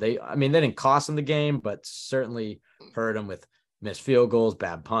didn't cost them the game, but certainly hurt them with missed field goals,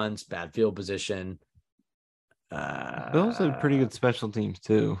 bad punts, bad field position. Bills have pretty good special teams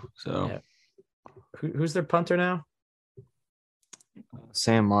too. So yeah. Who's their punter now?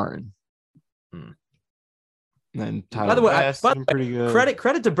 Sam Martin. And Tyler by the way, Bass, pretty good.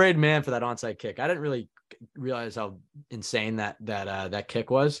 Credit to Braden Mann for that onside kick. I didn't really realize how insane that kick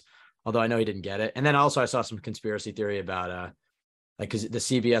was, although I know he didn't get it. And then also I saw some conspiracy theory about because the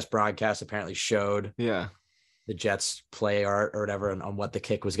CBS broadcast apparently showed the Jets play art or whatever on what the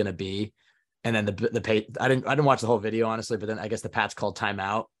kick was going to be, and then I didn't watch the whole video honestly, but then I guess the Pats called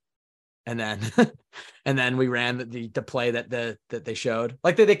timeout, and then we ran the play that they showed,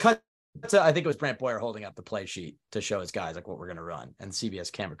 like they cut I think it was Brant Boyer holding up the play sheet to show his guys like what we're going to run, and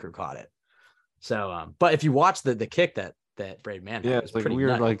CBS camera crew caught it. So, but if you watch the kick that Brady Mann had, Yeah, it was it's like a pretty weird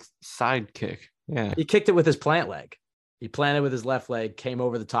nutty. like side kick. Yeah. He kicked it with his plant leg. He planted with his left leg, came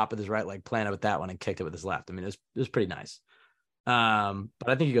over the top of his right leg, planted with that one, and kicked it with his left. I mean, it was pretty nice. But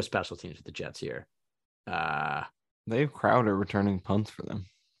I think you go special teams with the Jets here. They have Crowder returning punts for them.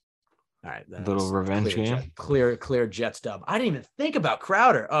 All right, little revenge game. Clear Jets dub. I didn't even think about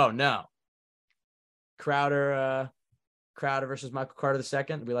Crowder. Oh no, Crowder versus Michael Carter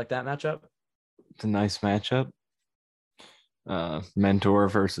II. Do we like that matchup? It's a nice matchup. Mentor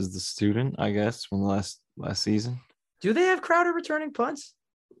versus the student, I guess, from last season. Do they have Crowder returning punts?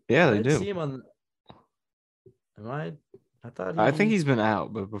 Yeah, I they didn't do. see him on. I think he's been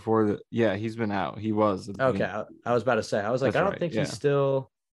out, but before he's been out. He was. Okay, I was about to say. I was like, I don't think he's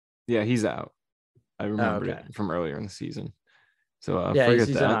still. Yeah, he's out. I remember it from earlier in the season. So yeah, forget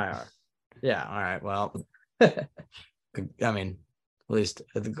he's that. in IR. Yeah. All right. Well, I mean, at least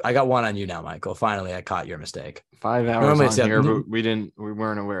I got one on you now, Michael. Finally, I caught your mistake. 5 hours on here, but we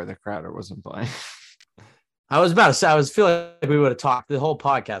weren't aware that Crowder wasn't playing. I was about to say, I was feeling like we would have talked. The whole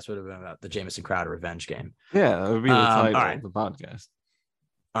podcast would have been about the Jamison Crowder revenge game. Yeah, that would be the title of the podcast.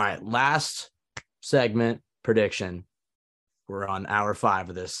 All right, last segment prediction. We're on hour 5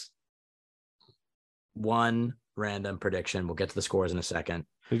 of this. One random prediction. We'll get to the scores in a second.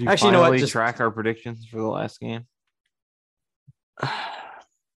 Did you finally track our predictions for the last game?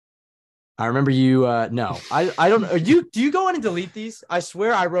 I remember you. No, I don't. Do you go in and delete these? I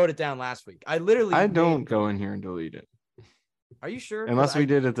swear I wrote it down last week. I don't go in here and delete it. Are you sure? Unless we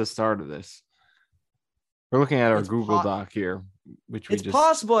did at the start of this. We're looking at our Google Doc here, which we just. It's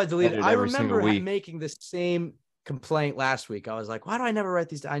possible I deleted. I remember making the same complaint last week. I was like, why do I never write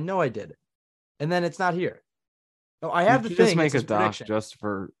these down? I know I did it, and then it's not here. Oh, I have the thing. Just make a doc just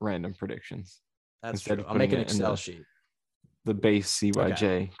for random predictions. That's true. I'll make an Excel sheet. The base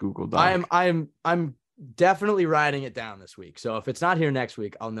CYJ Google Doc. I'm definitely writing it down this week. So if it's not here next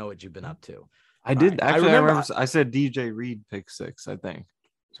week, I'll know what you've been up to. I did actually. I remember I said DJ Reed pick 6. I think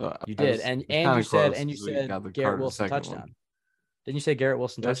so. You did, and you said Garrett Wilson touchdown. Didn't you say Garrett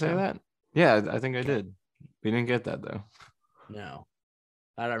Wilson touchdown? Did I say that? Yeah, I think I did. We didn't get that though. No,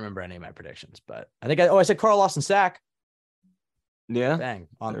 I don't remember any of my predictions, but I think I said Carl Lawson sack. Yeah, bang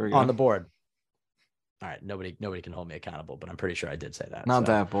on the board. All right, nobody can hold me accountable, but I'm pretty sure I did say that. Not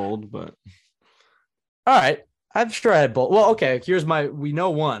that bold, but all right. I'm sure I had bold. Well, okay. Here's we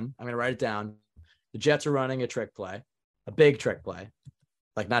know one. I'm gonna write it down. The Jets are running a trick play, a big trick play,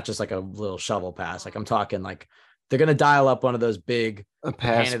 like not just like a little shovel pass. Like I'm talking like they're gonna dial up one of those big a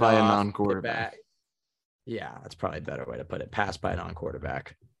pass by a non-quarterback. Yeah, that's probably a better way to put it. Pass by a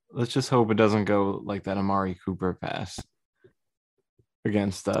non-quarterback. Let's just hope it doesn't go like that Amari Cooper pass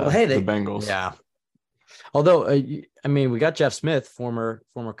against the Bengals. Yeah. Although, I mean, we got Jeff Smith, former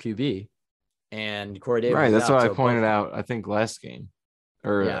QB, and Corey Davis. Right, that's what I pointed out. I think last game,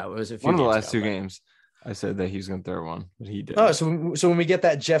 or it was one of the last 2 games. I said that he was going to throw one, but he did. Oh, so when we get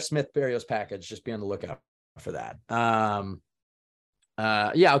that Jeff Smith Berrios package, just be on the lookout for that.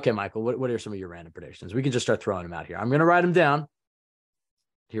 Yeah, okay, Michael. What are some of your random predictions? We can just start throwing them out here. I'm going to write them down.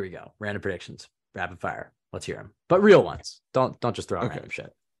 Here we go. Random predictions, rapid fire. Let's hear them, but real ones. Don't just throw out random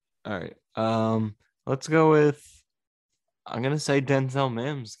shit. All right. Let's go with, I'm going to say Denzel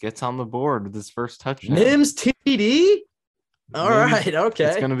Mims gets on the board with his first touchdown. Mims TD? All right, okay.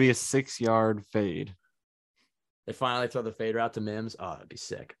 It's going to be a 6-yard fade. They finally throw the fade route to Mims. Oh, that'd be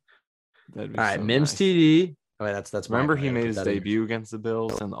sick. That'd be all right, so Mims nice. TD. Oh, wait, that's Remember he made his debut against the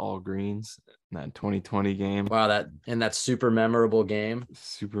Bills in the all greens in that 2020 game. Wow, that super memorable game.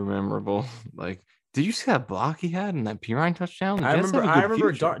 Super memorable. Like, did you see that block he had in that Pirine touchdown? I remember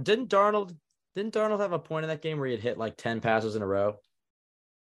didn't Darnold have a point in that game where he had hit like 10 passes in a row?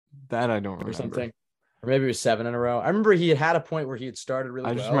 That I don't remember. Or something. Or maybe it was 7 in a row. I remember he had a point where he had started really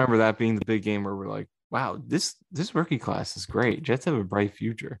well. I just remember that being the big game where we're like, wow, this rookie class is great. Jets have a bright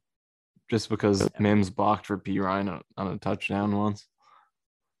future. Just because Mims blocked for Pirine on a touchdown once.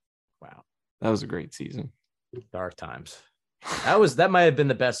 Wow. That was a great season. Dark times. That might have been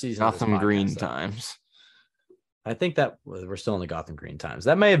the best season. Gotham Green times. I think that we're still in the Gotham Green times.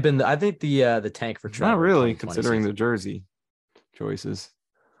 That may have been the tank for Trevor. Not really, considering the jersey choices.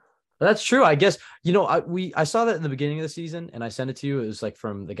 That's true. I guess, I saw that in the beginning of the season and I sent it to you. It was like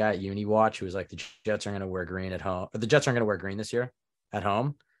from the guy at UniWatch who was like, the Jets are going to wear green at home. Or the Jets aren't going to wear green this year at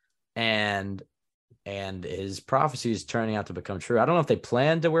home. And his prophecy is turning out to become true. I don't know if they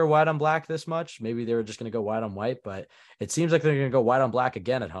planned to wear white on black this much. Maybe they were just going to go white on white, but it seems like they're going to go white on black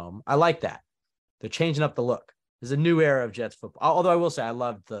again at home. I like that. They're changing up the look. There's a new era of Jets football. Although I will say I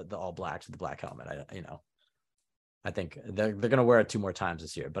love the all blacks with the black helmet. I think they're going to wear it 2 more times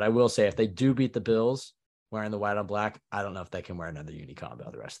this year. But I will say if they do beat the Bills wearing the white on black, I don't know if they can wear another uni combo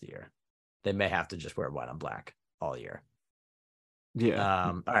the rest of the year. They may have to just wear white on black all year.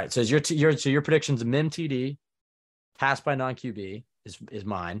 Yeah. All right. So your predictions: Mim TD, pass by non QB is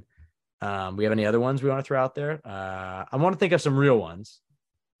mine. We have any other ones we want to throw out there? I want to think of some real ones.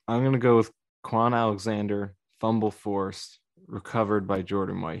 I'm gonna go with Quan Alexander, fumble forced, recovered by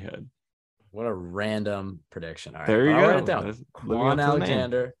Jordan Whitehead. What a random prediction. All right. There you I'll go. write it down. Quan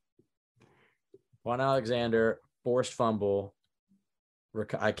Alexander, forced fumble.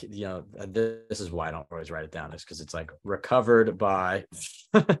 This is why I don't always write it down. Is because it's like recovered by.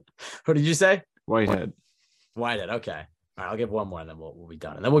 What did you say? Whitehead. Okay. All right. I'll give one more and then we'll be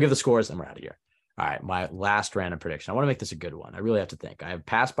done. And then we'll give the scores and we're out of here. All right. My last random prediction. I want to make this a good one. I really have to think. I have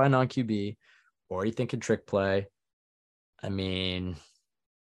passed by non QB, already thinking trick play. I mean,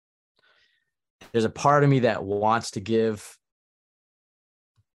 there's a part of me that wants to give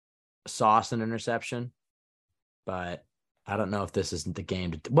Sauce an interception, but I don't know if this isn't the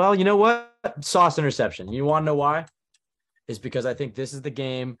game. Well, you know what? Sauce interception. You want to know why? Is because I think this is the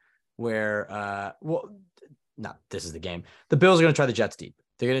game where, this is the game. The Bills are going to try the Jets deep.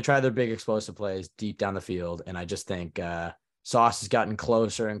 They're going to try their big explosive plays deep down the field. And I just think Sauce has gotten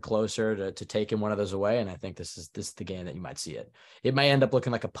closer and closer to taking one of those away. And I think this is the game that you might see it. It may end up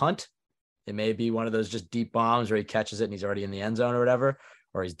looking like a punt. It may be one of those just deep bombs where he catches it and he's already in the end zone or whatever,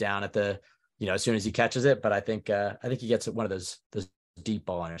 or he's down at the, as soon as he catches it. But I think he gets one of those deep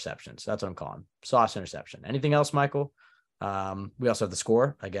ball interceptions. That's what I'm calling. Sauce interception. Anything else, Michael? We also have the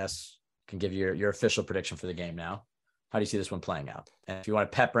score, I guess. Can give you your official prediction for the game now. How do you see this one playing out? And if you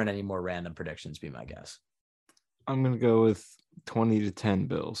want to pepper in any more random predictions, be my guess. I'm going to go with 20-10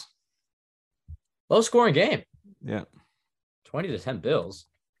 Bills. Low scoring game. Yeah. 20-10 Bills.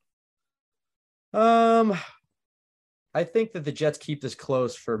 I think that the Jets keep this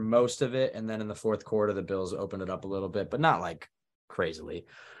close for most of it. And then in the fourth quarter, the Bills open it up a little bit, but not like crazily.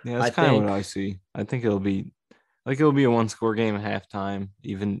 Yeah, that's kind of what I see. I think it'll be a 1-score game at halftime.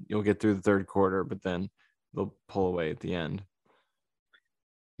 Even you'll get through the third quarter, but then they'll pull away at the end.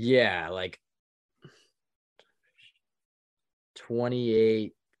 Yeah, like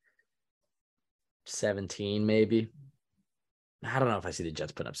 28-17, maybe. I don't know if I see the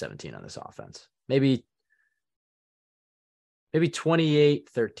Jets put up 17 on this offense. Maybe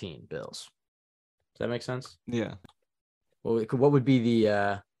 28-13 Bills. Does that make sense? Yeah. Well, what would be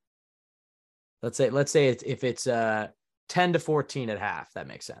the let's say if it's 10-14 at half, that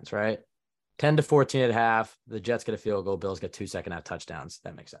makes sense, right? 10-14 at half, the Jets get a field goal, Bills get 2 second half touchdowns.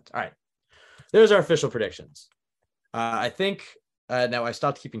 That makes sense. All right. There's our official predictions. I think now I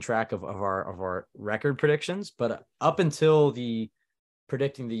stopped keeping track of our record predictions, but up until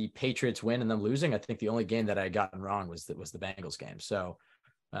predicting the Patriots win and them losing, I think the only game that I had gotten wrong was the Bengals game. So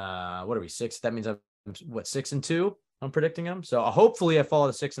what are we, 6? That means I'm 6-2 I'm predicting them. So hopefully I follow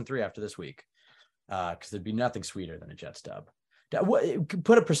the 6-3 after this week. Because there'd be nothing sweeter than a Jets dub.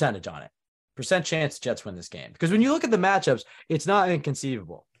 Put a percentage on it. Percent chance Jets win this game. Because when you look at the matchups, it's not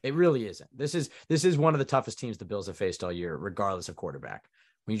inconceivable. It really isn't. This is one of the toughest teams the Bills have faced all year, regardless of quarterback.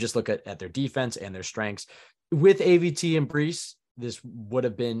 When you just look at their defense and their strengths. With AVT and Brees, this would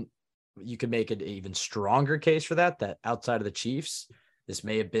have been, you could make an even stronger case for that outside of the Chiefs, this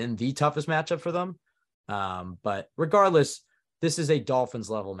may have been the toughest matchup for them. But regardless, this is a Dolphins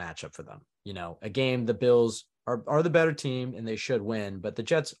level matchup for them. A game the Bills are the better team and they should win, but the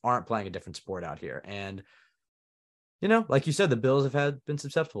Jets aren't playing a different sport out here. And, like you said, the Bills have been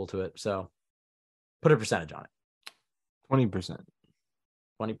susceptible to it. So put a percentage on it. 20%.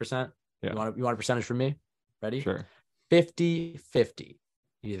 20%? Yeah. You want a percentage from me? Ready? Sure. 50-50.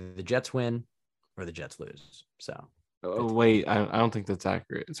 Either the Jets win or the Jets lose. So. Wait, I don't think that's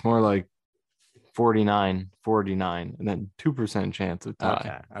accurate. It's more like 49, and then 2% chance of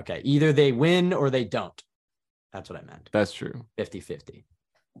tie. Okay. Either they win or they don't. That's what I meant. That's true. 50-50.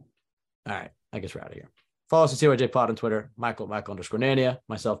 All right. I guess we're out of here. Follow us at CYJ Pod on Twitter. Michael_Nania.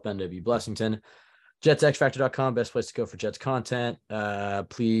 Myself, Ben W. Blessington. JetsXFactor.com. Best place to go for Jets content.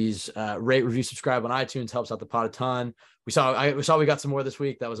 Please rate, review, subscribe on iTunes. Helps out the pod a ton. We saw we got some more this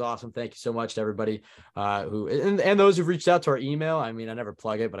week. That was awesome. Thank you so much to everybody and those who've reached out to our email. I mean, I never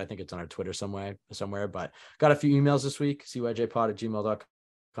plug it, but I think it's on our Twitter somewhere. But got a few emails this week.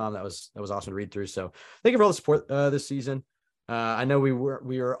 CYJpod@gmail.com. That was awesome to read through. So thank you for all the support this season. I know we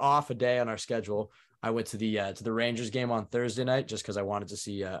were off a day on our schedule. I went to the Rangers game on Thursday night just because I wanted to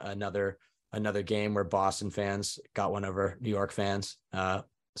see another game where Boston fans got one over New York fans.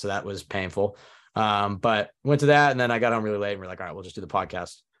 So that was painful. But went to that, and then I got home really late, and we're like, all right, we'll just do the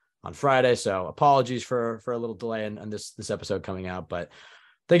podcast on Friday. So apologies for a little delay in this episode coming out, but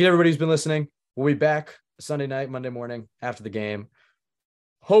thank you to everybody who's been listening. We'll be back Sunday night, Monday morning after the game,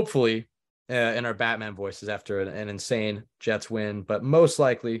 hopefully in our Batman voices after an insane Jets win, but most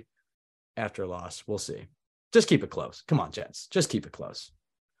likely after a loss. We'll see. Just keep it close. Come on, Jets. Just keep it close.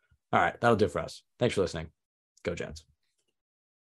 All right, that'll do it for us. Thanks for listening. Go Jets.